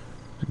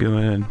 go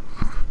ahead.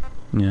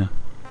 Yeah.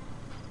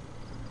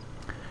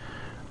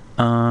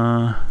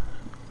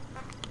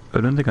 I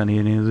don't think I need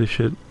any of this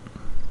shit.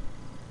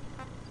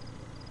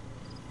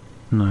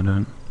 No, I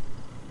don't.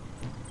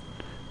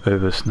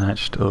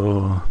 Oversnatched.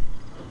 Oh,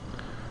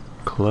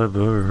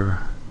 clever.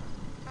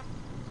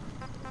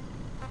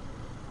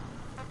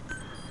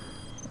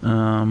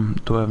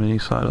 Do I have any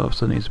side offs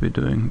that needs to be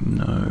doing?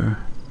 No.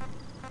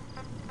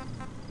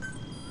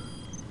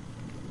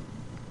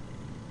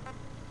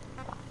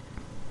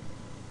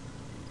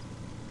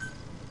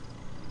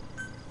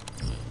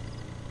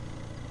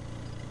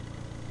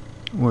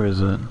 Where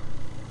is it?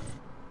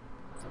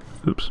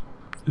 Oops.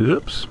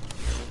 Oops.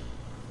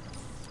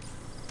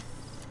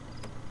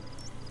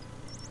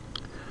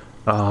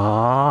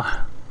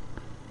 Ah,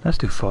 that's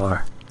too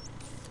far.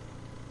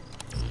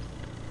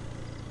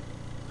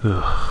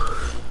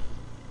 Ugh.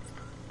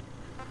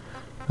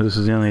 This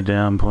is the only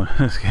down point of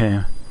this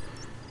game.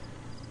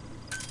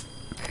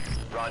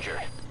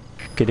 Roger.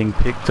 Getting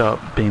picked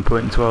up, being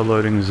put into a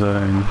loading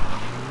zone,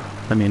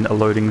 I mean a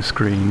loading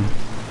screen,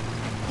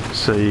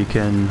 so you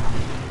can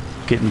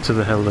get into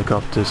the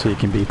helicopter so you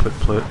can be put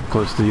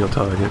close to your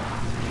target.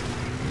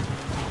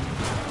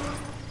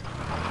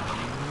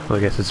 Well, I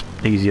guess it's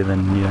easier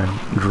than, you know,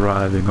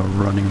 driving or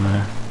running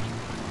there.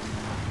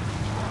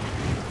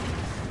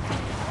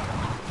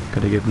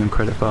 Gotta give them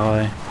credit for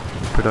high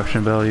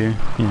production value,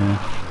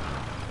 yeah.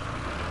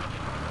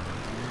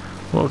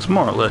 Well, it's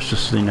more or less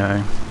just, you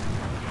know,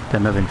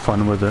 them having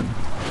fun with it.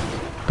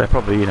 They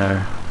probably, you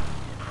know,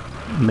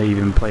 may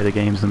even play the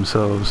games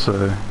themselves,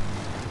 so,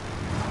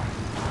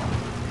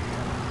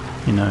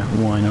 you know,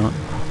 why not?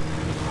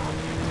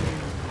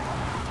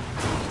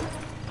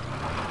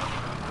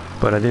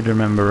 But I did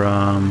remember,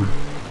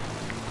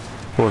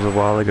 what was a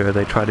while ago,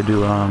 they tried to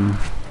do, a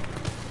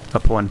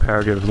porn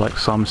parody of like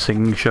some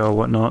singing show or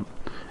whatnot,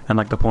 and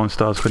like the porn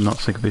stars could not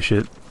sing for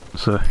shit,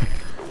 so...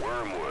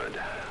 Wormwood,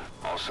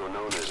 also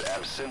known as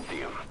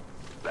absinthium.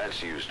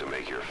 That's used to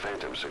make your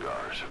phantom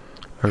cigars.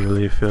 I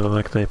really feel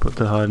like they put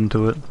their heart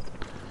into it.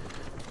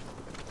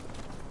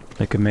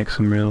 They could make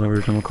some real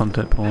original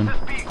content porn. This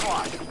is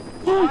B-Quad.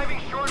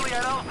 Arriving shortly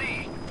at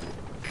LZ.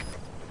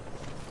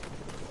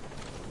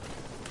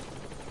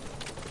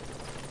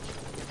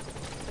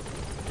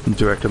 The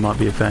director might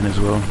be a fan as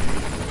well.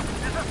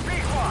 This is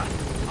B-Quad.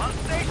 On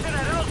station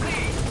at LZ.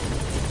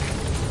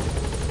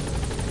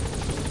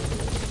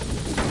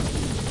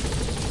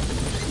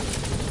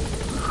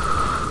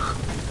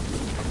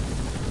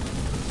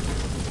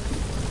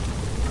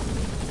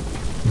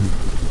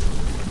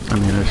 I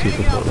mean, I see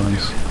the plot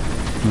lines.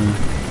 Yeah.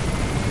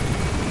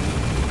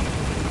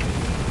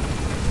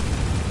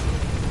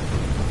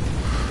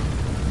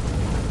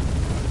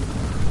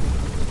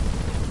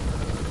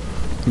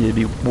 Yeah, it'd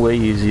be way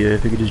easier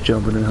if you could just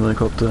jump in a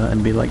helicopter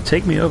and be like,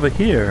 take me over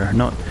here,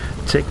 not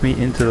take me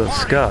into the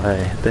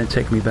sky, then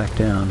take me back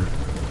down.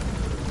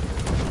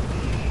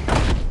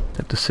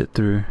 Have to sit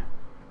through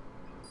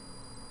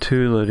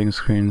 2 loading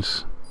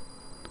screens.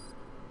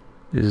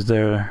 Is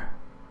there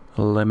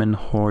a Lemon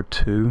Whore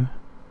 2?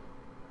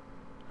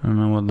 I don't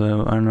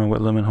know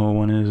what Lemon Whore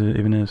 1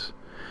 even is.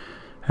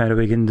 How do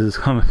we get into this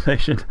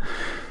conversation?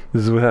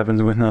 This is what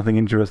happens when nothing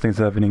interesting is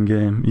happening in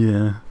game.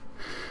 Yeah.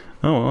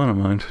 Oh, well, I don't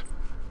mind.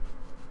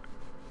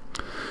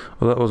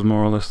 Well, that was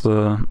more or less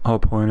the whole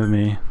point of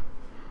me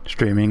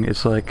streaming.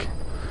 It's like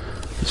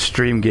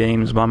stream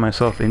games by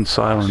myself in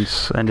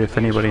silence, and if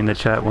anybody in the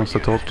chat wants to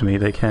talk to me,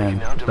 they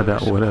can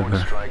about whatever.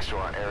 Strikes to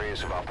our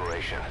areas of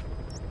operation.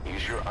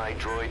 Use your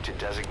iDroid to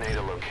designate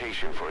a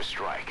location for a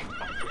strike.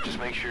 Just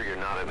make sure you're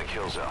not in the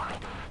kill zone.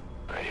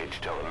 I'd hate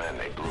to tell the men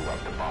they blew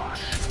up the boss.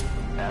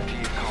 After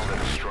you've called it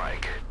a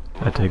strike,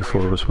 I take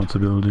full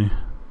responsibility.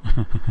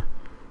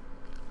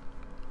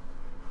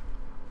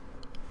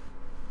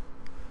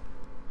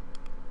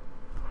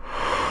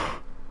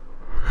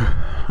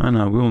 And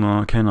I will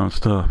not, I cannot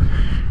stop.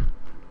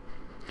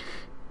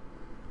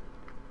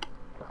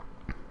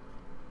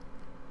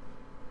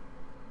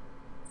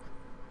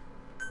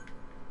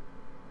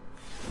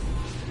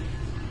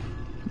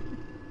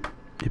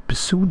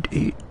 Episode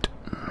 8.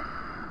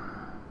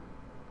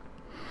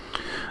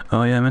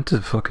 Oh yeah, I meant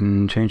to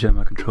fucking change out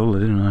my controller,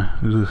 didn't I?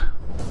 Ugh.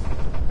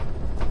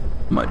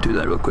 Might do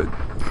that real quick.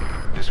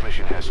 this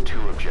mission has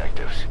 2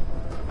 objectives.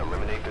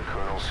 Eliminate the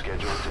Colonel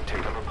scheduled to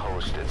take up a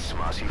post at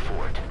Smasi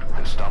Fort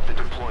and stop the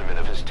deployment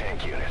of his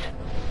tank unit.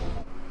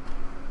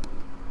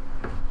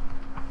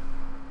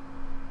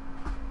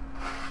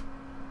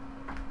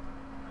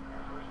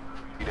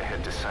 To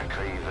head to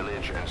Sakai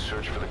village and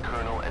search for the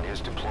Colonel and his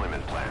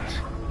deployment plans.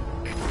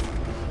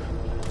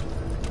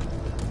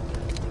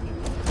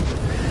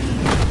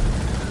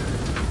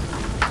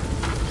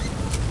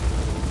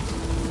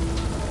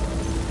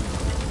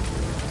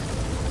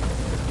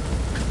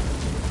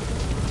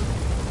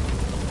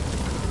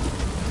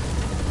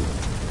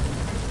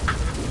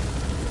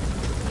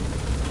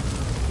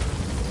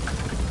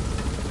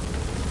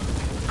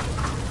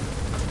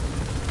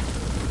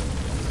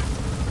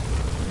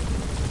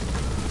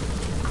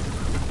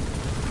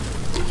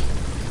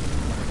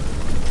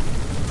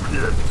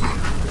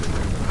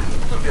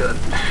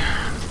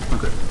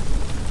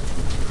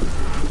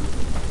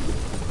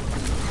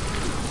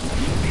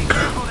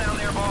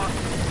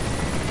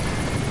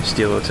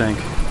 Steelo tank.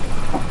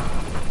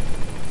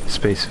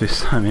 Space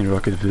Fist, I mean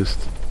Rocket Fist.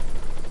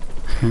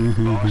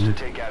 Boss, to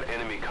take out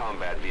enemy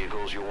combat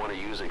vehicles, you'll want to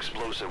use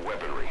explosive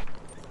weaponry.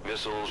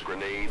 Missiles,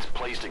 grenades,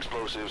 placed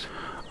explosives.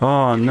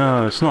 Oh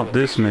no, it's not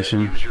this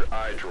mission. Use your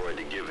iDroid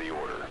to give the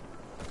order.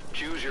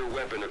 Choose your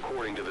weapon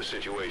according to the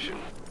situation.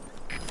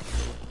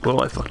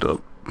 Well, I fucked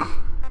up.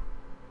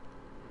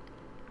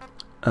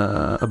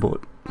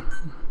 Abort.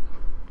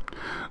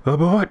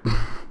 Abort!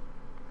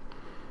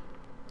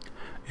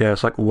 Yeah,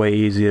 it's like way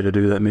easier to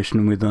do that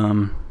mission with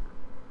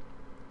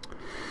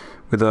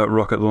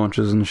rocket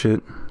launchers and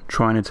shit.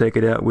 Trying to take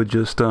it out with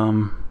just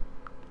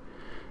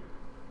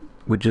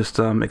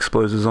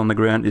explosives on the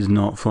ground is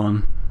not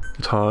fun.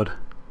 It's hard.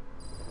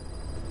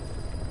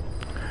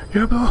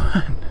 You're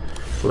blind.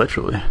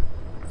 Literally.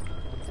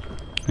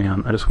 Hang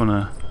on, I just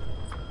wanna...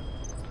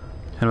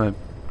 How do I...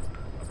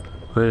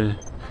 Wait...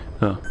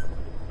 Oh.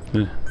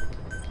 I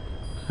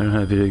don't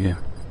have a video game.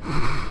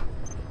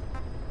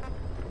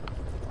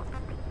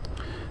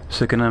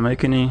 So can I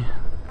make any...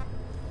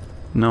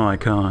 No, I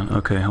can't.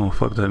 Okay, well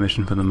fuck that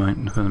mission for the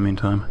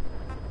meantime.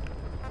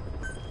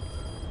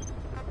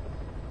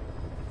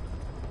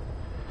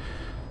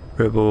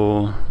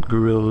 Rebel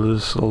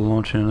guerrillas all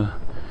launching a...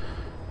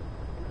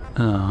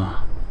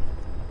 Oh.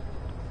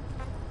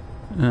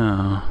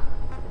 Oh.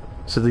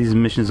 So these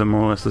missions are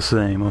more or less the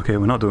same. Okay,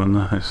 we're not doing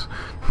those.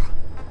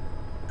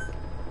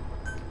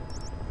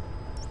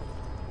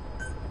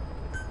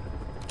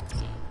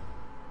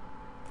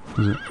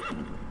 Is it?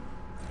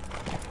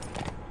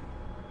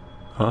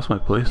 Oh, that's my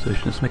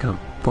PlayStation. It's making a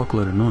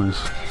fuckload of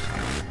noise.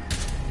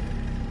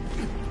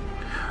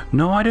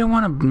 No, I didn't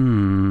want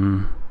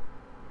to...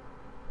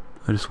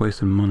 I just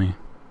wasted money.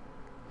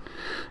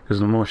 Because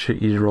the more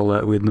shit you roll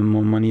out with, the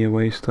more money you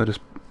waste. It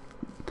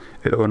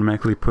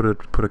automatically put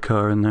a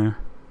car in there.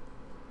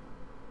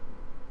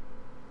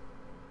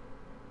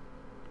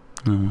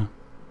 Oh.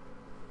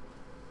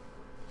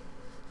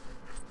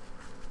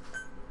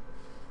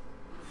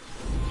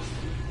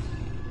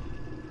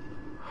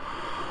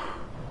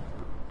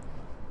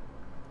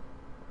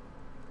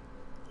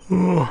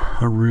 Oh,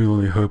 I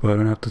really hope I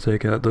don't have to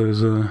take out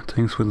those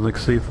tanks with like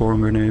C4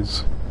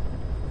 grenades.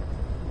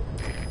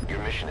 Your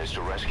mission is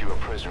to rescue a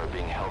prisoner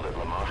being held at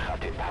Lamar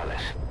Khatib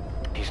Palace.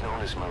 He's known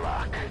as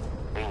Malak,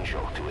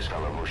 angel to his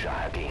fellow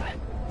Mujahideen.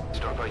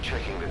 Start by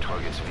checking the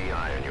target's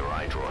VI on your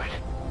iDroid.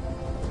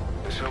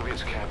 The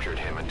Soviets captured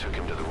him and took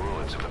him to the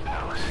ruins of the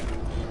palace.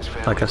 His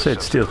family Like I said,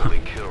 was still.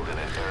 subsequently killed in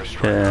an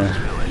airstrike on his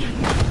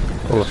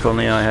village. Well, if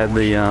only I had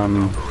the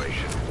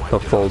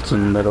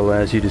Fulton that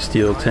allows you to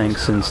steal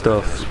tanks and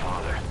stuff.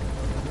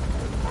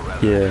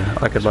 Yeah,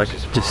 I could like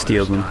just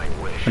steal them,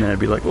 and then I'd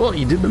be like, well,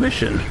 you did the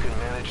mission.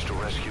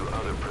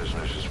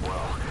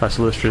 That's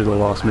literally the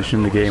last mission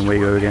in the game where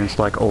you go against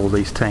like all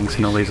these tanks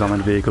and all these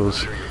armored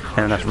vehicles,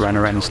 and I just ran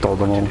around and stole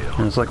them all.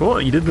 And it's like, well,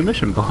 you did the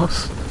mission,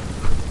 boss.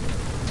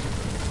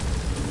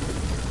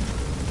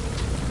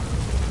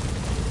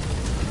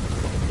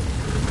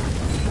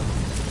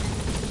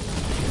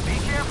 Be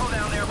careful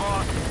down there,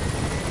 boss.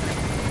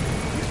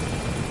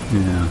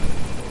 Yeah.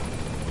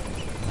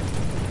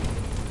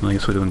 I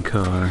guess we're doing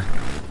car.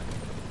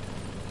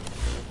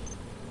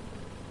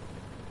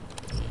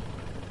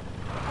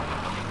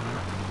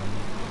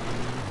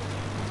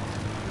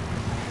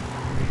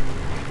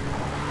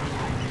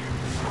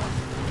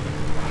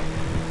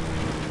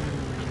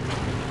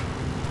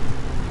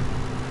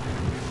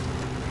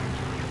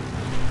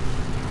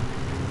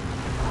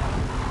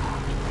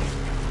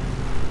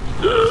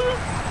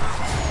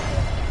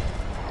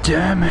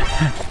 Damn it!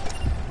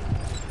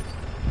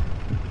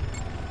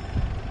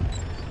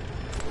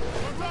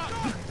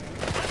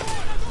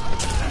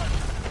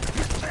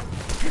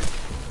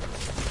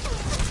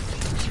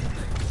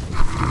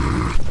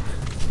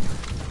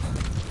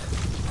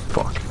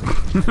 Fuck.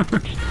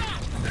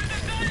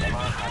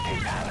 Lamar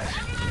Khatib Palace.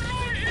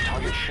 The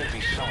target should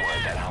be somewhere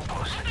at that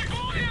outpost.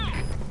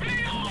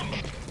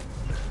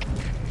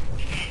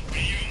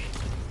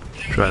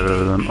 Drive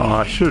over them. Oh,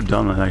 I should have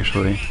done that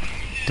actually.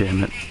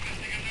 Damn it.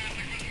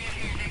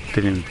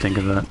 Didn't even think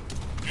of that.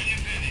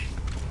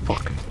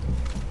 Fuck.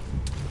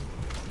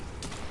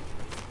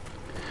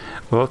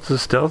 Well, it's a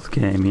stealth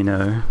game, you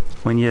know.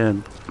 When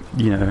you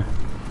know,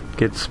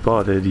 get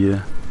spotted,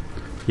 you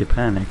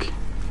panic.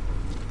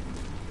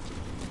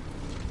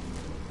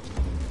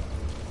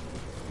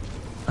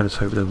 I just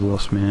hope they've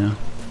lost me now.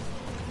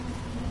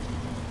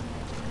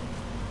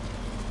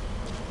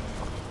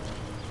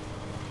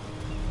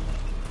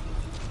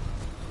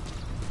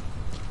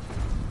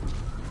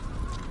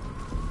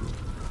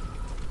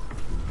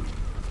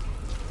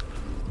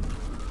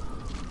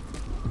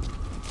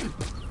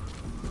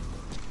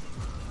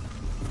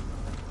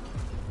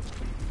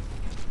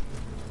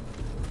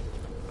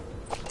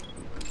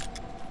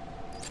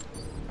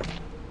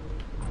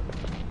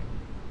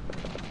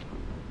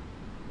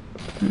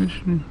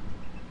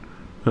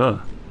 Oh.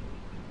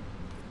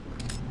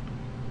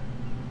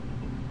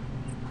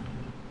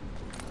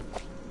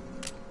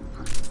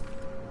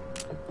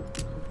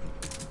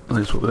 At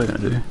least what they're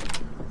gonna do.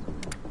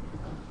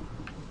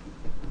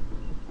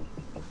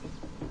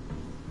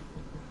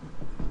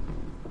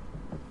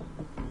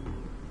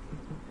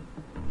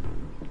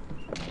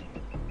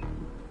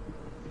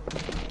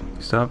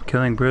 Stop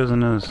killing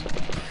prisoners.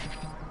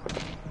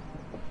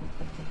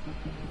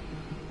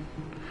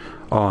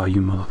 Oh,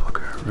 you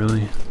motherfucker,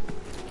 really?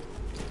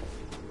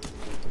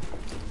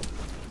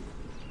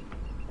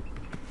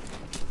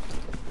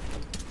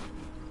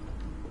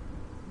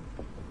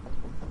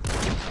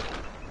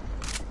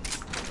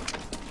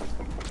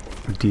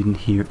 I didn't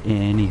hear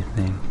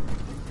anything.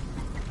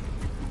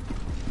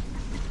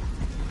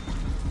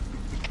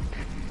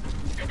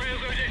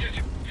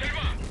 КПС-10.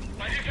 Сельва!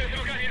 Позиция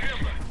стрелка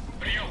неизвестна.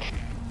 Прием.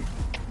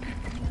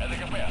 Это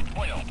КП.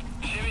 Понял.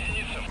 Все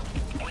единицы.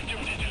 Будьте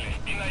бдительны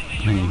и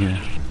найдите. There you go.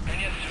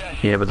 Конец связи.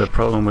 Yeah, but the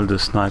problem with the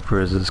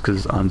sniper is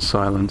because it's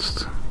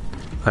unsilenced.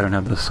 I don't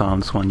have the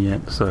silence one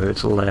yet, so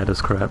it's loud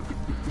as crap.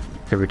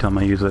 Every time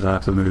I use it I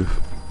have to move.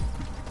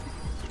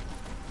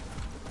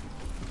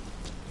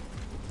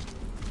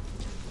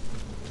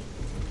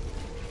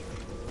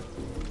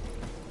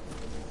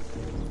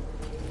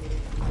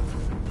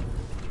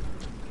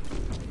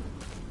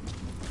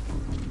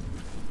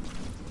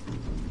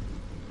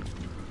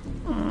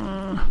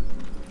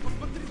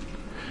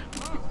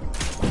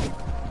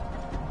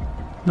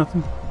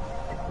 Nothing.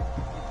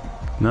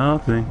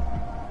 Nothing.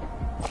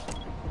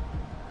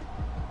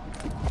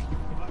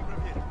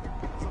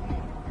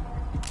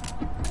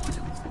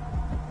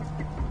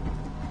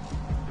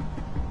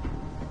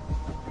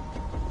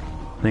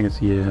 I think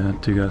it's, yeah,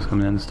 two guys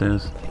coming down the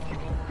stairs.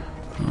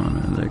 Oh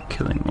man, they're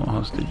killing more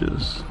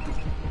hostages.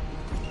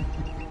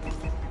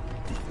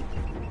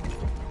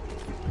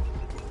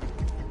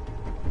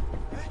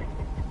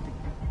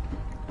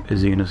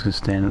 Is he gonna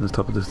stand at the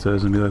top of the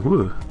stairs and be like,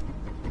 whoa?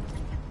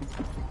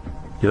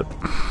 Yep.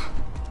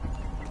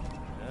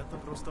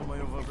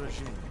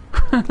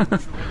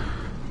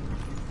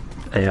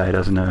 AI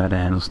doesn't know how to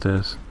handle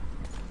stairs.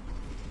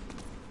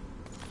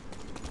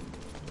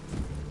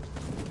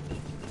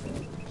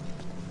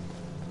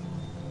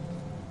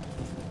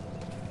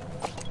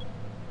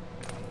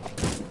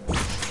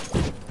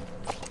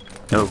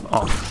 Oh,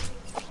 off.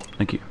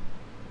 Thank you.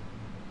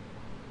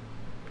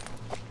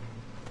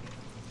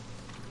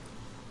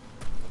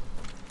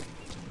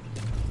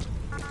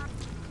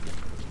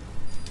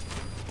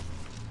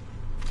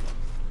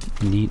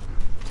 Neat.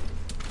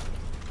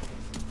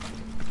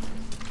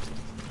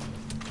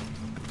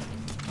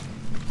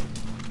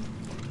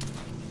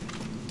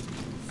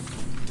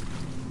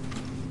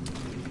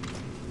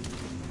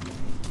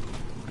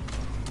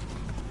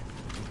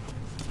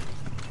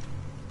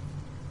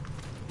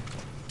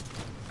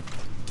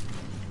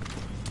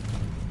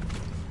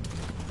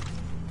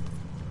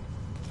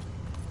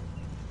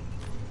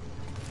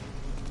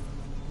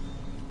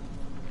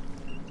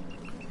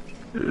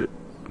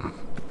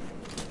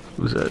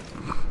 What was that?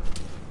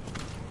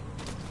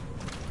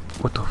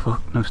 What the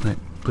fuck? No snake,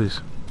 please.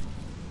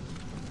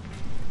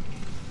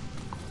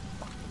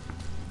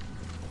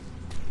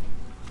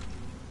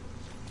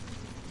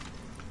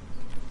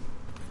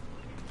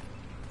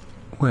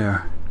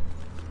 Where?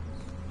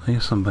 I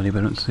hear somebody, but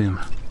I don't see him.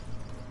 I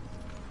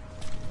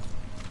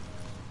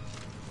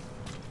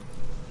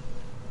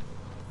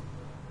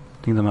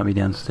think they might be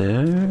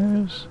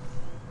downstairs.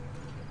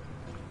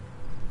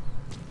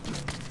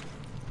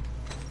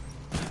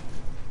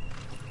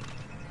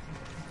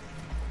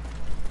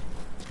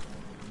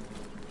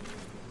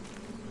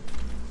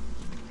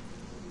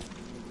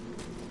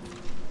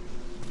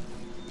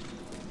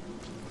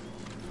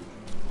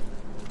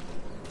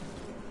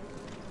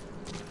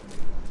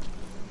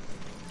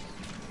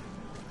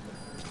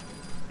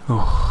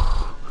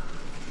 Oh,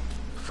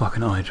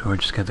 fucking eye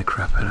George scared the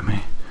crap out of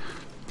me.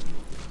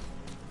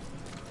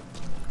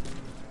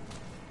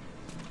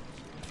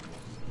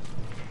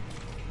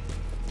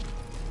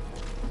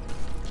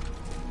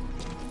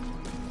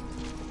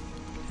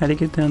 How'd he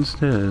get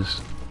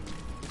downstairs?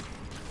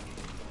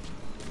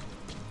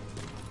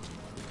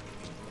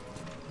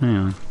 Hang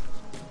on.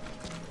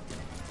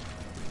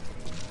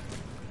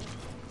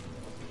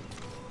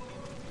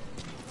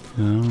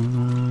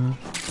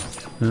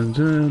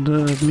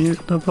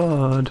 Mute the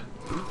pod.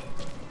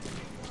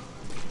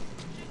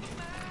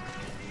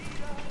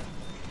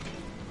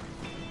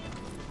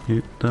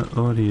 Mute the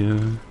audio.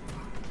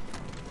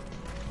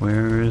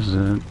 Where is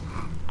it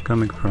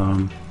coming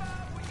from?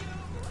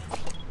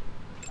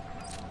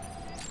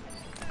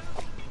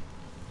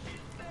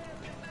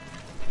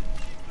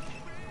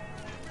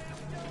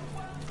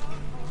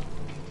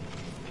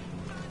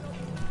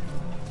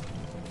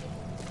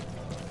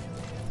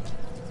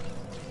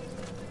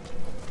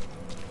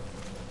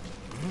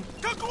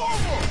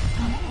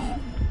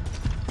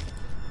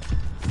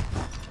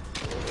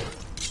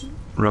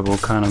 Rubble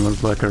kind of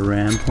looked like a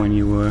ramp when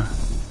you were...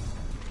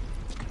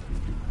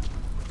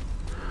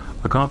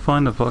 I can't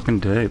find the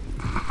fucking tape.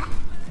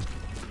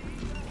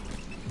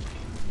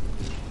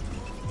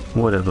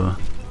 Whatever.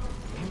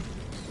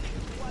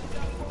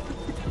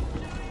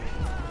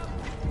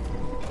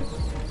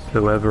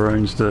 Whoever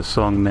owns the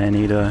song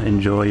Maneater,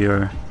 enjoy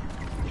your,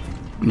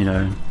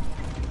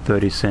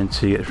 30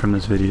 cents you get from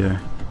this video.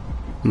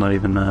 Not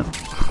even that.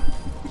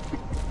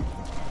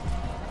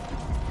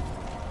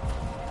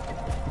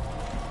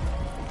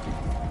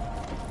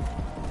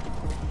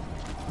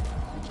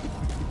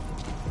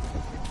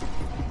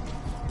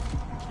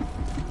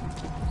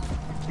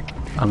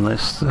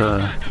 Unless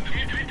the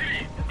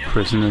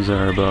prisoners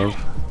are above.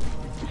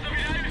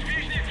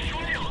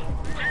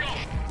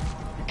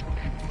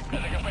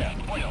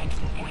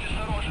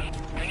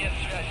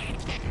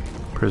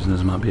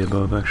 Prisoners might be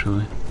above,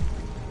 actually.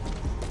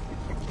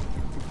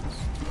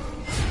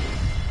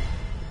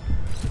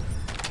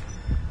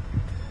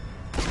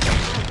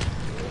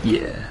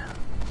 Yeah.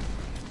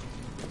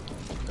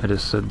 I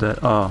just said that.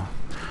 Oh.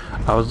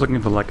 I was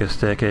looking for like a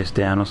staircase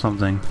down or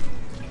something.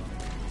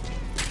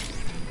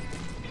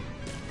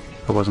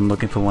 I wasn't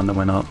looking for one that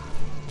went up.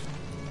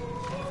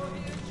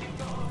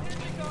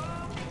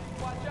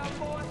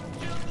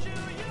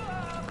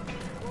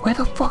 Where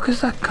the fuck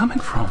is that coming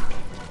from?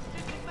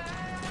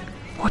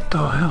 What the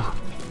hell?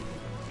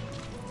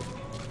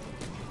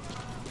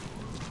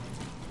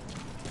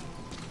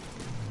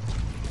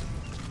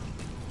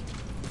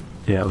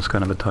 Yeah, it was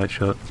kind of a tight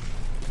shot.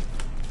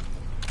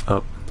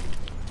 Up.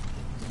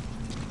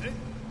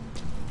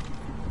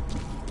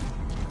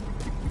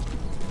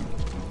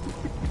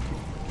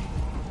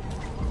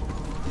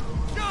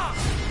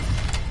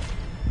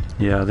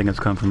 Yeah, I think it's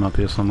come from up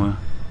here somewhere.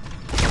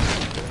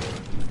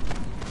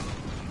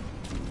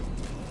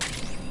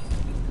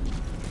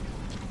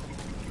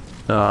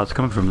 Oh, it's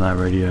coming from that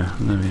radio.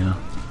 There we go.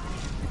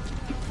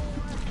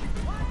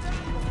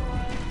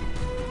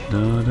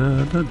 Da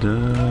da da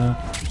da.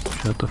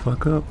 Shut the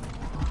fuck up.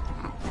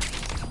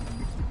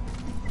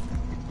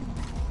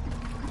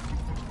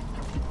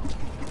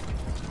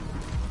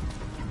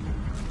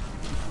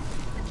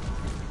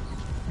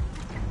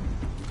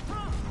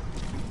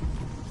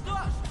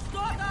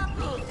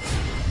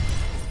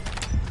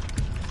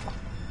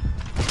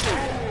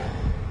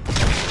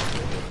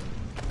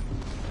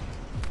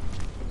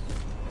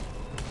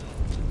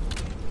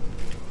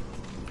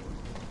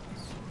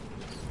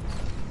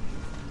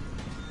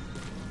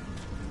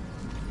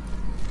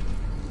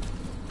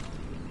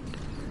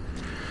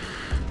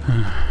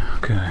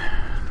 Okay.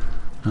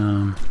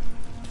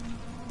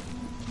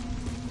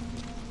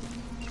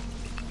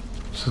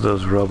 So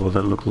those rubble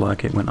that looked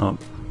like it went up.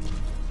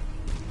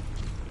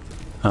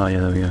 Oh yeah,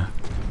 there we go.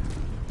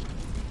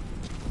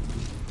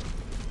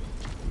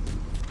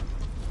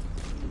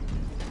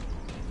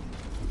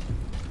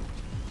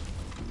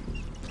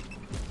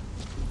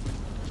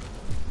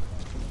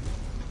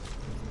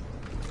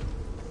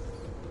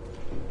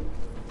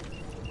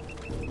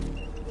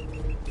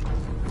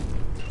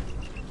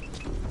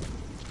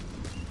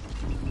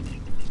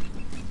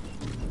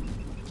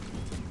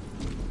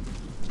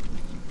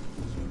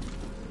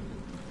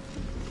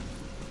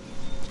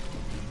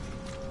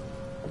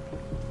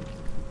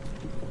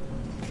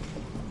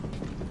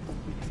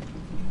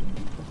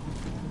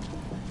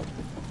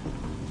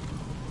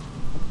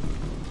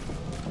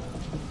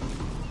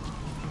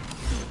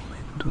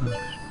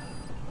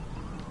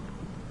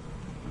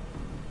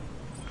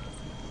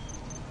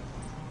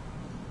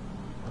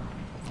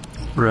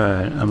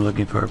 Right, I'm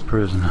looking for a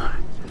prisoner.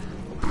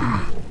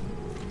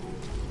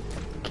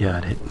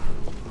 Got it.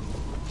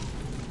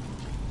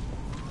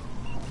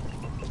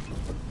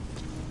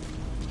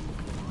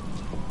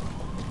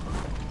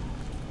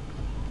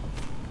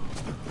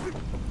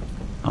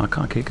 Oh, I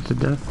can't kick it to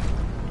death.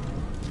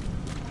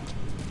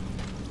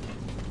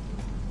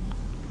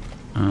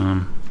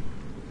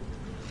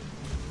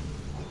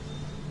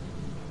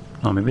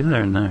 Oh, maybe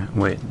they're in there.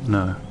 Wait,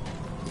 no.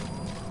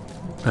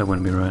 That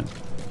wouldn't be right.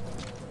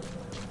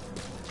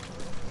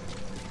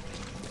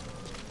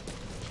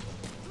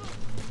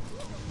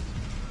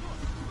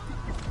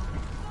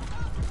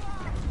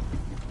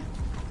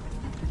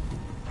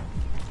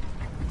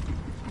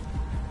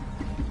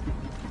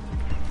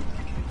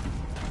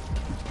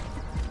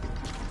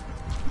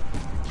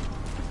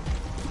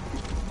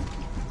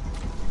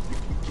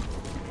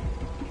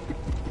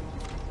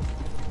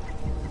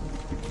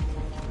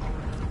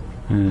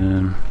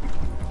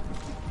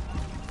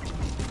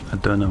 I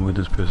don't know where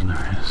this prisoner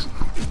is.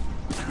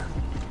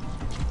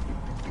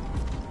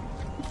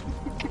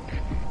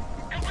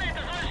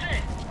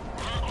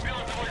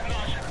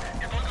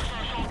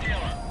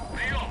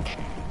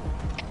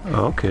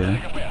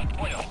 Okay.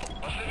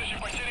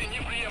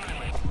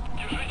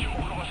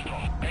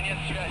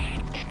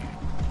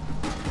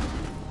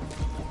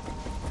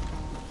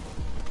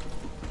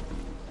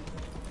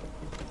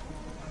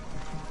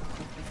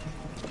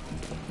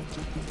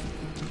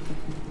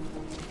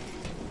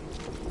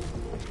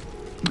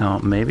 Oh,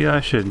 maybe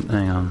I should...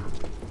 Hang on.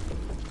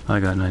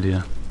 I got an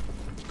idea.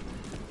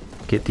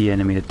 Get the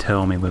enemy to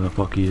tell me where the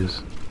fuck he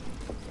is.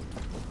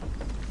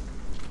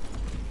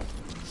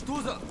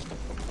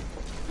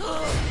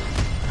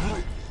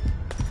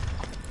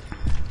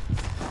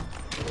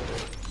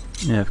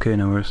 Yeah, okay,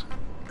 no worries.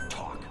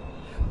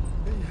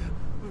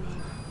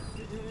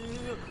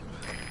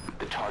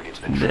 The target's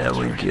been There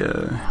we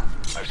transferred. go.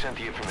 I've sent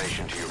the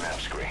information to your map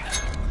screen.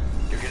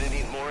 You're gonna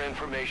need more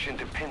information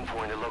to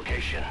pinpoint a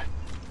location.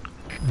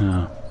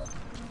 Yeah.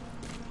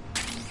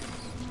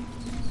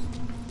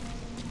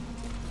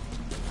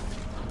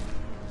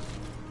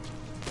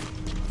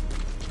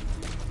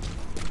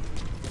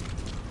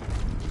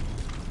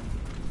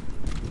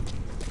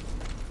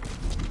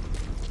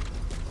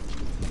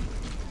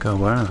 God,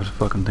 why didn't I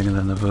fucking think of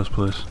that in the first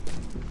place?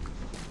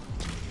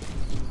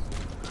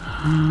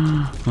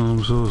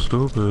 I'm so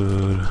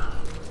stupid.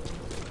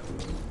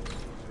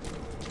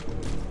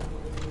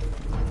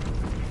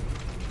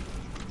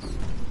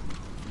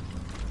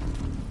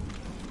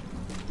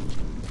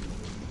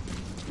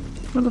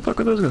 Where the fuck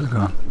are those guys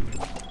gone?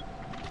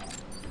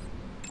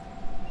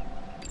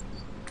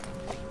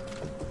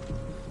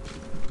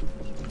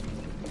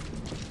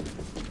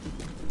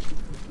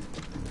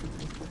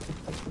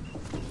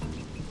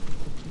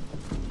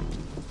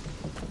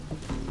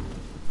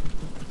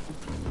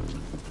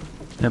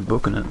 Yeah,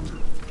 booking it.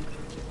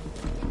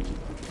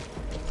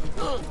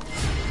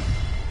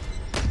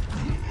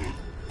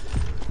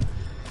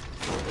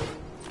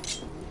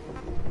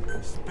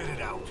 Spit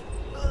it out.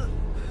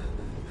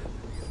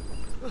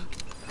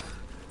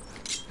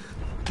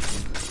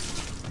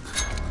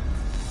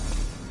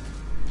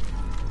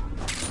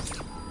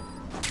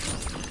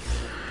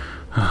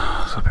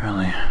 So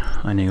apparently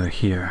I need to go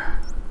here.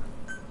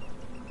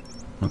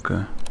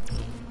 Okay.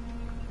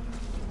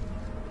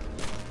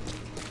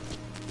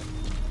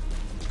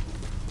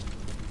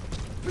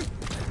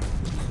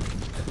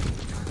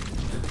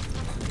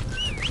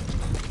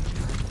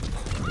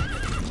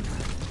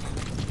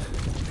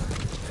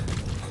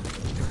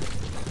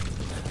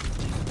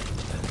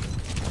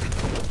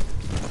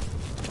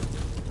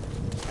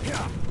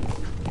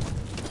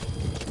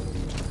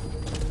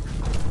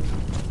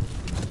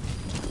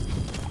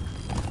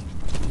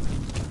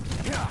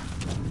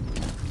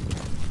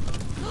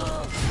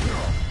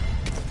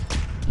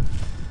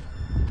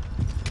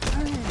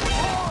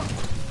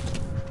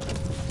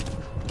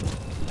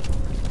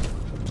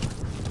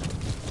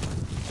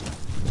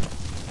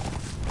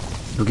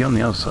 We'll get on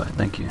the other side,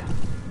 thank you.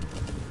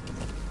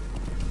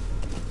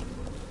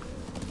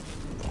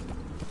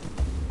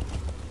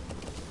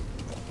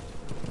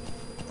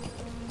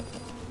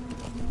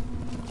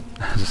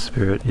 As a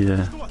spirit,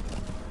 yeah.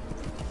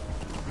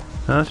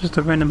 That's just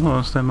a random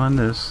horse, don't mind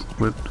this.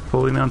 With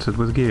fully mounted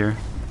with gear.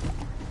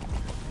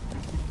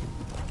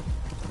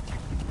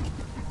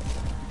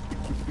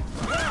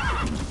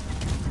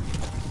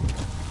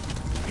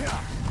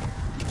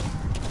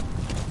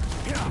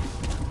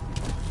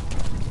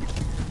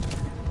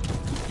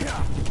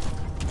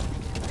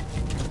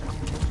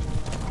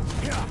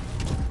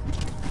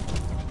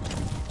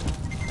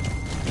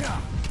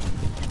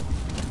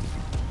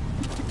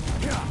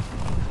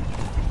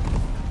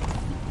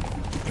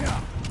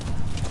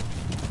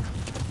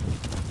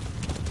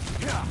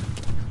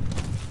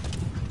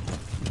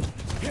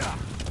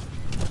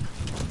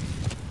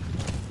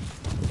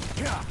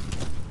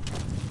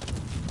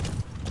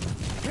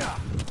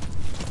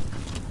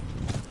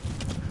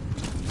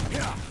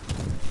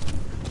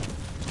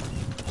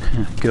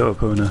 Go,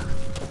 Epona.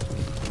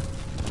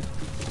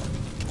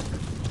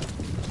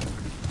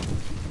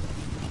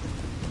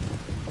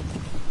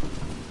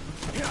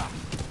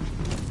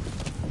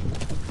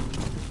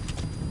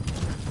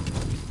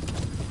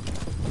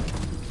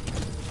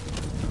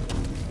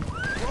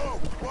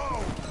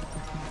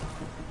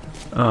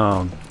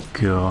 Oh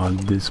god,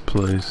 this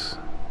place.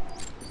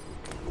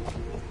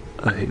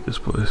 I hate this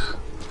place.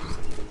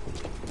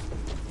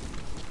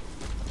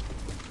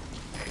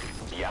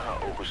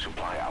 Yaha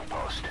oversupply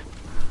outpost.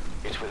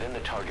 It's within the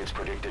target's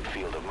predicted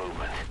field of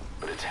movement,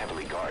 but it's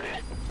heavily guarded.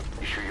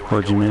 You sure you want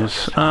What'd to you go in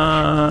miss?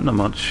 on Not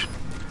much.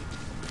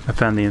 I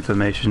found the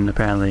information.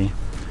 Apparently,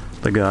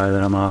 the guy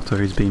that I'm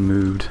after is being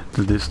moved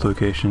to this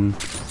location.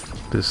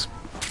 This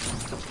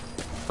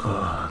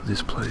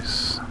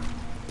place.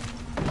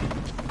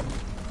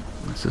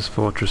 It's this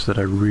fortress that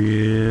I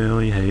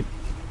really hate.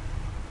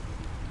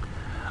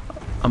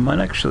 I might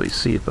actually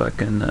see if I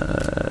can, do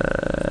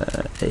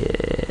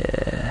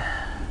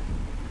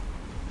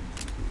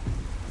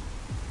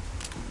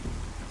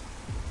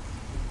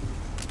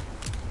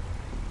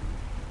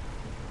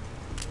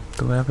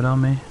I have it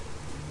on me?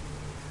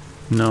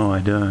 No, I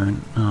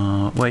don't.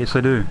 Wait, yes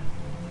I do.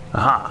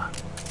 Aha!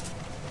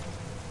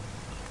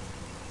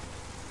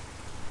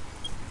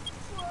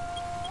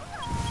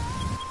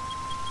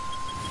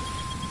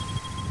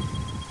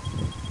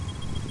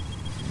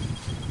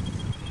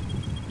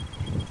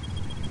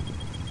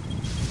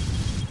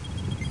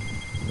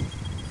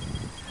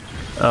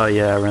 Oh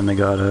yeah, I ran the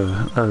guard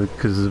over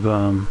because of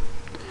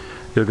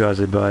your guys'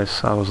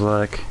 advice. I was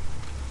like,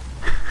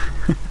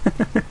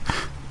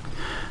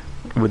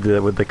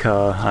 with the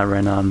car, I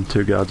ran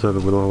 2 guards over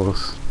with a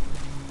horse.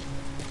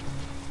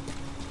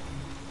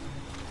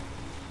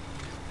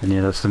 And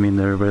yeah, that's the meme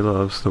that everybody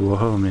loves, the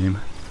Warhol meme.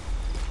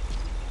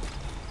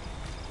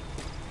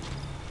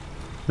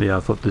 But yeah, I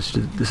thought this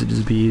would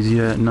just be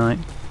easier at night,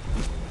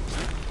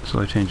 so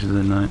I changed it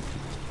at night.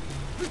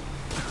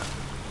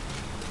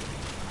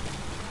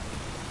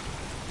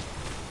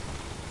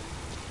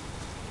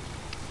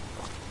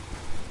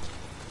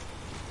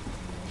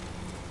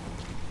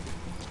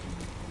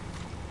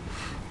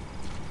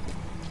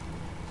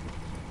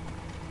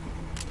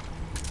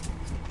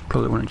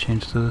 Probably want to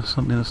change to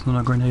something that's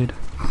not a grenade.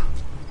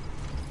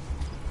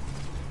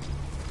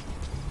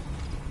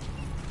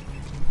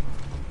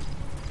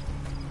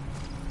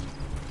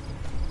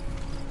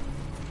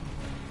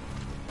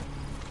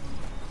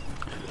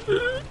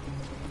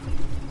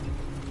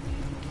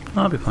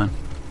 I'll be fine.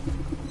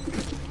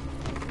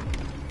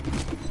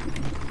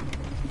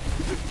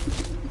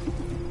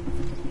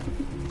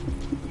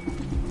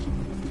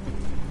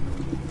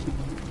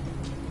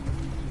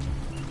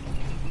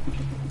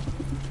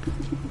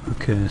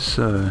 Okay,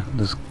 so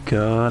this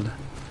guard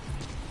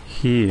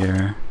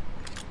here,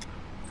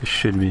 it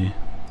should be,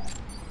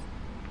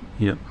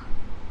 yep.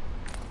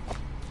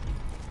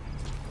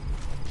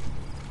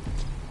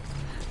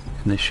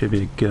 And there should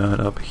be a guard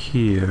up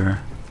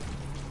here.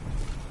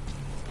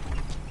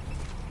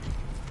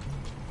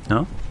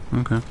 No?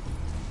 Okay.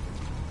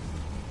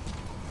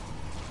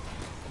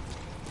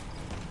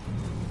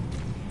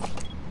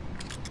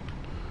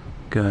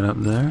 Got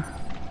up there.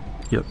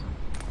 Yep.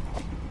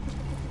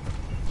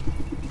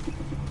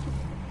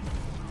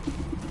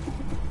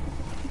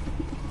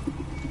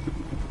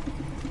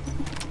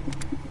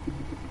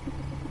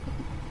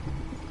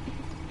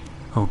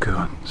 Oh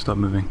god, stop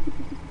moving.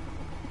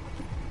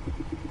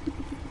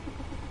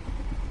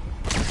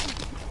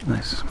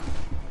 Nice.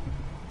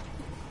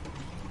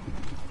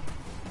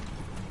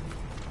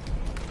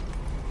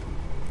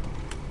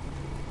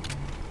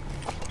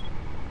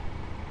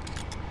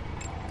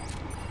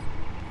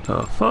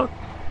 Oh fuck?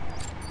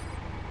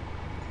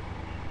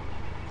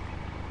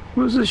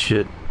 What is this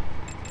shit?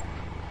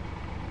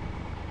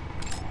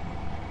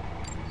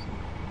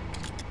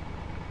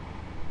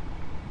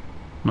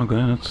 Okay,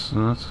 that's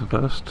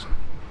fast.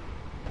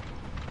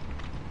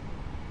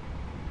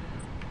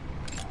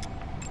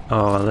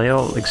 Oh, are they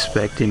all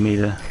expecting me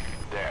to...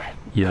 There.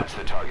 Yep. That's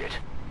the target.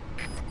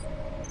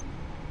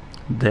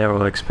 They're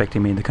all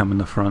expecting me to come in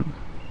the front.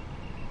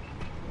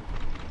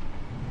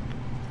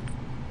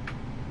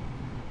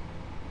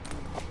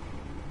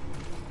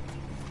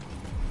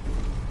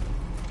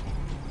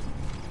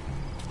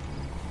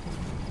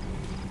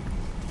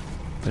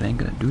 But I ain't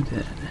gonna do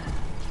that.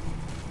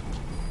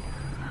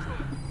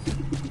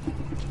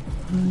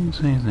 I didn't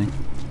say anything.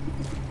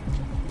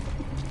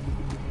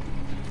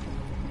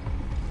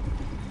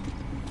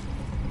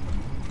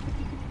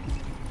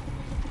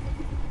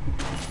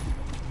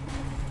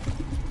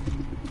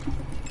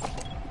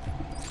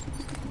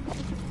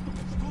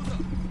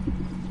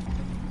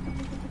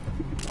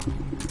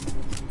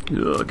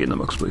 Get in the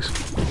box, please.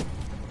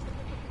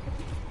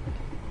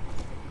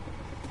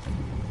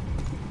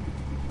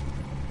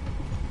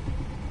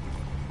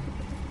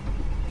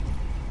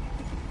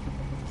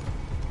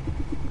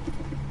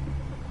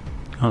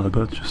 Oh, the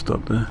boat's just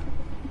stopped there.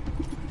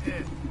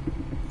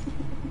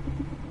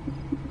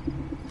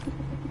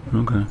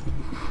 Okay.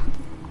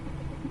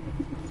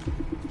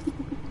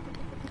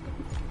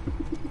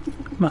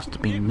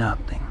 Must be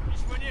nothing.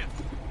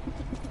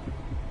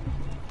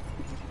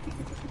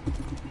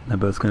 That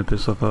boat's gonna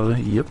piss off all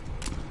day? Yep.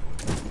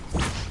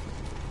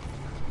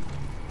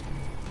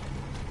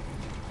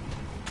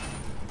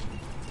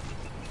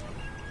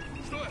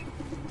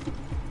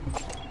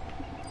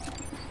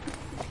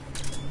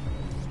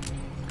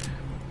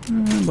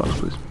 Box,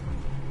 please.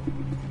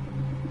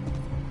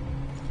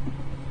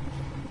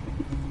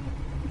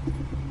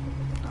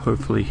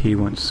 Hopefully he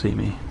won't see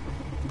me.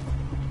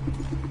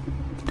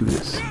 Do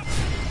this.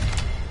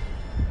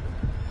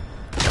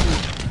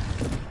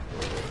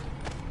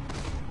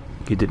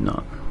 He did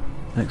not.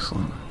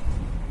 Excellent.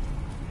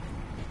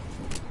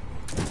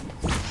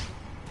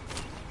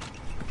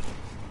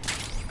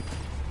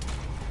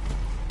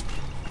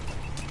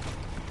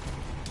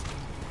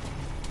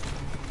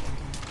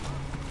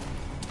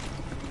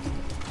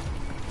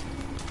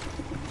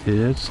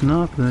 It's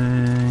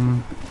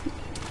nothing.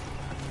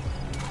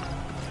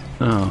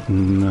 Oh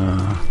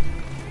no.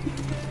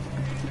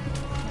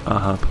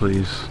 Aha,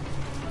 please.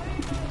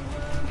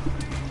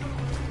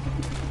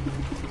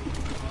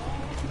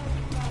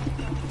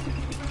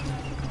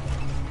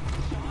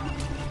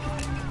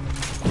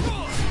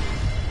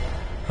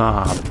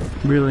 Ah,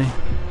 really?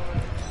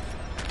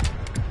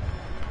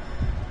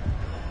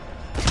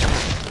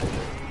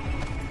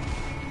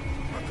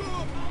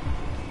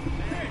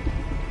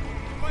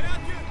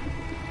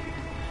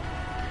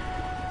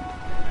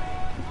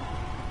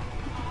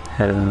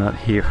 How did I not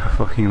hear a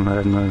fucking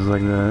loud noise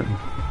like that?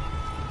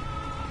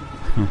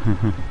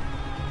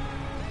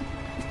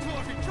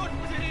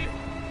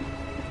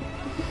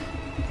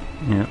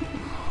 Yep.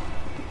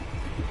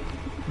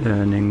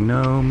 Earning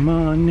no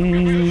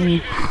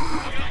money.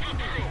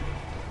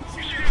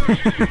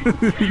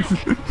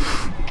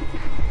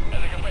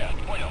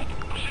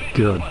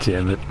 God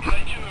damn it.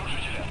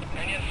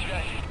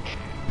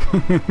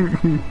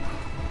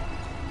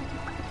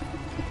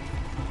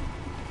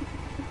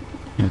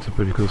 Yeah, it's a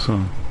pretty cool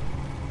song.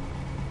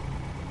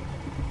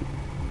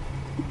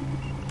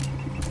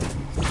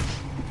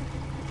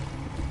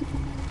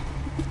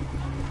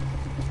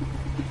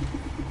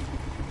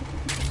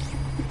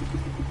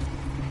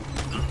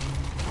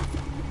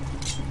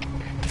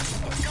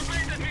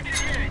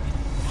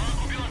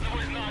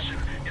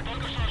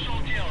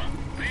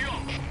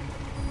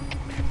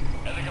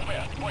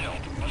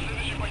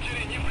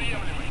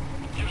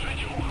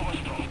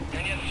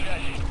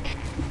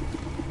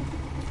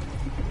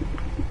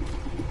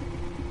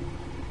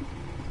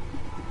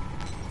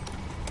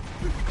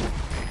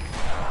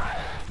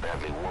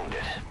 Badly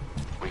wounded.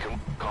 We can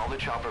call the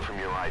chopper from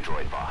your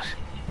iDroid, boss.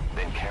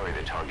 Then carry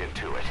the target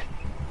to it.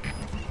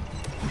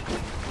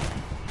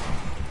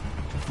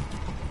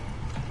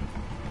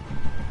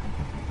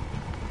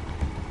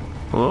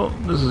 Well,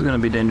 this is gonna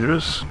be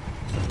dangerous.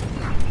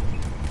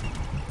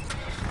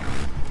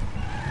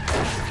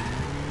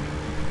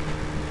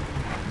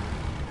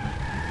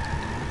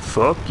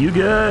 Fuck you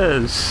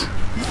guys!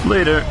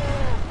 Later!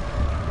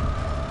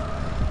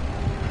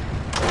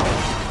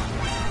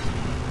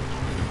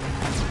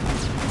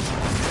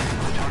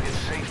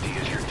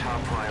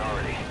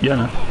 Yeah,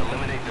 no.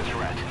 Eliminate the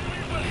threat.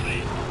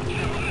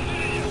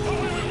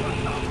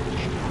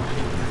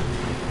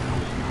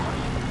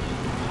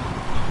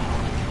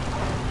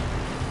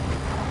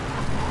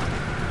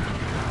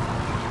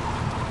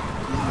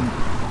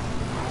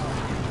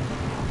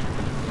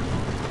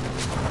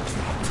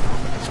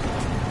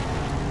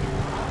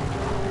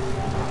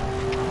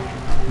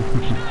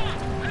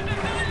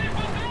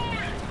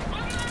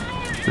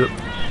 Yep.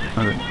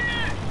 Okay.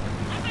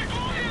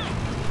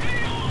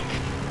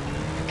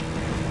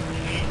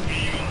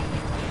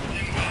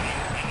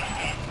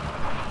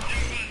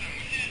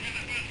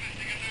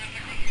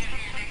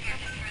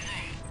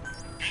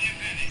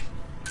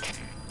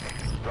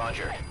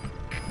 Roger.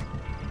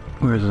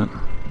 Where is it?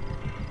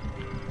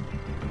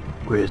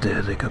 Where's the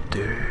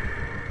helicopter?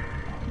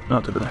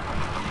 Not over there.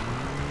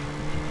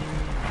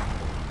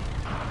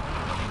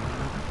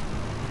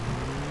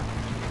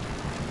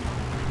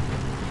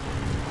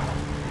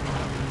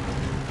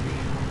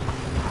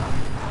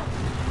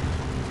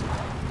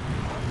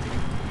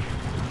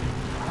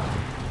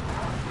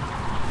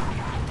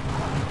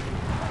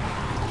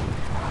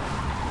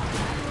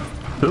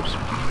 Oops.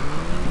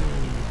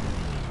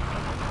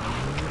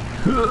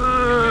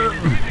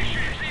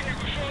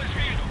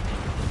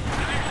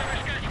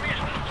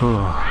 Oh,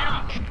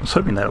 I was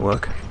hoping that'd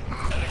work.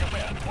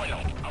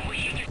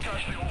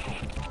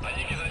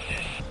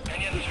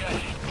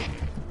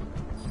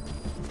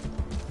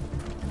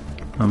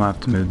 I might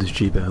have to move this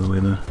Jeep out of the way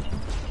though.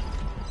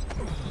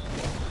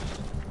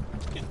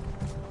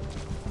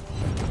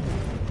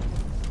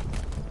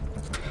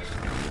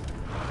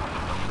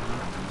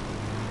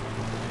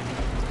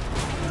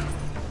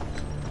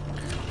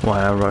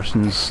 Why are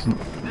Russians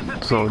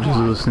soldiers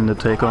listening to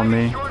take on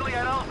me?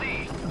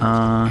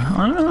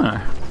 I don't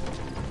know.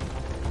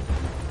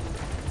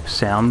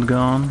 Sound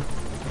gone?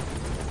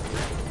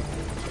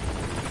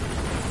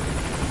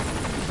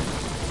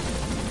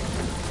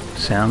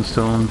 Sound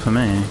still on for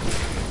me.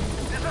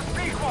 This is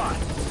Pequod.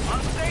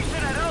 On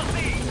station at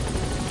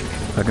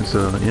LZ. I can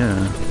still,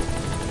 yeah.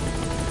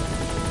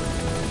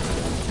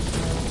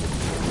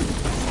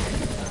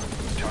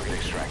 Target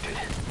extracted.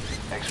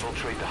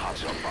 Exfiltrate the hot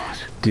zone,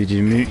 boss. Did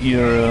you mute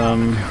your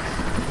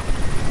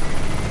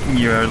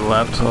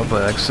laptop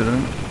by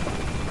accident?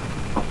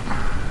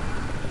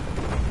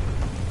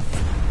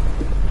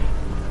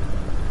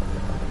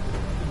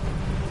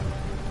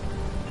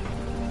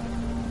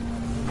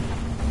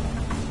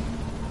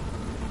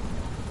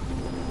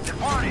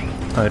 Departing.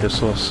 I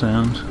just lost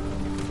sound.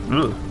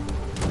 Ugh.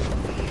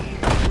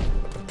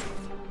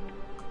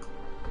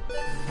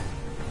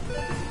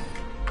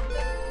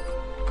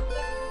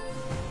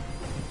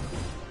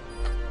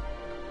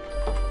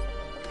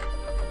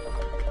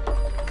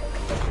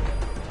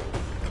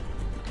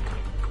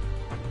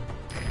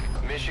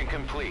 Mission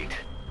complete.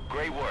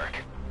 Great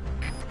work.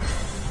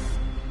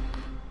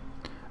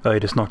 Oh, you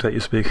just knocked out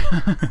your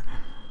speaker.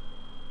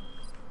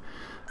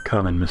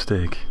 Common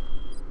mistake.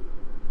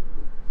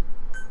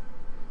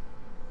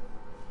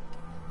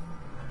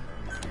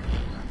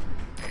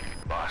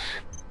 Boss,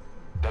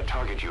 that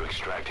target you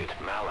extracted,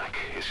 Malik,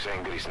 is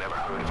saying that he's never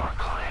heard of our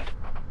client.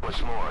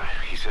 What's more,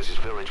 he says his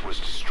village was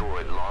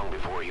destroyed long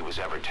before he was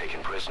ever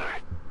taken prisoner.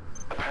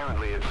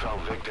 Apparently it fell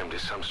victim to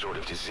some sort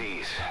of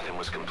disease, then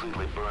was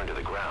completely burned to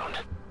the ground.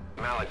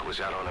 Malik was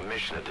out on a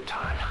mission at the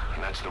time,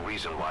 and that's the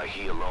reason why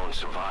he alone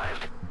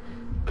survived.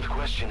 But the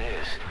question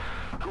is,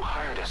 who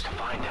hired us to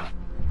find him?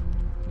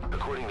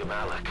 According to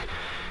Malik,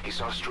 he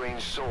saw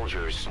strange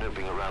soldiers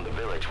snooping around the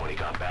village when he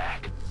got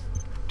back.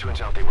 Turns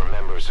out they were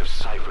members of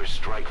Cypher's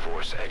strike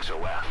force,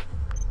 XOF.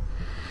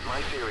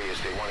 My theory is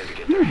they wanted to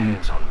get their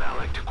hands on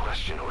Malik to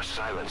question or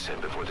silence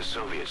him before the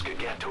Soviets could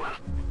get to him.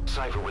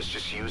 Cypher was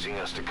just using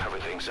us to cover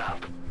things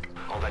up.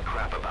 All that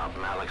crap about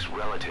Malik's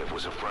relative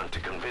was a front to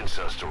convince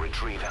us to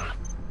retrieve him.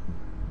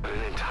 But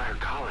an entire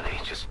colony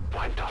just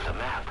wiped off the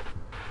map.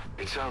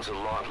 It sounds a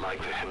lot like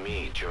the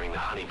Hamid during the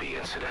Honeybee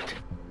incident.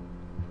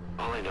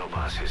 All I know,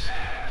 boss, is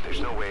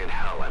there's no way in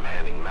hell I'm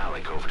handing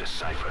Malik over to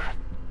Cypher.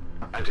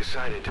 I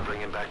decided to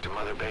bring him back to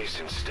Mother Base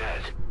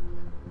instead.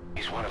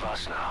 He's one of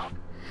us now.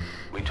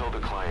 We told the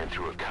client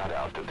through a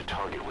cutout that the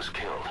target was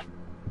killed.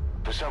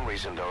 For some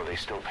reason, though, they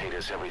still paid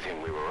us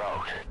everything we were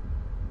owed.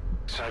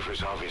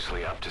 Cypher's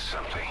obviously up to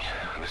something,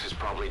 and this is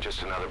probably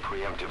just another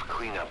preemptive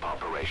cleanup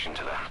operation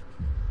to them.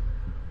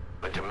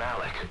 But to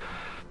Malik,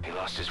 he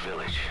lost his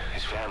village,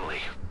 his family,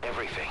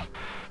 everything,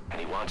 and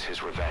he wants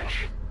his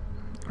revenge.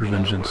 In other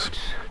Revengeance. words,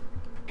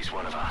 he's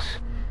one of us.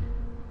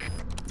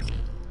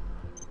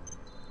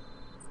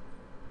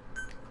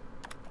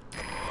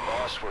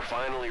 Boss, we're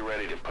finally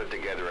ready to put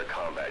together a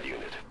combat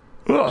unit.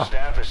 Ugh.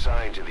 Staff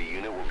assigned to the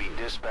unit will be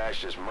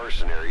dispatched as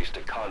mercenaries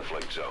to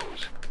conflict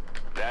zones.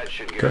 That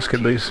should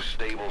Casket guarantee base. a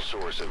stable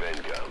source of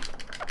income.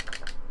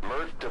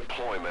 MERT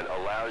deployment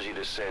allows you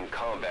to send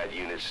combat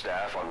unit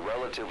staff on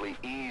relatively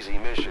easy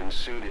missions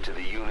suited to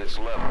the unit's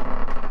level.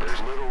 There's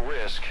little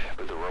risk,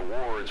 but the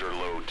rewards are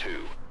low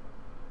too.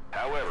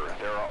 However,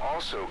 there are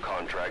also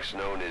contracts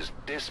known as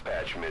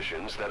dispatch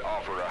missions that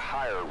offer a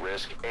higher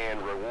risk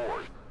and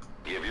reward.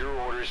 Give your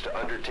orders to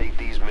undertake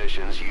these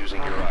missions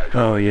using your iDroid.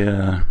 Oh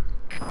yeah.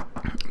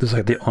 There's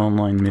like the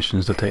online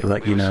missions that take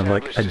like, you know,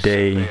 like a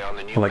day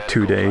or like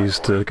 2 days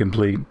to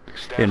complete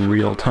in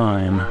real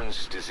time.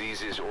 Wounds,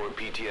 diseases, or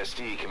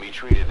PTSD can be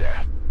treated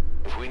there.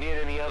 If we need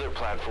any other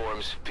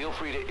platforms, feel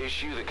free to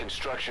issue the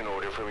construction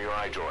order from your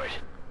iDroid.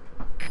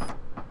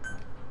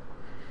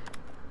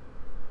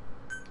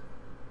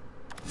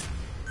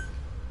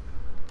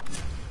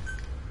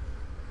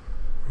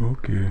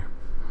 Okay.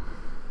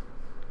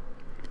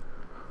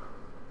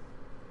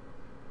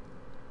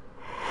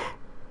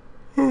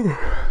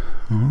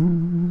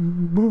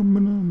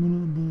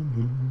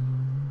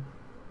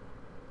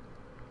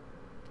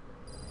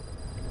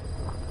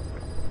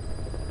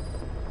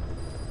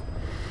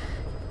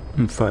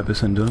 I'm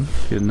 5% done,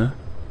 getting there.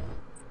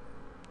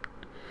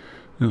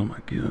 Oh my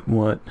god,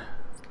 what?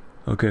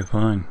 Okay,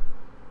 fine.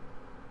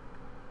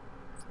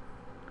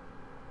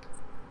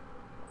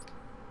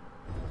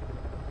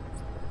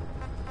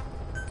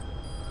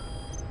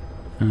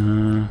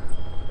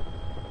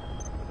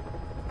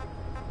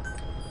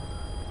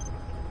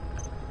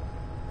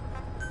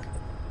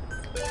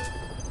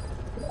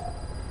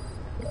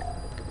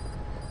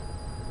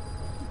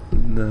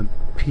 The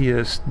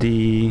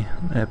PSD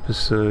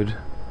episode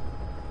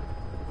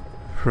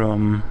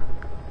from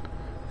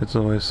It's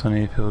Always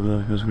Sunny in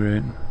Philadelphia was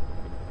great.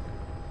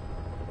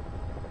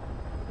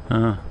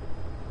 I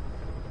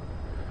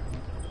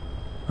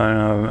don't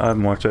know, I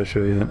haven't watched that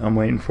show yet. I'm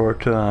waiting for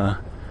it to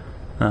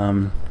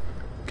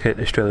hit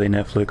Australian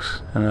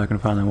Netflix and I can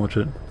finally watch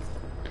it.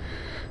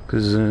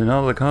 Because in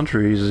other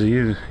countries,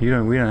 we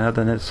don't have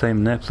the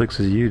same Netflix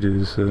as you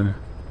do, so,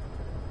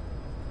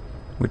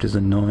 which is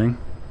annoying.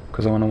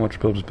 Because I want to watch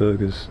Bob's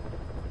Burgers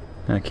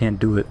and I can't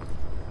do it.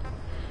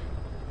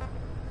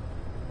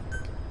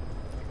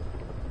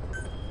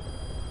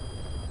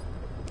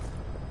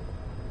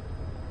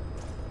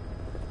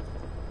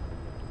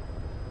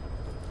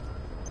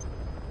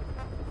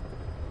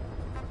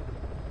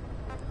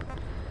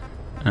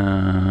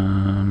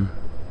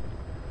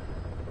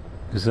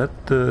 Is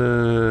that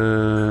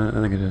the...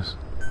 I think it is.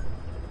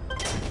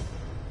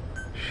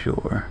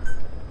 Sure.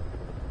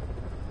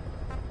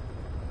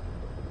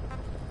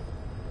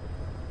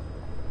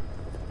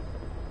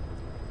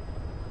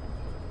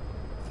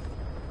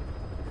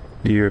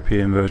 The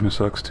European version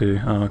sucks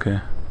too. Oh,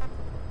 okay.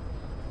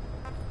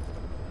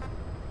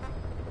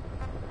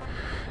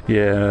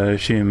 Yeah, I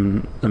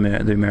assume the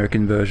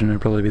American version would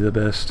probably be the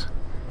best.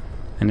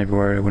 And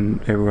everywhere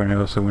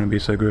else it wouldn't be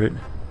so great.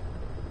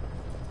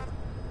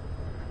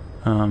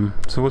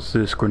 So what's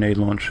this grenade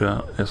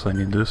launcher? Yes, I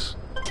need this.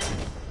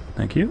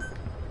 Thank you.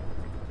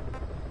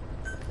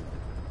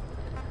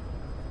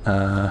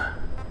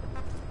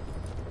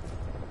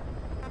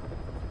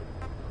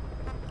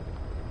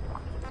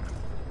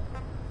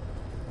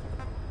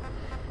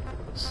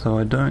 So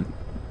I don't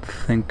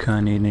think I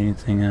need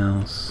anything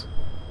else.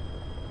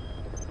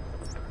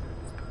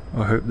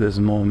 I hope there's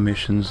more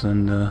missions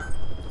than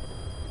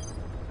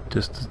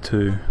just the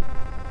 2.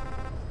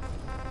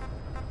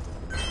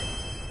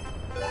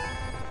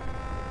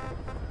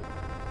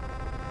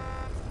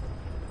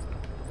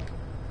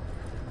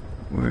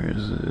 Where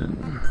is it?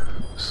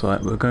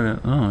 Site look. Oh,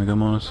 I got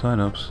more side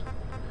ups.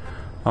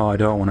 Oh, I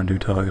don't want to do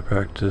target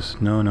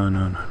practice. No.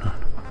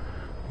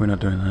 We're not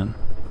doing that.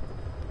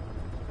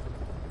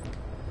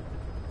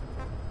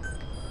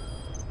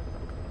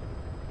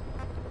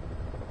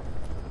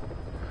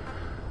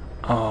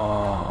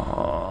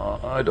 Oh,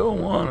 I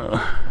don't wanna.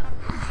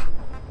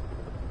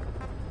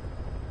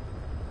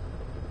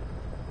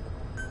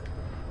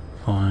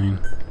 Fine.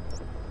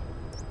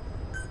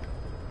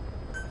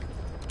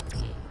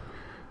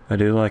 I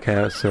do like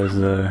how it says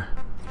the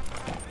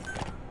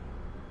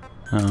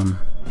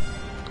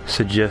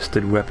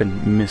suggested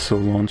weapon missile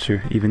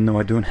launcher, even though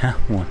I don't have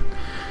one.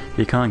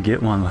 You can't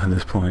get one at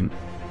this point.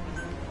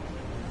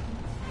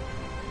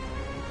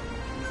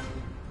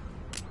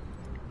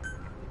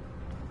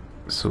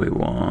 So we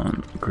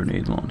want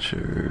grenade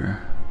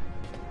launcher.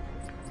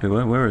 Wait,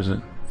 what? Where is it?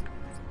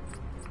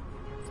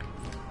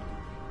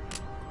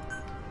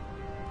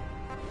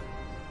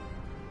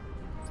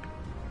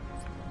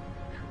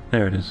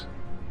 There it is.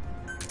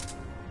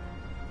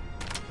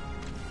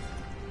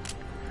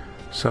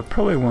 So I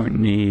probably won't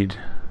need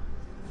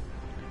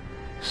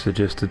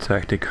suggested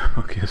tactic.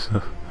 Okay,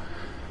 so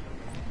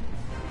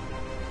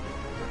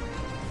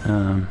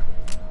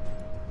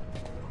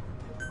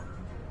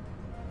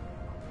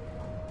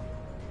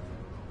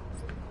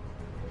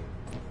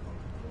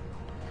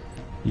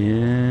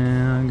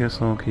yeah, I guess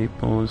I'll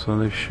keep all this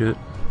other shit.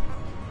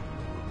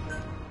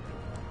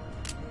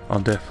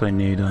 I'll definitely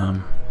need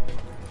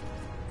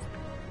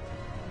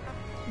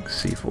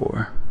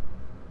C4.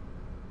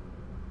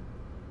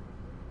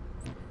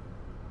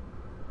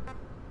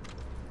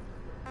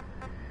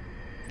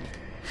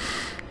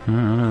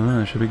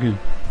 That should be good.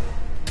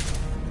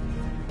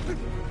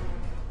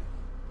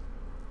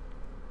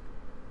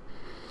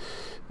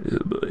 Yeah,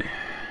 boy.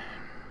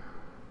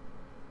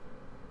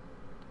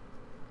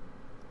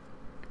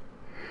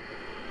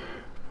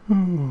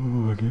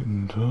 Oh,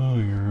 getting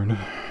tired.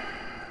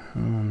 Oh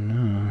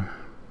no.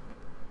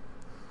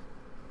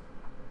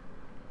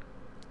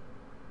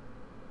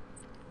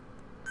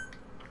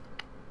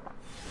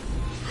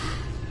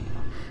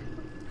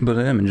 But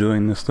I am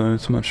enjoying this though,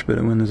 it's much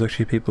better when there's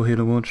actually people here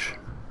to watch.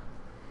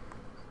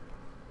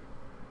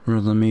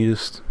 Rather than me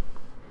just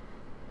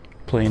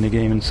playing the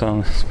game in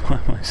silence by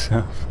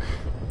myself.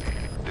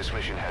 This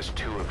mission has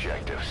 2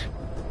 objectives.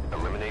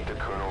 Eliminate the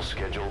Colonel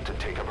scheduled to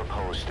take up a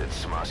post at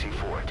Smasi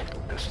Fort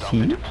and stop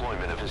the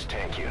deployment of his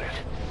tank unit.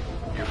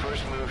 Your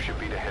first move should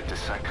be to head to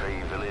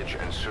Sakai village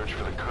and search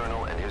for the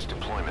Colonel and his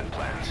deployment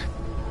plans.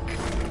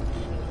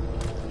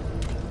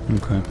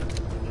 Okay.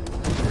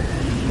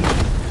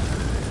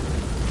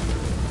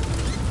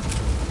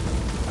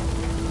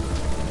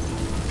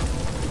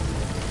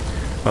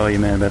 Oh, you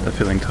man about the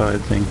feeling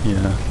tired thing,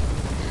 yeah.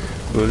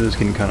 Well, it is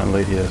getting kind of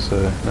late here, so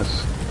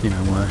that's, you know,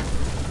 why.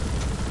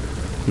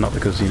 Not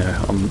because, you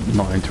know, I'm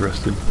not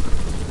interested.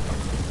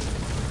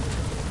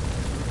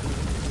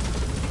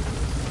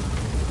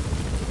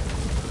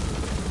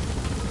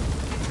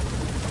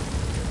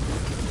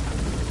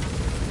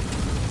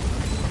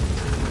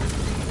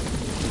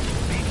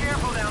 Be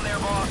careful down there,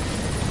 boss.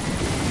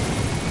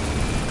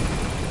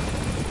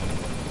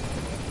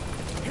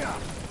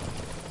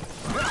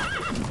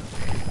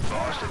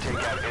 Boss, to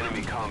take out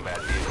enemy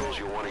combat vehicles,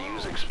 you'll want to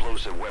use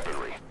explosive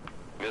weaponry.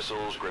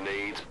 Missiles,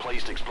 grenades,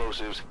 placed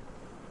explosives.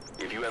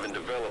 If you haven't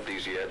developed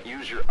these yet,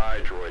 use your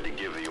iDroid to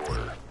give the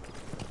order.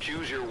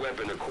 Choose your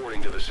weapon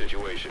according to the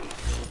situation.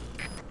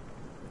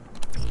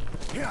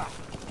 Yeah.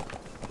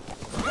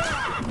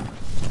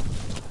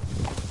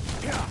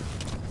 Yeah.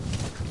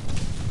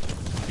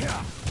 Yeah.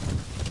 Yeah.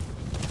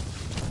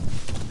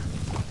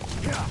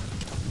 Yeah.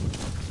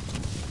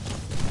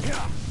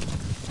 Yeah.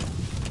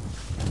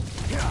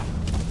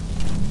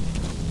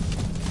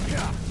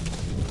 Yeah.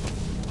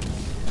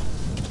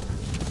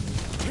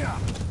 Yeah.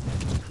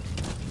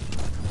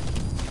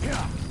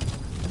 Yeah.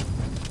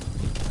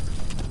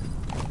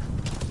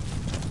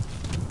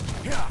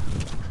 Yeah.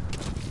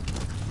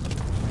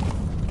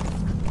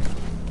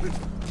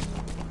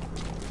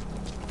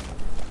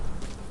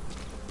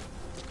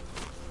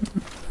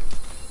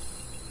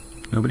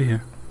 Nobody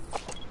here.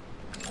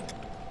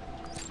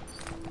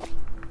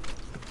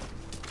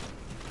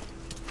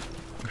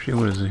 Actually,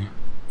 what is he?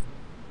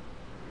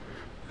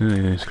 Look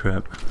at this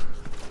crap.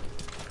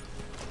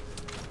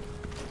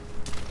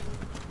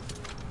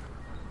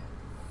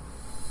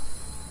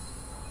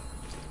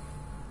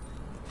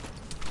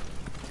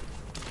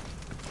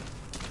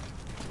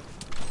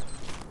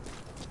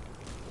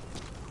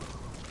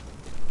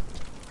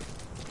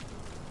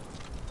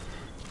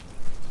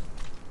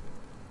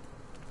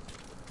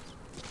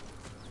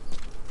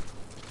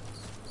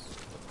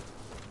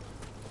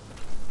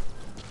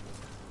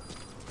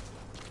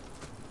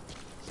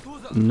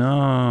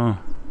 No.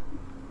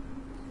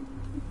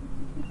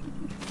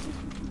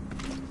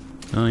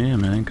 Oh yeah,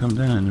 man, come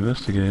down and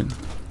investigate.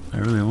 I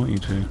really want you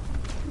to.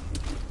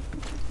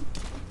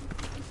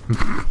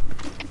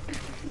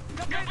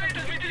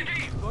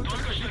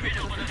 Только что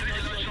видел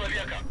подозрительного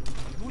человека.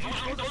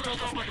 Нужно только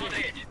что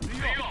посмотреть.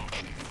 Прием!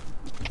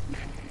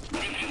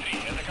 333,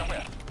 это КП.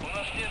 У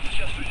нас нет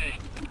сейчас людей.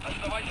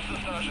 Оставайтесь на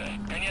стороже.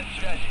 Конец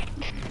связи.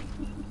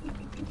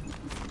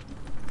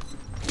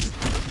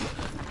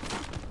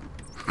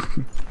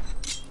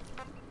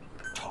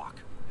 Talk.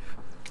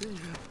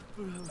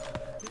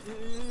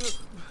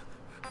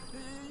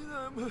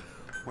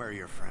 Where are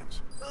your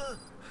friends?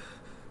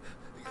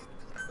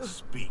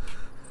 Speak.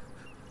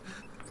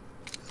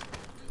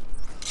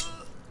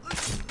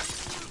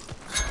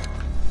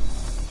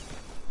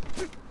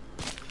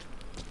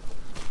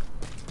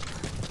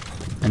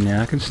 And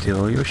now I can steal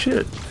all your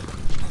shit.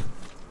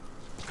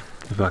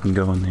 If I can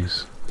go on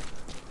these.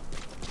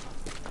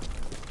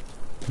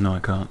 No, I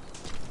can't.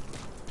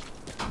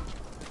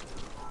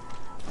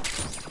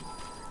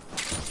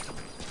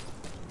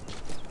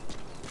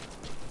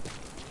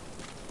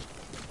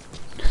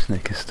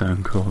 Snake is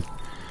stone cold.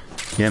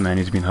 Yeah, man,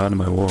 he's been hardened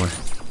by war.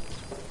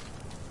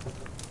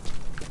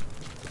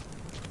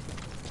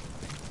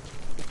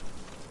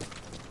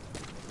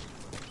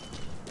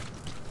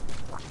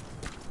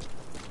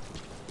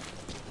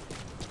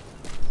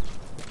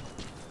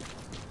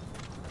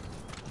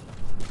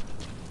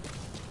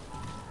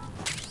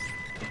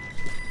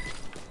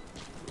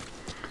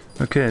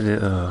 Okay,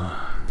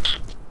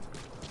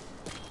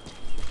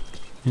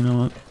 you know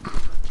what?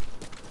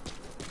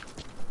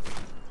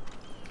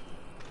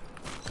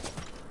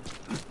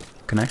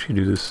 Can I actually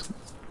do this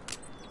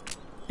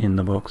in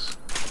the box?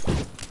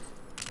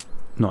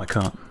 No, I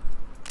can't.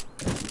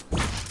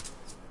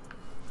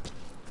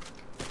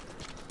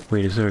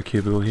 Wait, is there a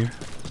cubicle here?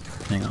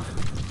 Hang on.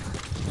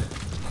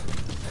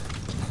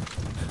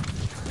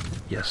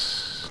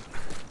 Yes.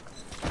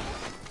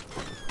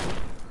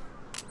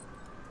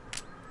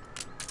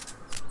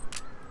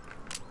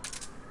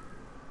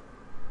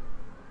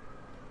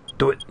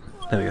 Do it.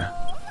 There we go.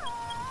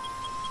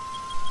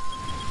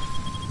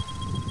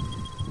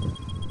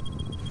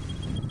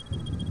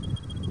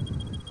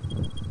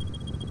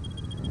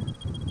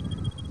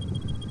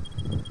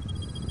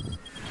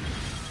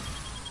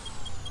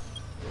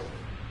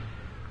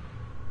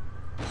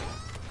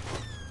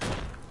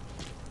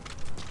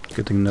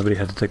 Good thing nobody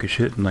had to take a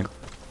shit in like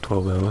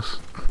 12 hours.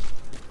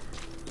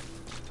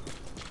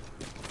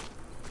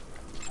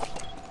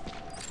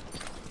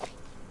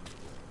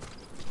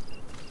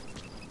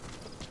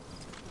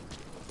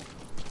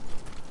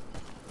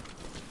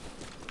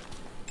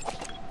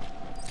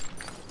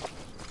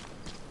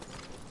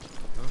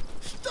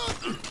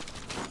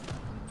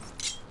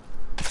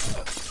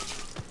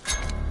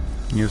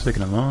 He was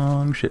taking a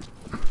long shit.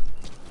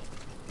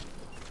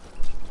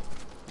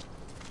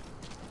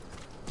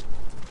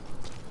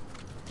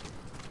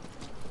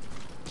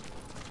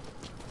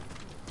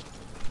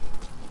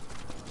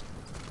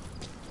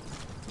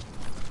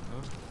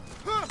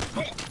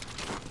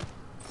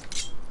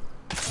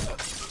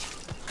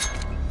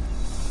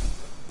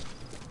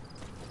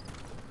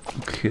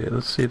 Okay,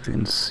 let's see if we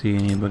can see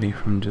anybody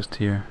from just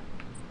here.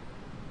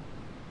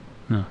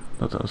 No,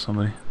 thought that was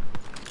somebody.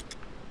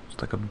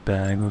 It's like a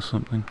bag or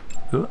something.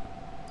 Alright,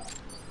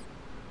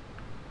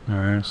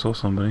 I saw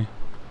somebody.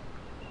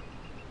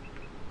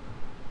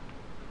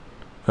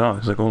 Oh,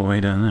 he's like all the way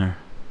down there.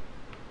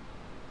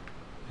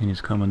 And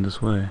he's coming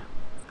this way.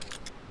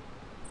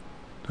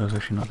 That was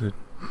actually not good.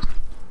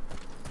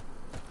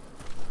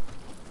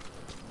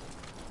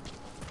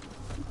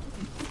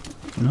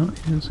 No,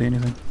 he didn't see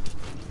anything.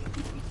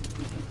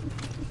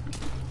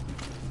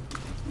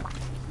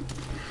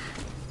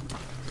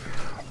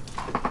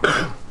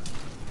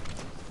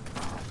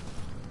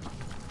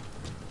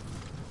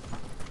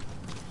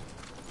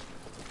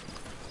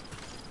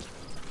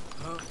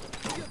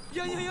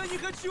 Я не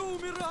хочу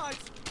умирать!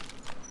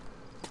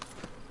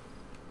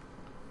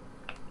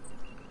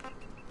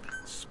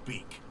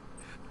 Speak.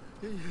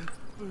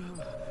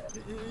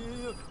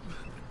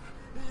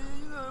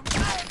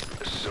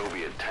 A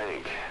Soviet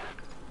tank.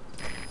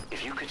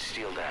 If you could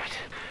steal that,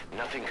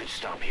 nothing could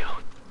stop you.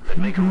 But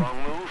make a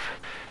wrong move,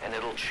 and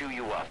it'll chew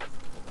you up.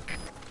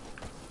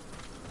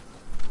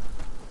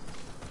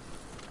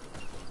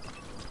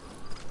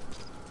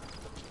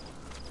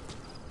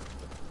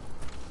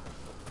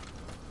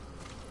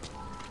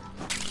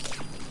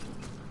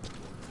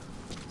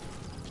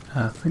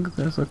 I think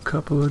there's a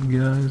couple of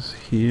guys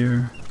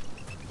here.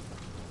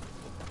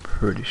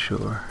 Pretty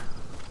sure.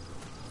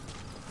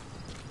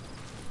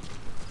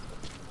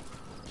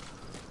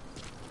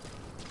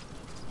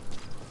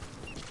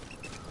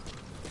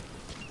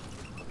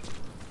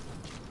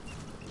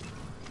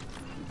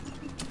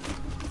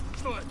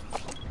 Что это?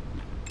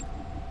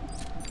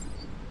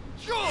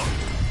 Чёрт!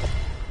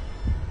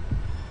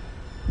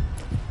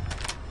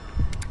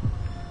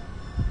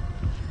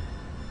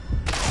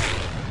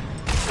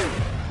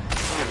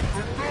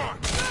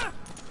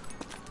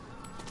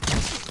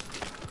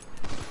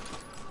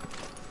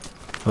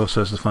 Oh,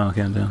 so it's the final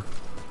countdown.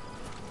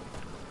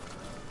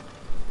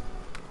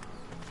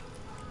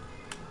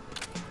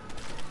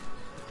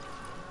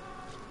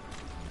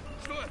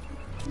 Что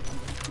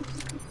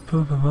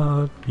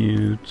это?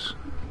 Mute.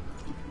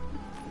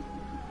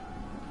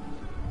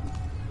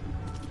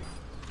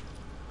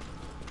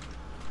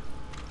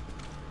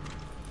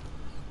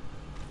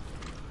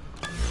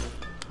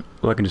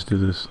 Well, I can just do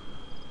this.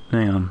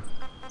 Hang on.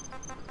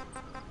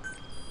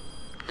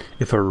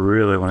 If I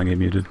really want to get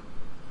muted.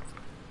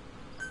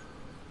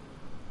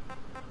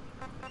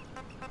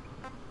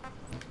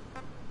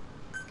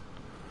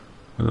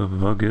 Where the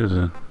fuck is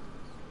it?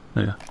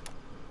 Yeah.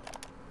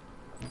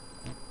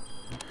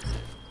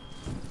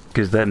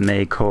 Because that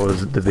may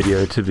cause the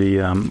video to be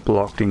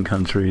blocked in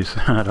countries.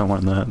 I don't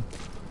want that.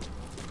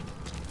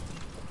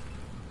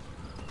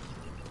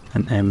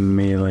 And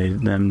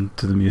emulate them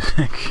to the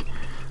music.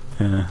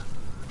 Yeah.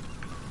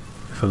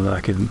 If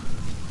I could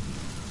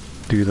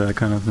do that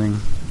kind of thing.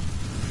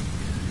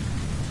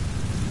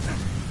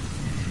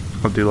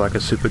 Or do like a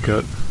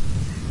supercut.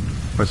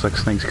 Where it's like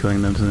Snake's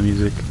killing them to the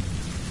music.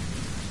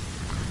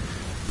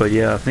 But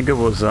yeah, I think it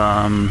was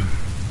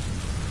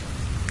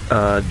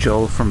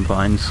Joel from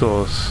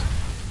Vinesource.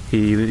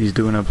 He's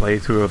doing a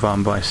playthrough of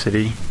Vice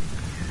City,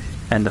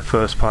 and the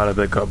first part of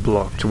it got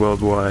blocked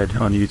worldwide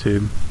on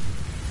YouTube,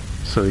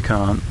 so he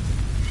can't.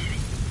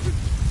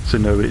 So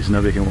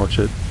nobody can watch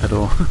it at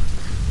all.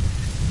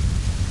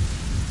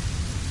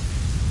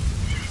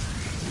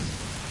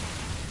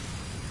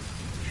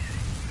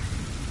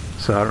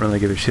 So I don't really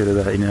give a shit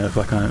about, you know, if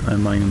I can't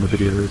earn money on the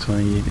video or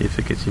something. If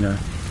it gets, you know,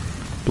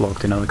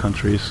 blocked in other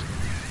countries,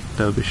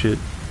 that would be shit.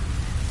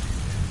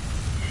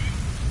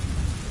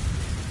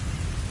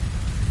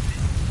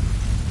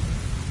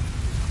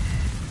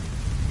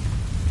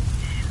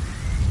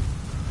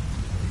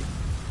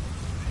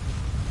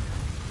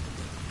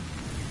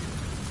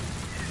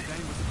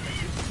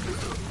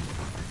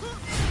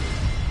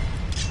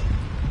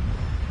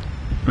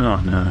 Oh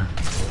no.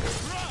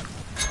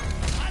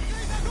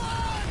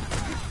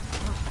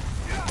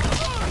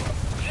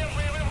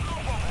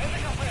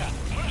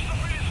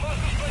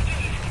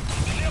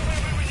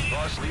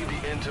 Boss, leave the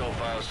intel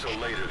files till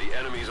later. The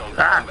enemy's on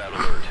combat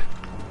alert.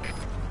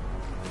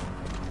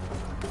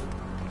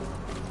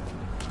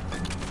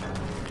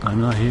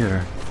 I'm not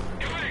here.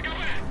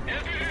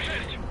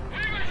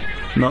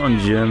 Not in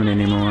Germany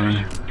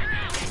anymore.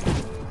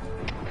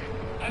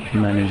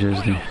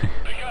 manages to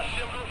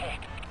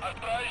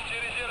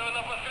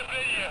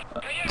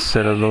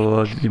set a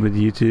lot with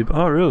YouTube.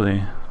 Oh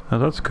really? Oh,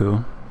 that's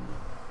cool.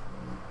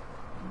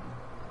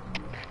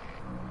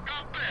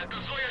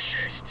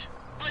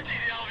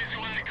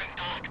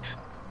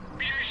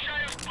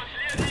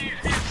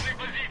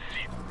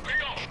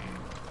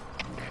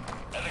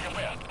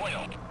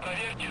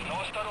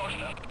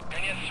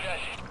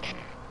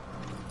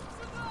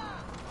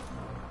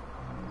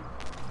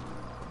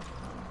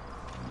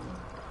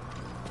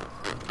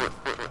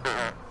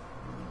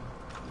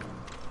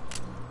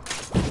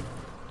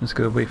 Just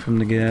gotta wait for him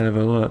to get out of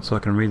alert so I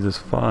can read this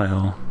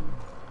file.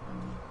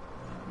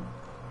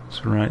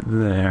 It's right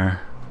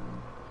there.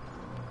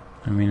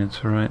 I mean,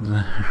 it's right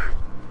there.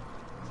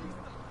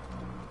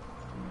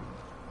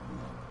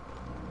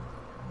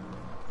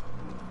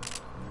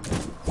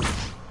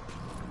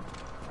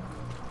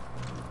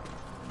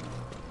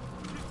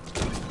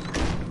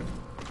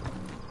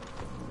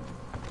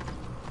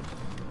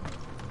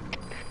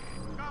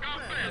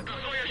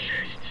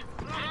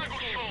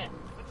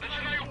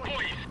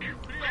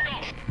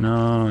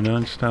 No,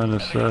 don't start a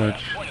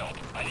search.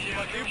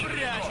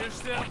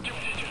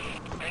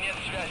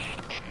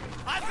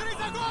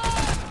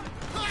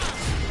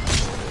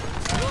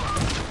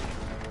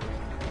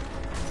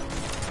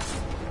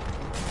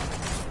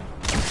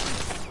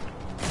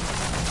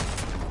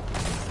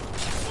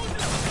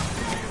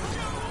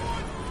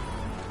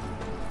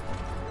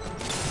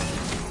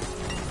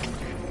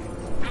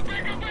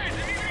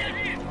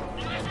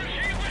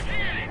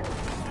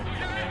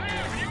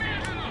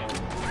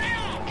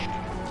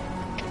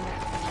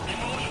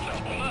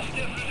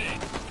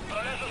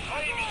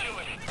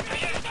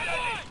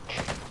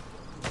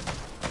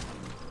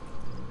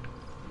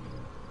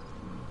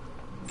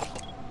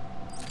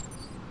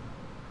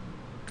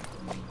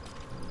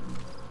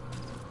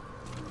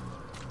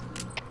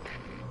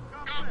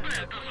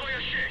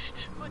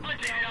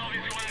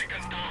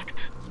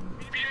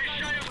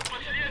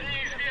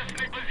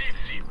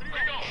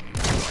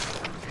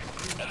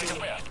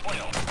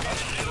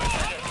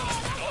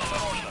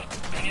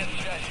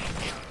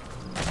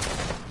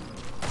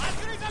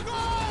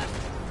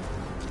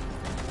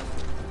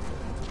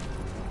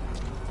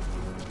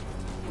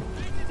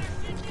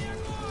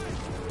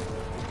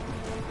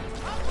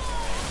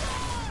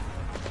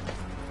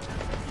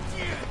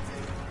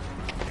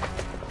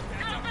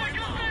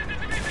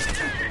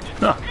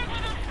 Ah.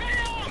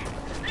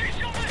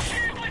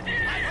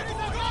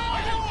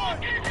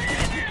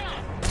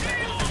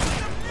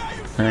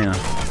 Hang on.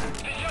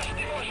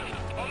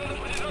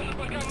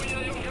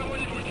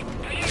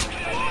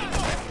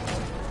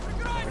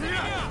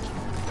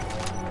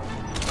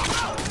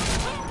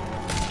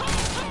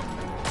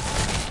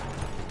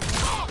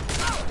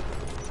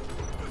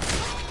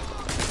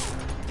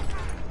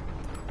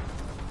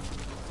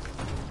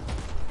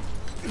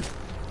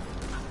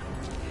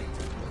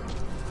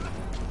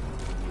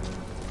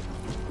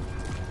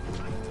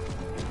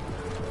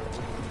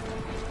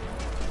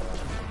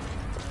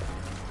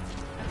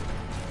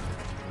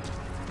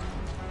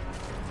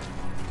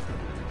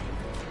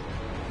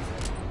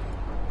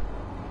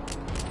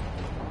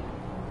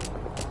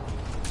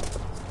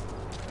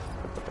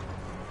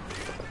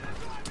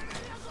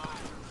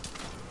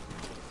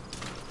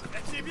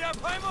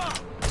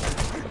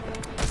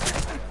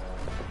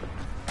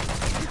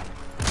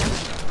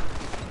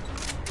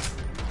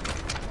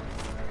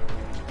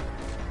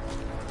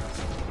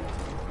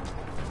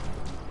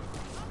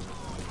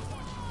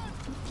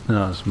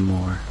 No, there's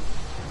more.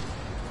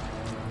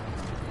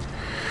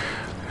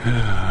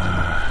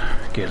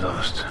 Get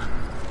lost.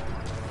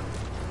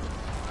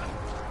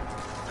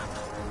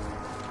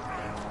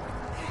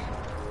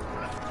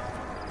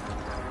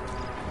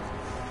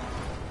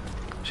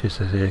 She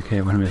says, yeah,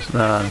 okay, when I miss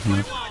that,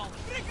 no.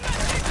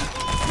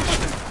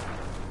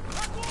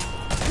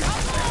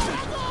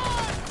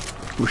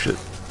 Oh shit.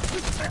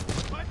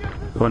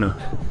 Oh no.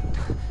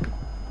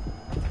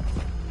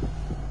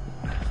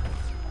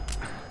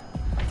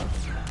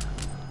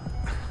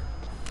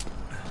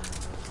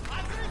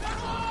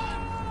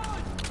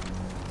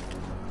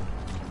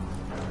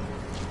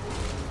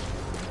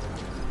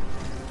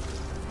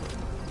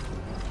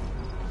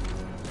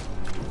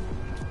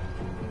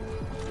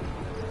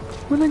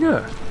 Where'd they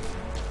go?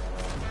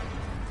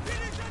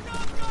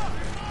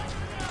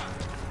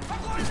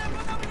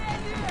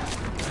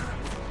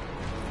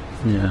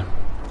 Yeah.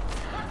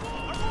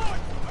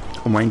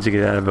 I'm waiting to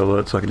get out of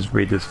alert so I can just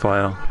read this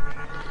file.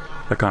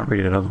 I can't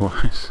read it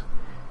otherwise.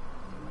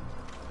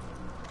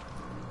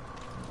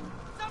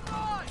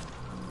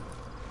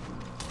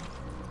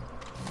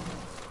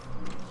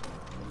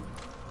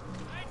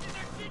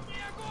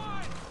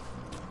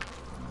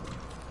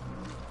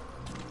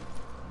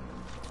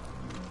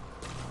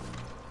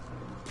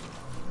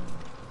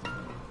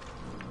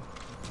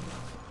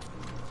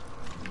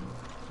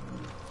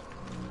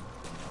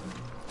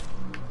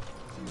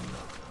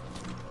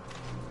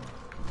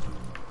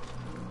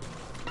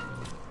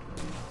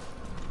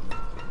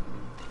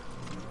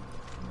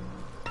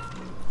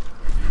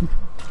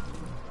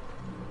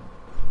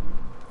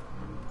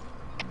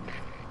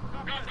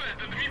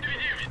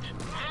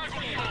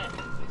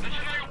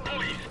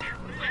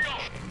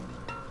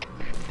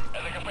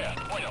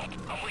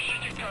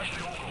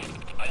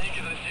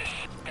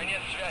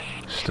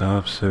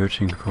 Stop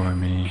searching for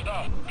me.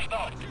 Штаб,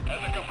 штаб,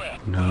 это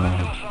КП. No.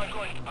 Начался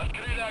огонь.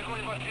 Открыли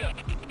огонь в ответ.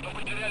 Но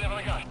потеряли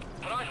врага.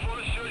 Враг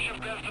может все еще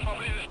прятаться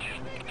поблизости.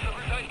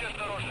 Соблюдайте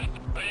осторожность.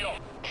 Прием.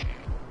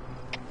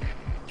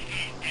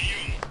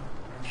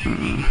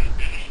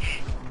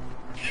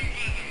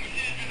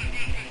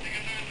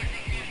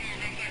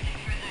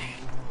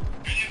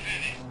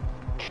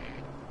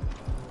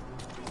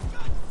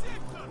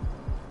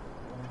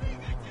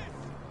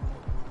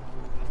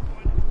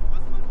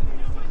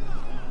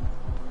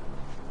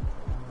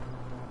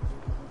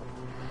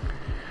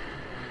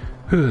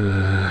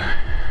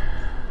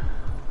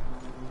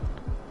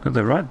 Look,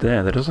 they're right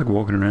there. They're just like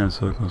walking around in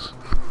circles.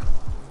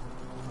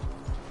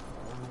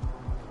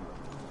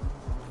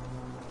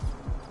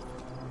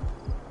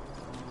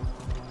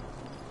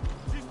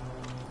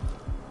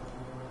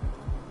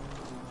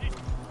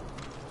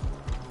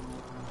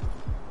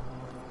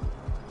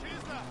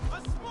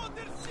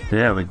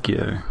 There we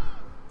go.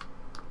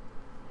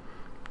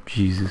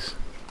 Jesus.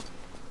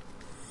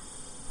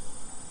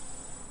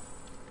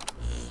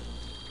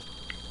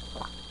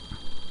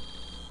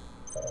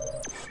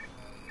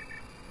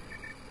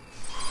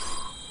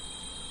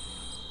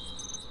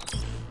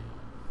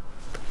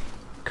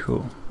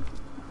 Cool.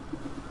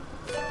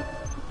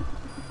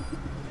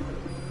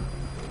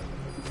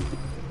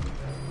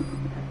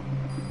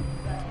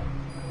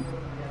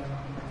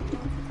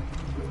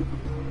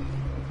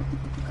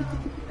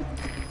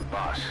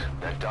 Boss,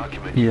 that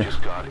document Yeah. you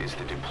just got is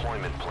the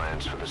deployment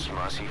plans for the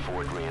Smasi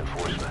Fort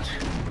reinforcements.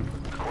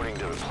 According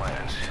to the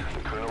plans,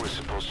 the colonel is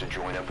supposed to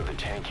join up with the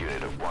tank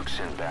unit of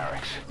Waksin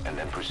Barracks and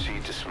then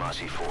proceed to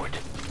Smasi Fort.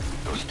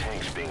 Those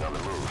tanks being on the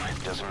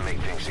move doesn't make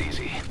things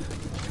easy.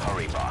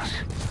 Hurry, boss.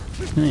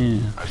 Yeah.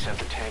 I've sent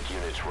the tank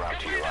unit's route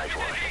to your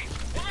iDroid.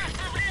 У нас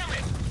проблемы.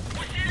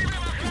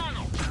 Усиливаем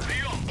охрану.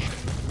 Прием.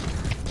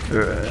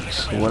 Alright,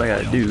 so what I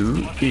gotta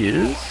do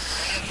is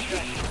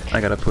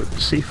I gotta put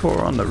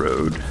C4 on the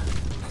road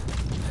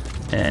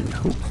and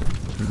hope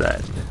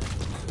that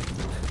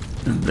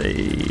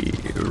they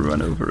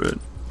run over it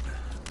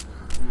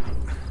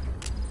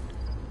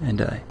and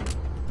die.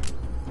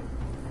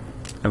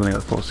 I've only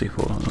got 4 C4.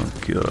 Oh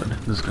god,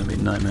 this is gonna be a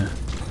nightmare.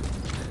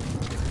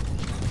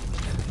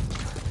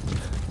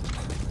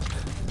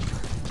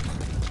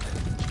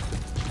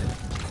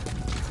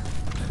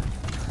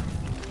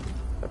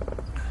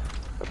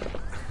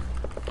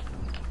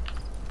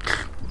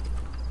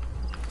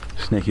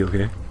 Snake, you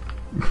okay?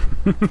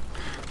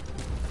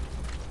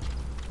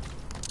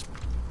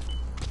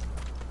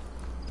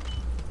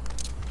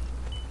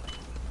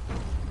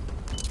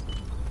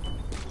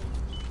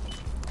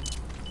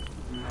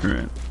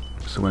 Alright,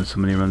 so when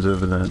somebody runs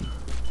over that,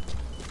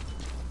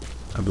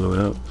 I blow it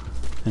up.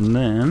 And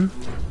then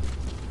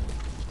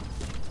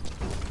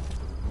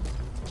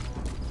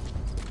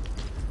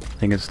I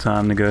think it's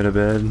time to go to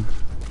bed.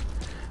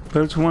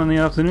 But it's 1 in the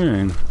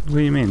afternoon. What do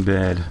you mean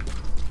bed?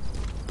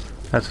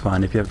 That's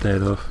fine if you have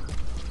days off.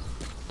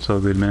 It's all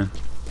good, man.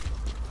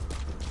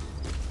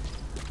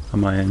 I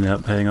might end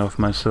up paying off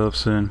myself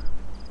soon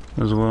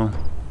as well.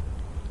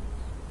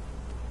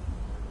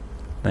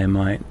 They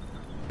might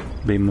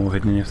be more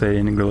hidden if they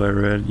didn't glow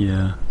red,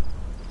 yeah.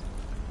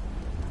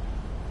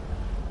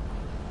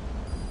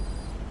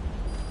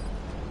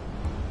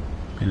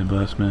 Been a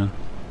blast, man.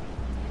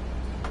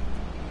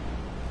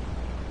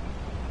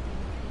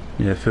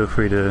 Yeah, feel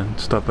free to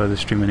stop by the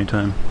stream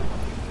anytime.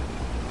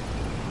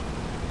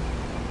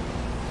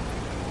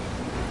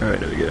 Alright,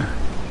 there we go.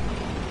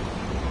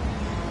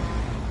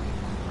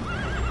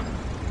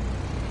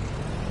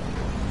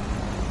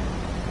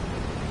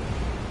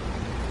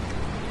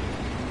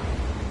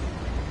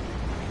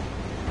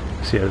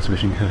 See how this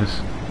mission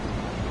goes.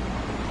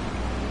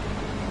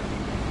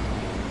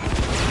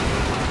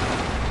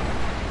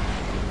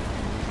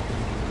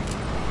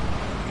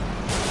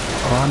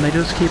 Oh, and they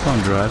just keep on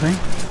driving?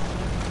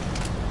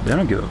 They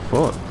don't give a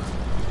fuck.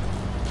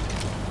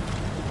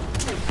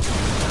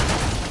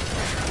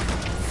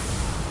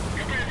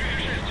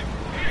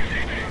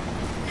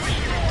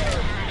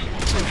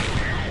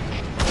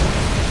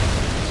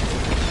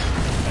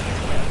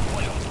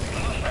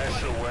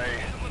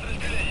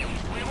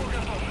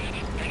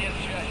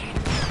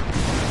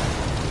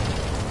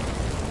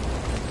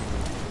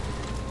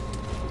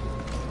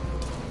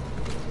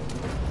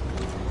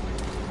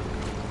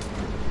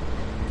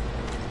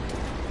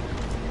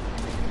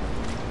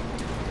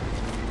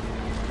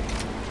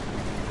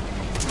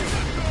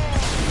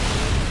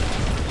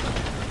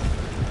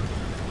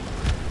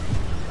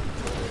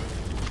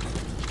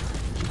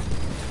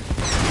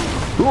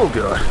 Oh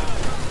god.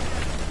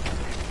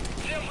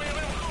 Всем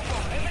боевым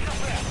группам. Это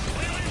КП.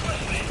 Боевые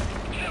посты.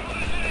 Всем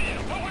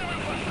подразделениям. По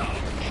боевым постам.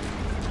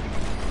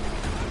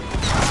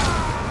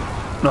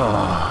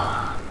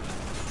 Oh.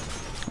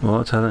 Well,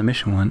 that's how that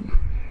mission went.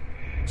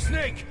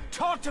 Snake,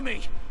 talk to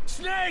me!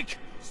 Snake!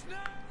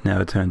 Now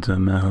it turned to a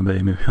Malcolm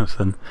Bay movie all of a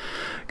sudden.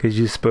 Because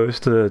you're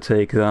supposed to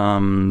take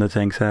the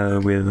tanks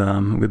out with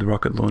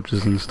rocket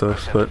launchers and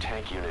stuff, Send the but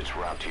tank unit's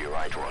route to your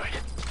iDroid.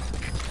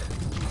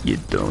 you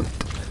don't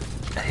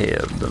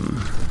have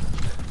them.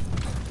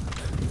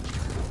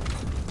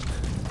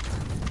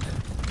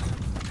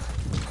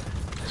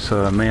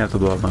 so I may have to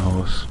blow up my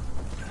horse.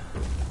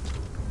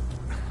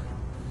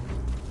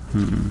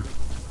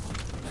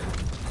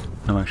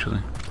 No,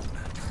 actually.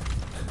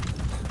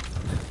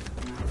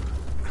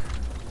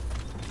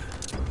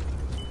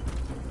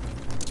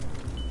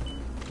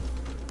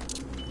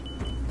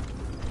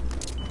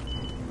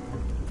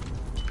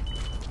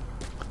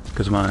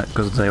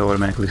 Because they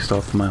automatically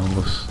stop for my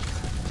horse.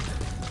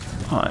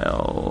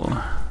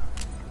 I'll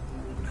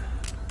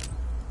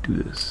do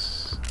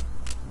this.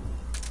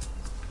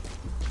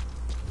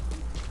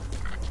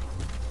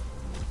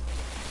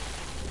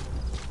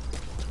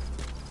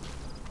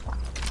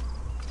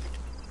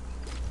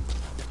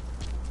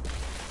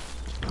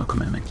 Oh,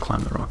 come on, man,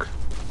 climb the rock.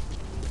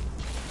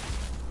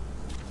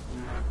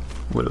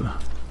 Whatever.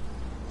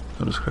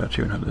 I'll just crouch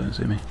here and hope they don't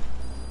see me.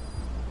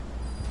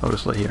 I'll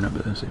just lay here and hope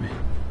they don't see me.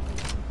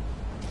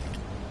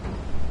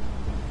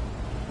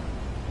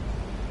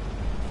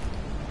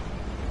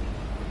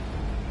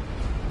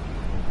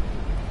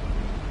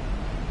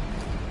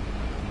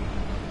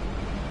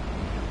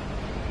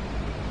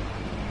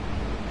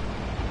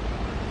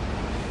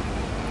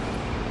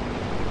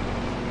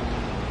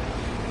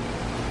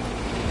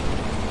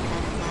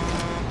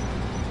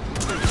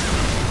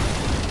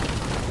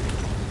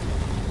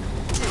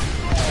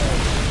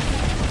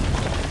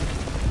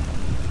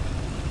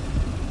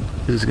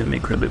 This is gonna be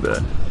incredibly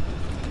bad.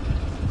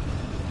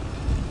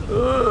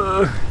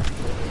 Ah.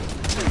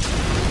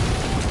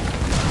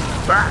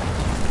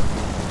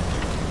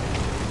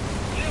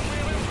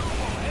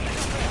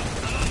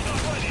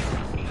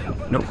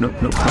 Nope,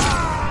 nope, nope.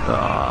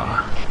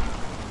 Ah.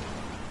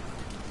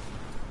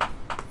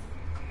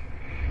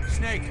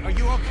 Snake, are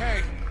you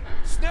okay?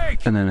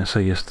 Snake! And then I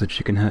say yes to the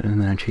chicken hut,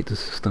 and then I cheat the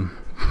system.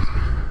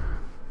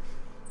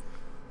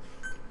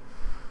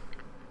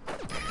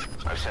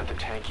 I've sent the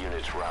tank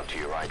units route to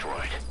your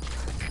iDroid.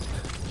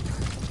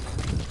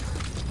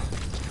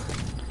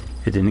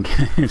 It didn't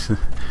get.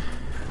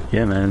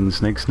 Yeah, man,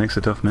 Snake's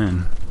a tough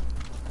man.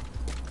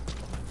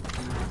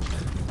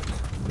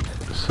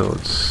 So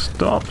it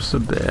stops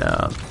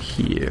about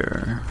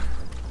here.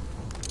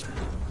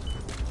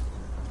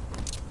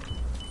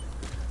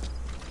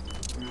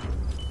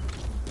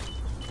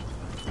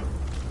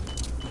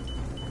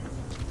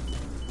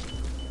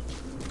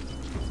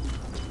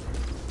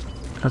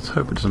 Let's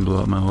hope it doesn't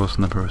blow up my horse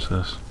in the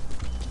process.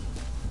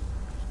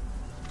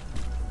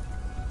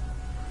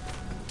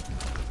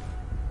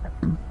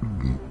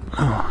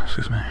 Oh,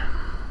 excuse me.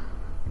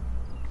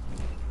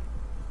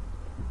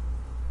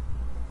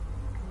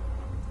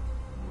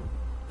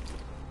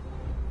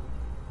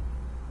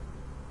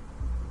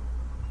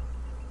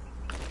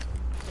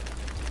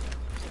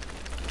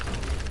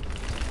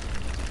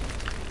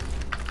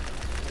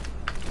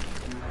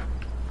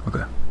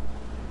 Okay.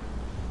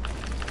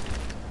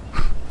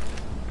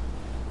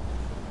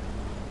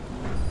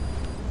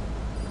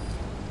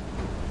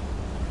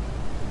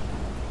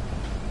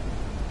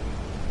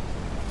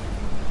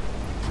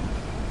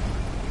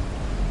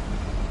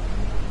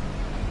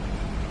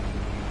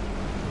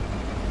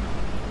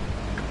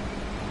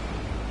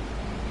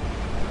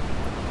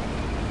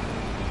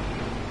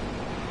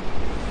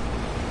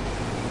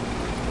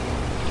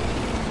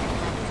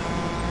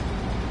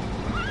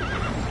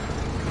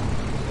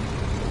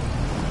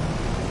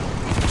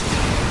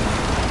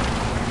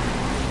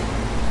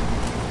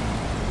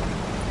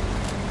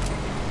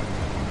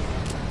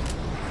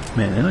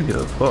 Man, they don't give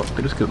a fuck.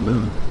 They just keep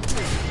moving.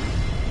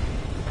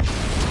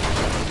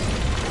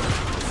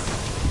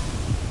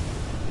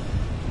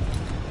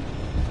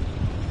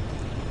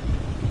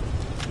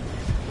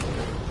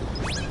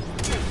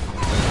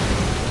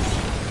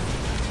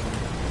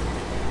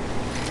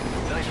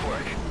 Nice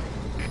work.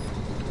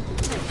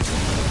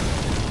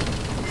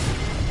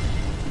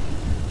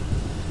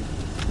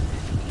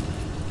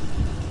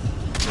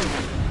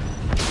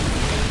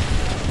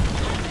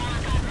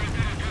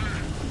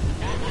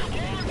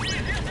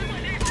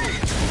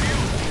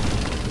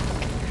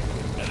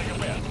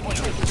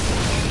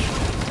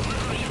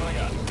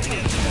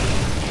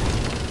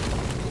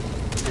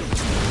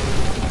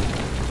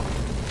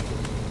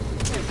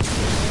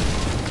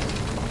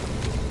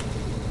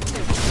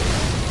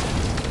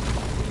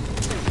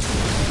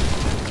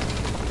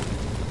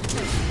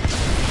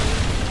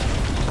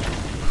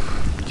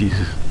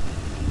 Jesus.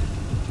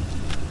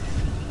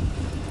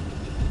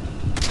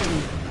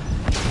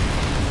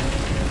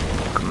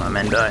 Come on,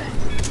 man, die.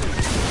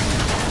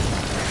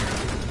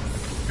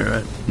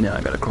 Alright, now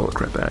I gotta crawl the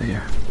crap out of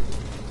here.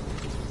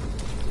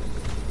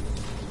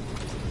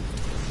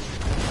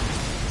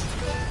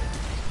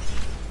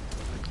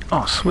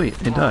 Oh, sweet,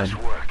 it died.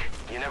 Flawless work.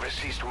 You never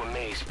cease to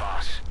amaze,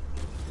 boss.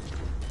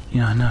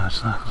 Yeah, I know,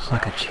 it's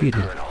like I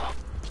cheated. Colonel.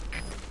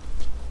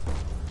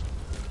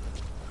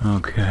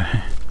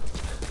 Okay.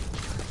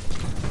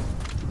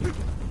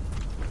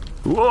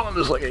 Whoa,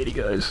 there's like 80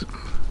 guys.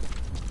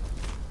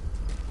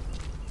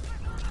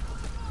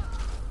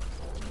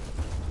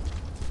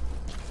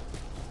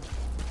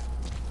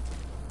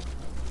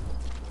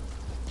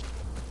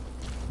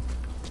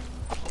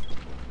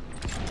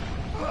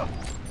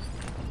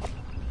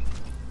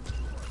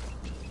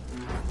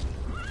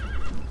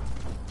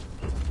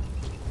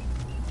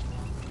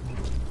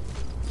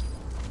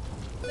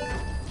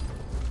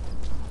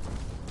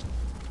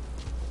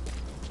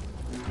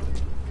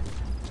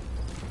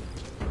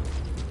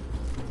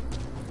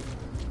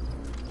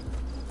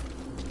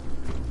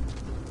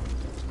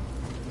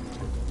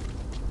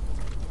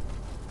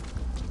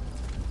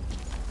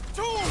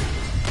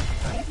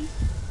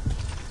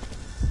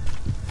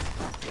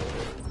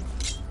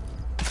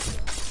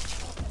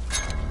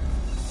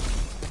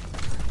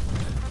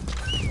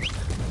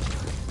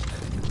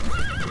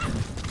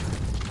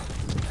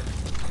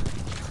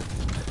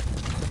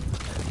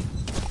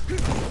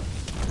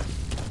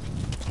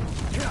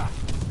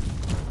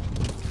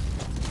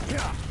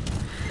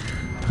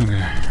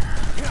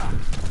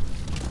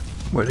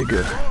 Where'd it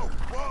go?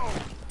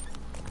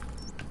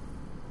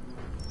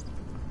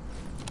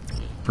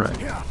 Right.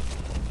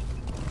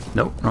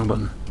 Nope, wrong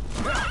button.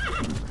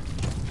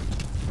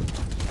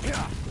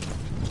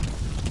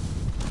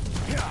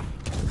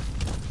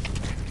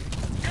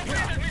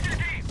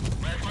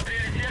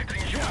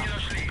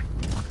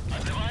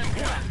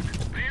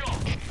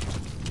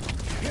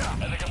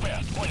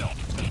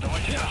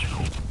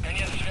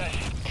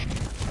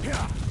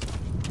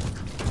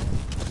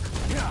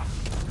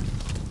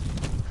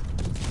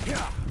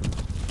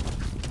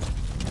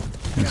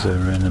 It's a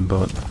random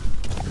bot.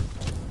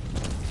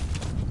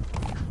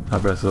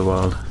 Breath of the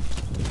Wild. I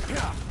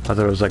thought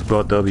it was like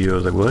bot W, I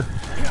was like, what?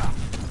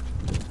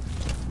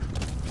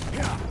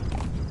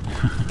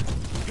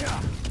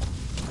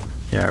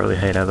 Yeah, I really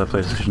hate how the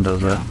PlayStation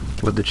does that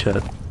with the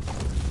chat.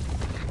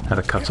 How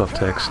it cuts off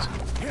text.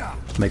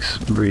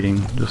 Makes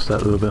reading just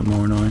that little bit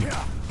more annoying.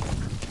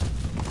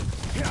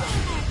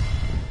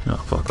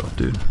 Oh, fuck off,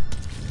 dude.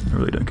 I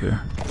really don't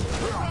care.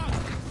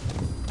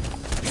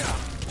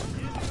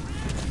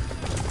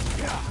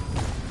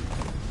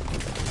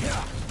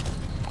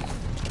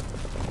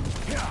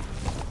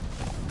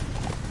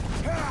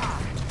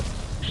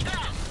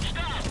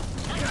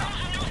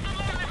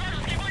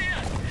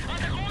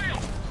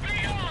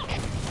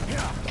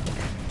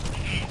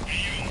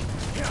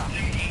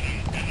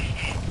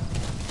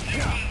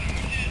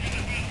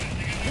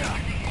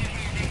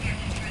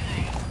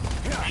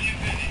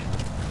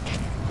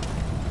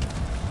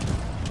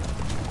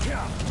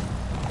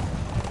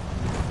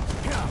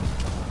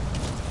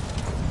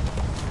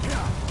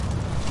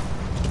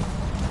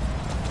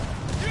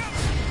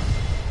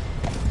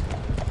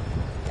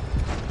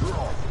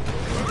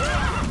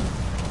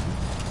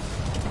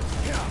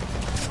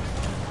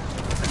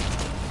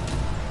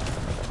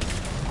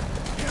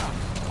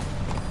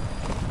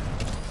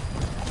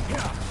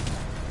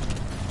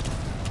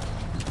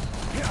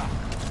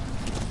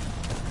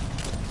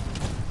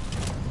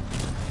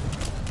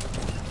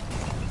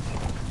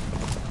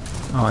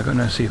 Oh, I got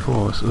no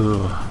C4s.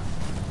 Ugh.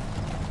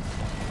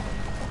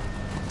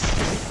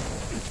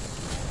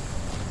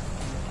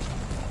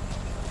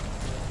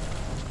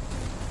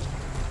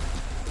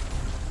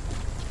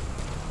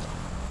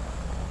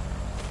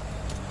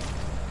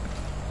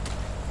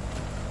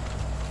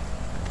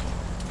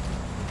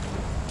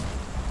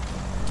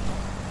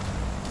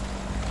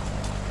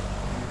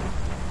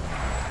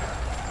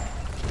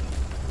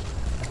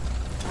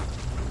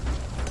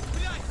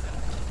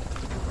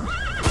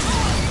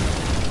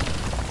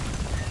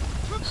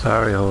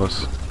 Sorry,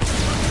 horse.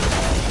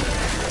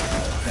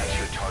 That's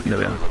your target There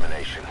we for are.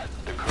 elimination.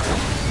 The Colonel.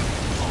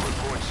 All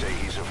reports say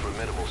he's a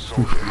formidable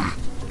soldier.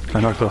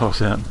 I knocked the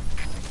horse out.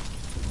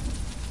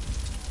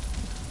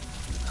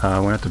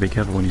 We'll have to be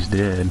careful when he's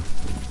dead.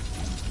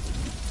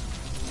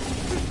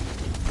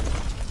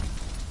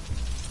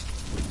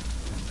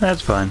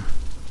 That's fine.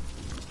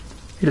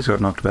 He just got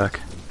knocked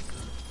back.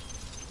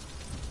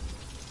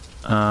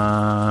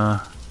 How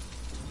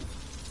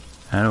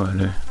do I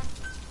do?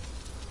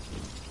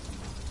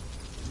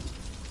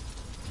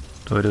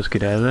 Do I just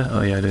get out of there?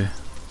 Oh yeah, I do.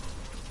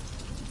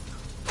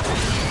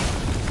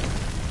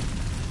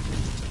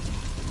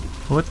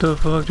 What the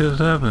fuck just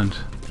happened?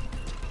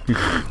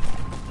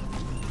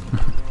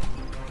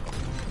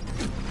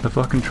 The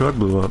fucking truck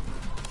blew up.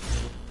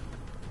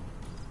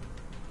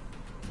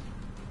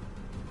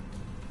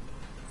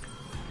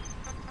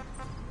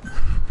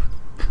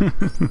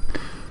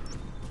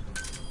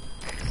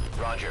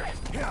 Roger.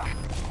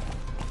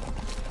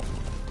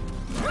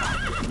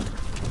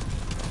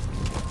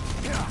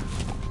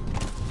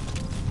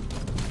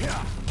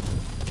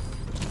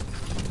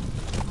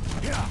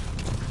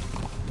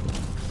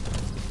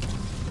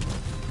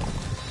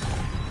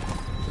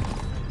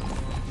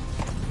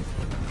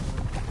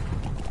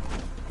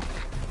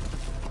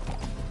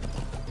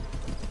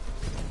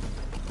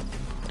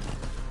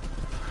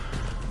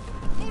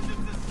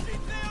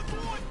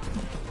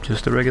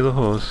 Just a regular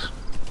horse.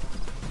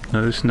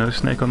 No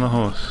snake on the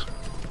horse.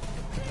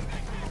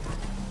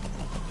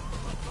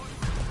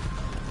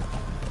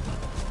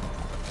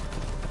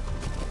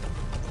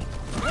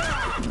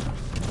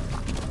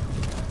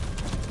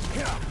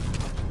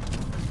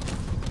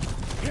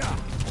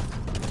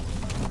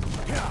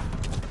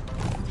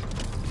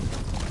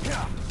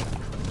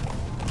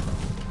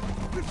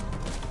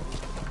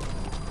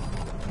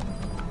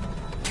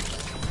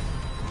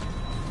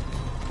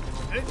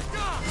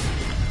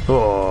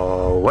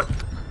 Oh, what?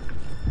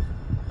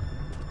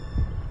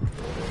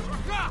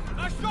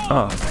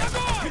 Oh.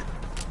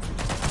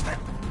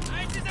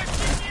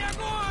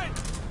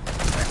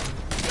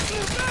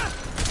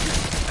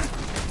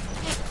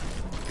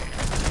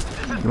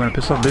 You wanna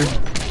piss off, dude?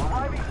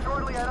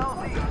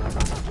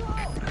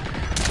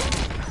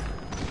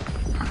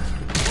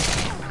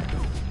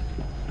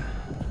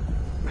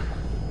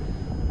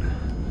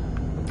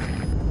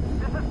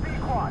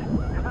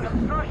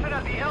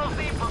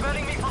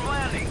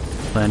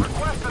 Land.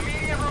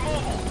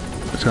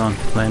 It's gone.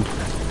 Land.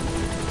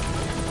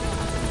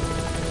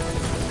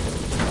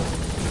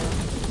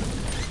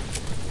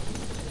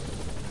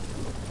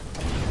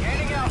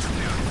 Gaining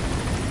altitude.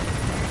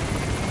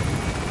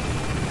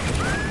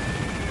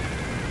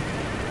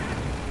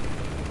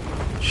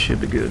 should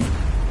be good.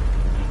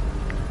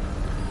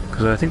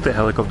 Because I think the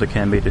helicopter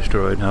can be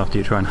destroyed after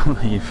you're trying to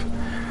leave,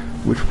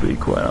 which would be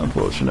quite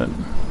unfortunate.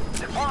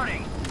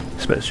 Departing.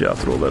 Especially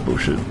after all that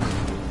bullshit.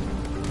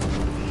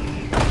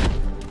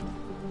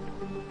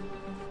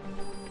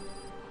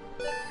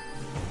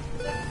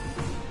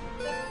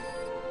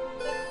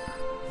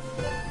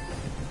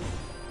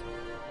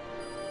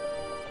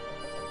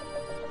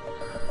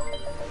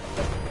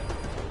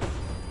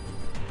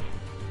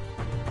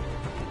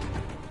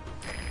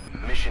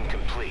 Mission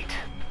complete.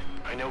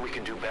 I know we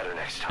can do better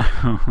next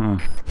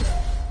time.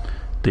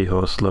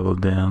 D-Horse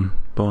leveled down.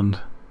 Bond.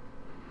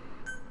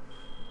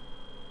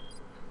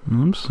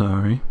 I'm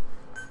sorry.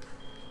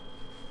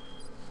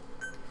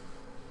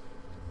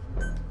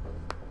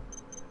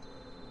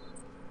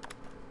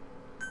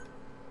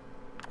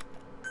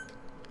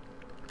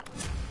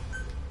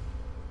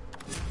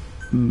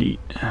 Neat.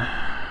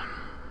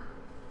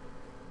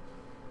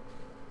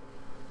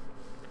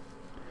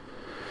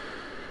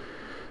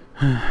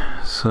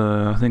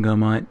 So I think I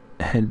might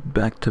head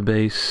back to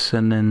base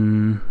and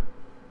then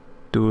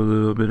do a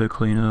little bit of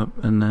cleanup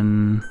and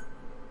then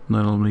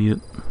that'll be it.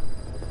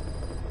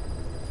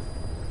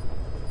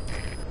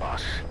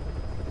 Boss,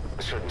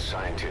 a certain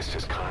scientist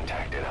has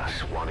contacted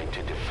us wanting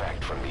to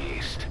defect from the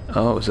east.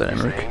 Oh, is that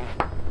His Emmerich? name?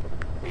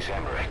 He's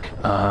Emmerich.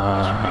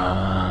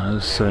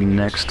 So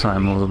next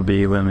time will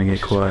be when we get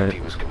Suspect quiet. He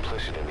was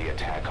complicit in the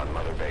attack on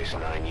Mother Base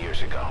 9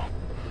 years ago.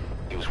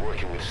 He was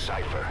working with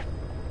Cypher.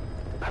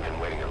 I've been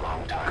waiting a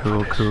long time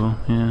Cool, for this. cool,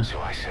 yeah. So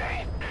I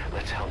say,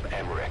 let's help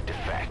Emmerich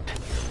defect.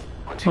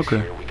 Once he's Okay.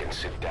 here, we can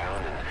sit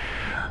down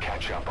and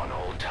catch up on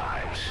old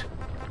times.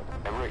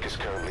 Emmerich is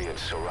currently at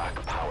Serac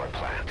Power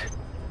Plant.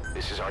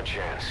 This is our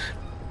chance.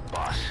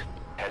 Boss,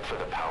 head for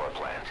the power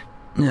plant.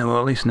 Yeah, well,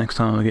 at least next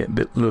time it'll get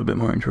a little bit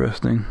more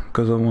interesting,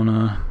 because I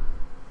wanna...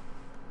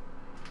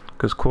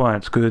 Because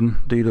Quiet's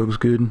good, D-Dog's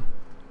good.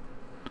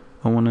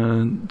 I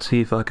wanna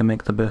see if I can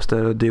make the best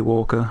out of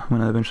D-Walker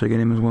when I eventually get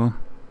him as well.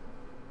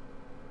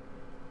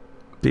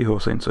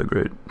 D-Horse ain't so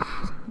great.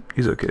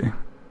 He's okay.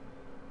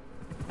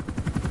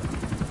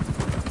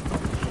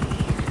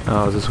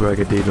 Oh, is this where I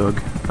get D-Dog?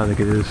 I think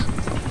it is.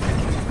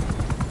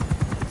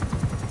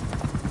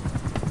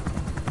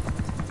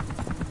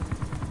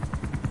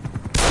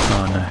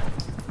 Oh no.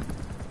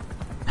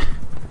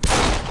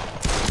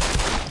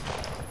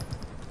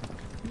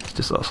 It's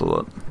just us a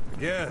lot.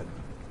 Yeah.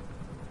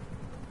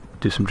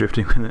 Do some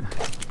drifting with it.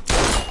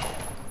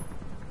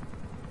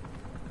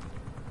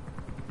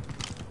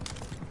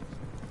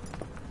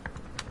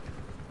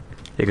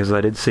 Yeah, because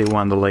I did see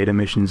one of the later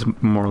missions,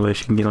 more or less,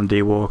 you can get on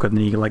D-Walker and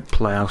then you can like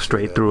plow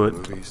straight through it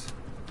Movies.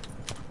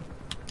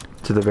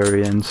 to the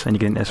very end, and you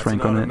get an S That's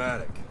rank an on it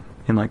automatic.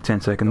 in like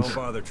 10 seconds. Don't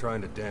bother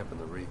trying to dampen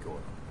the recoil.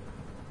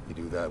 You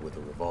do that with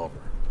a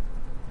revolver.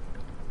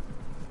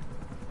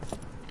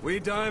 We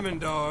Diamond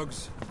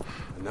Dogs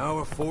are now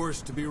a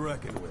force to be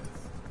reckoned with.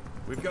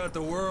 We've got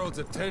the world's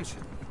attention.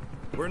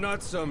 We're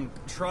not some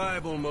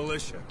tribal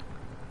militia.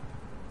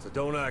 So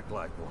don't act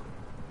like one.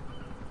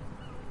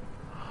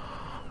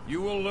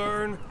 You will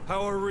learn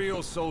how a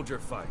real soldier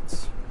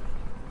fights.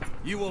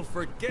 You will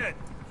forget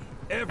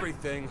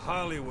everything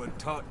Hollywood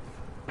taught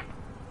you.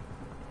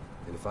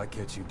 And if I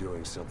catch you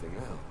doing something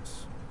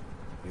else,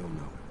 you'll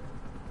know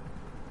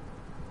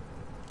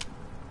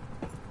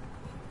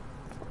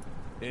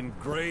it.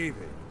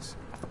 Engravings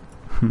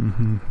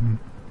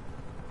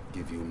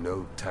give you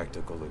no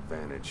tactical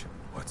advantage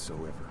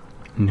whatsoever.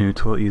 And who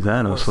taught you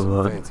that, Plus some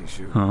Ocelot? fancy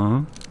shooting.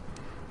 Huh?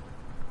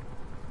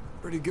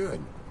 Pretty good.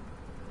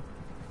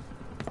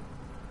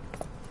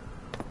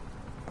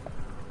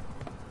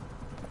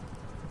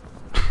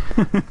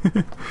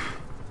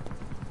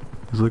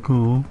 It's like,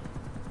 oh.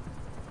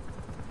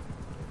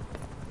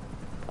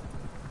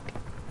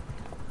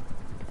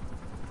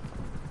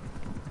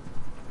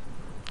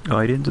 Oh,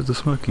 I didn't do the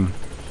smoking.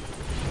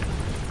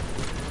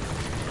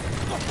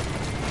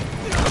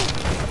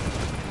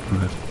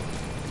 Right.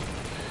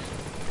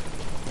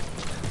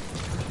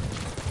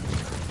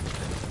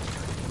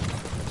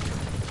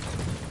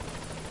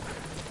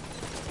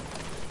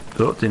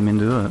 Oh, didn't mean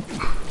to do that.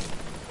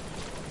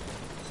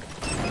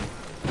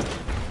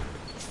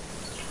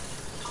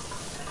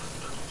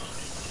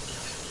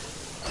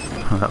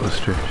 Oh, that was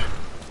strange.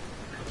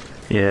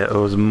 Yeah, it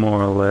was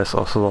more or less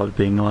Ocelot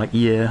being like,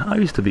 yeah, I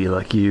used to be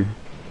like you.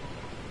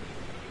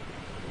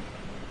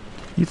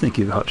 You think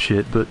you're hot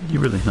shit, but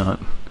you're really not.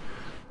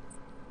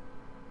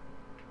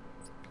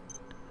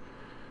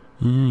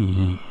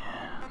 Yeah.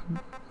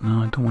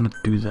 No, I don't want to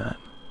do that.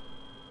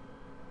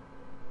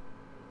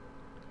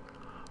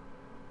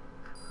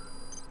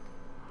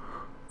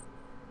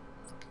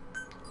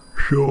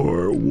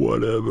 Sure,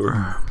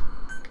 whatever.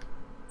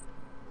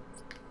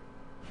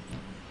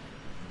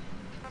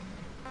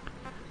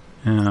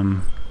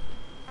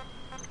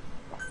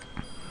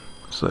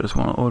 So I just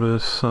want to order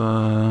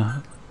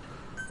assign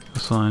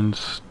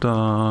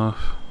staff.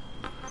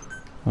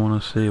 I want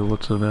to see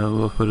what's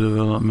available for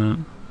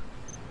development.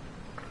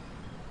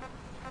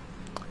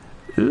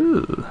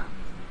 Ooh.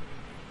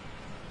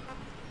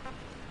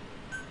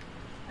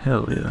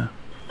 Hell yeah.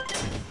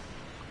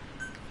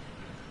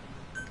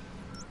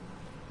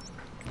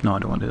 No, I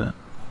don't want to do that.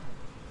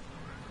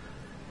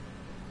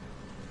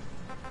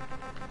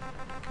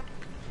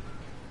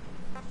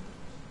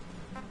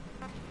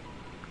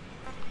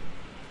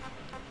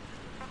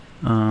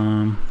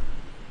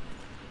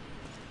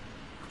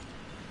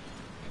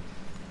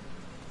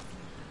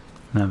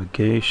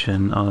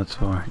 Navigation, oh that's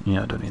far.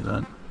 Yeah, I don't need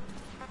that.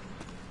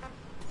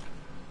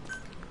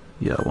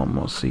 Yeah, one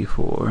more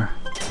C4.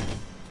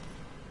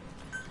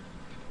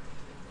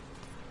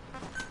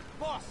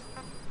 Boss!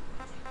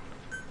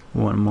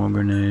 One more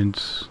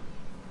grenades.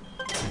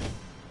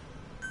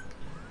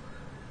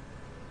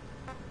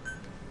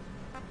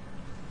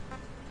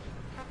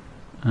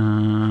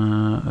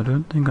 I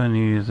don't think I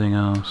need anything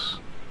else.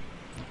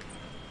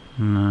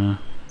 No.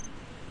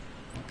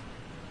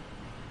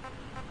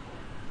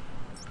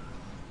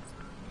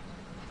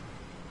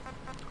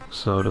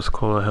 So I'll just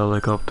call a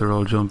helicopter,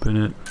 I'll jump in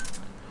it,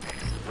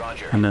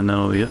 Roger. and then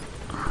that'll be it.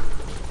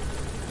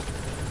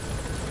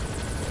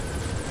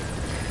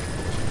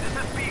 This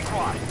is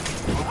B-Squad.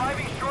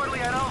 Arriving shortly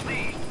at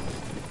LZ.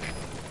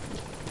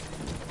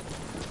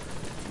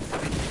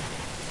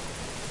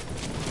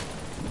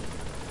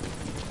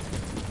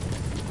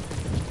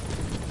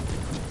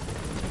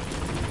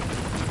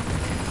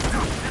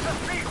 This is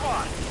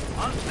B-Squad.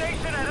 On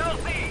station at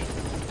LZ.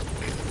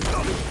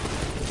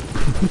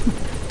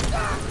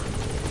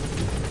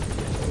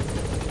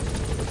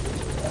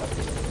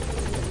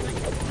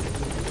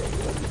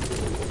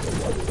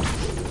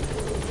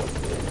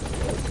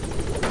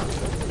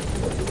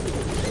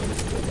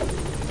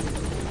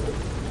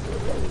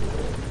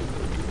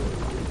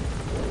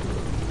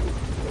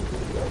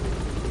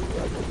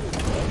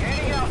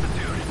 Gaining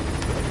altitude.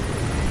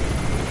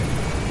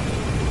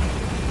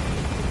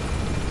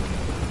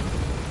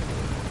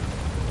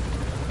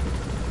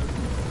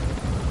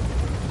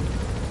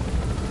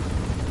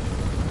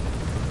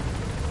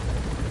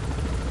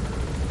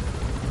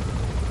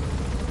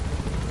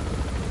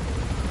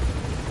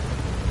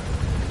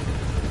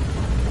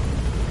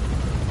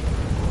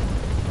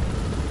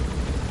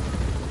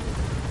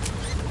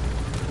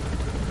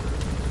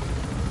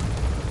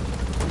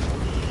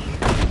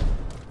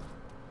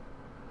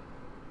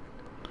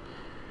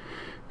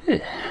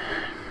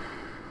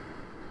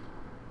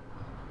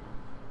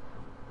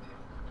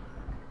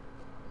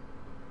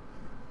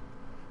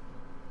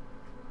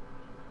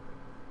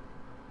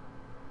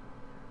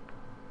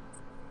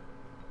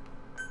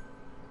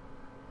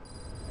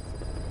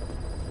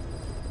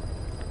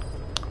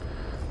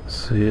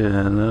 So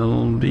yeah,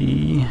 that'll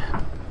be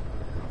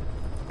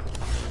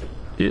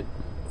it.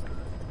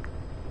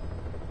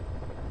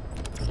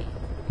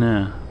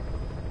 Nah.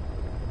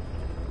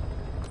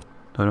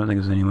 I don't think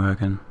there's anywhere I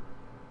can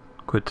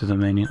quit to the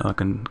menu. I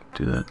can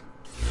do that,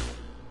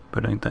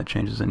 but I don't think that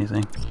changes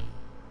anything.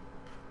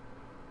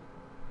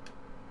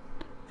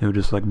 It would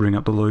just like bring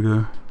up the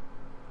logo.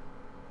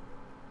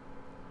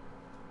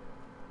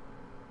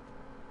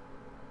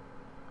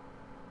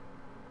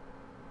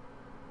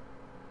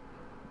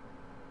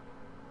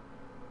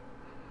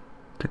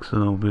 Takes a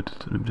little bit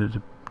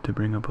to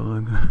bring up a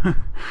logo.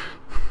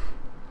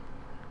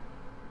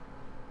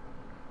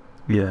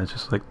 Yeah, it's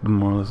just like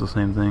more or less the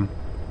same thing.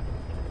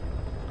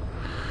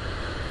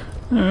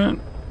 Alright,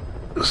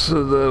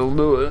 so that'll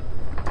do it.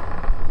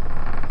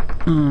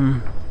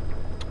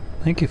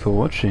 Thank you for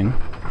watching.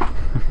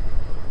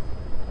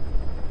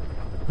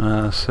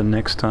 So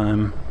next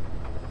time,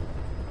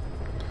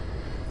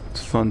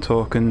 it's fun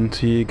talking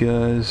to you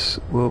guys.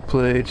 Well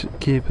played,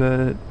 keep at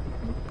it,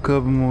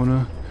 carbon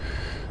water.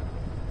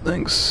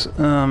 Thanks.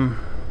 But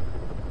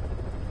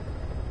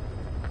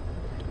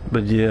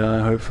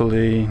yeah,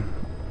 hopefully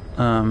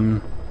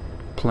plan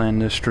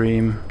to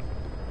stream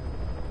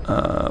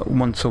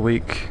once a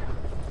week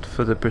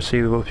for the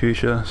foreseeable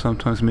future,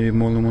 sometimes maybe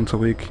more than once a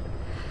week.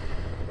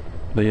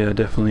 But yeah,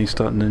 definitely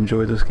starting to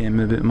enjoy this game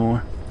a bit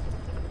more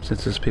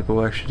since there's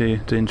people actually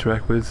to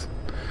interact with,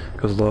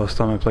 because last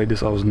time I played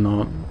this I was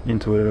not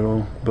into it at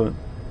all. But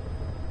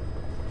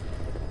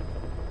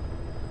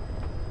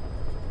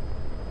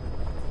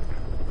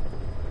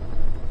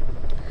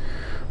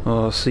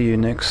I'll see you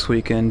next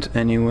weekend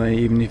anyway,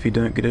 even if you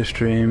don't get a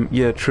stream.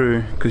 Yeah,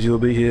 true, because you'll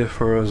be here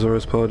for a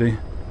Zora's party.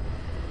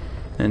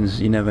 And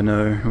you never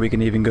know, we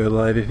can even go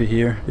live if you're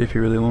here, if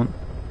you really want.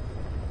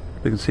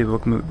 We can see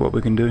what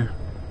we can do.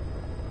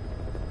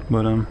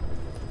 But,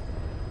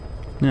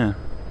 yeah.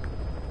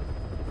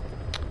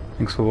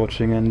 Thanks for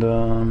watching, and,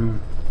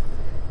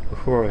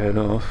 before I head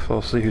off,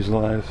 I'll see who's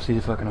live, see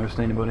if I can host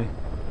anybody.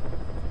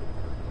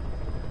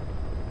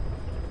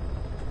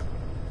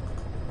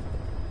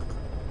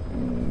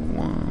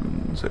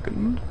 One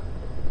second.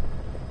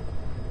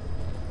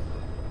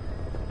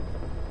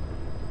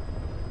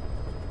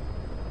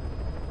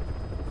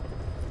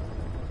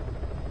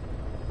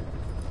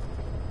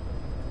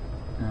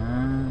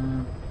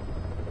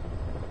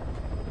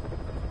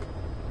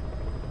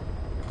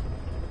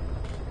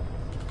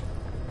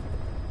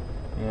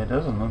 Yeah, it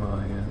doesn't look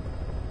like it.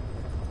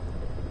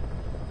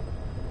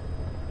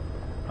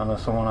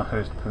 Unless I want to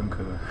host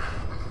Punko.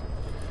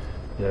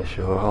 Yeah,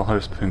 sure, I'll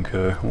host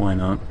Punko. Why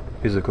not?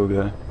 He's a cool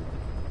guy.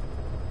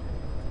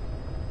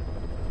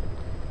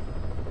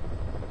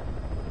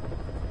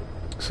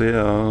 So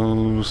yeah,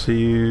 I'll see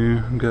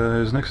you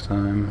guys next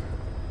time.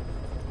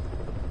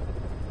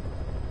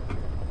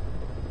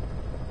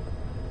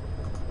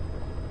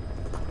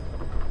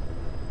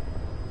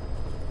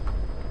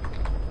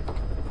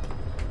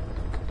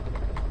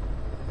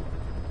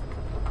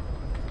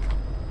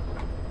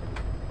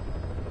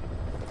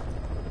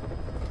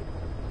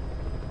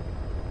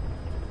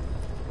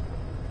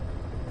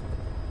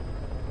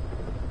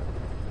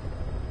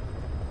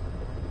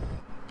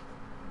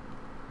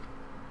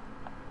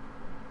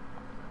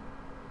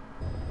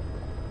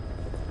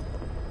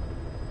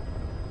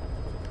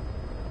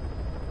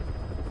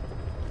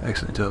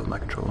 Accidentally with my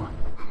controller.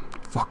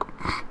 Fuck.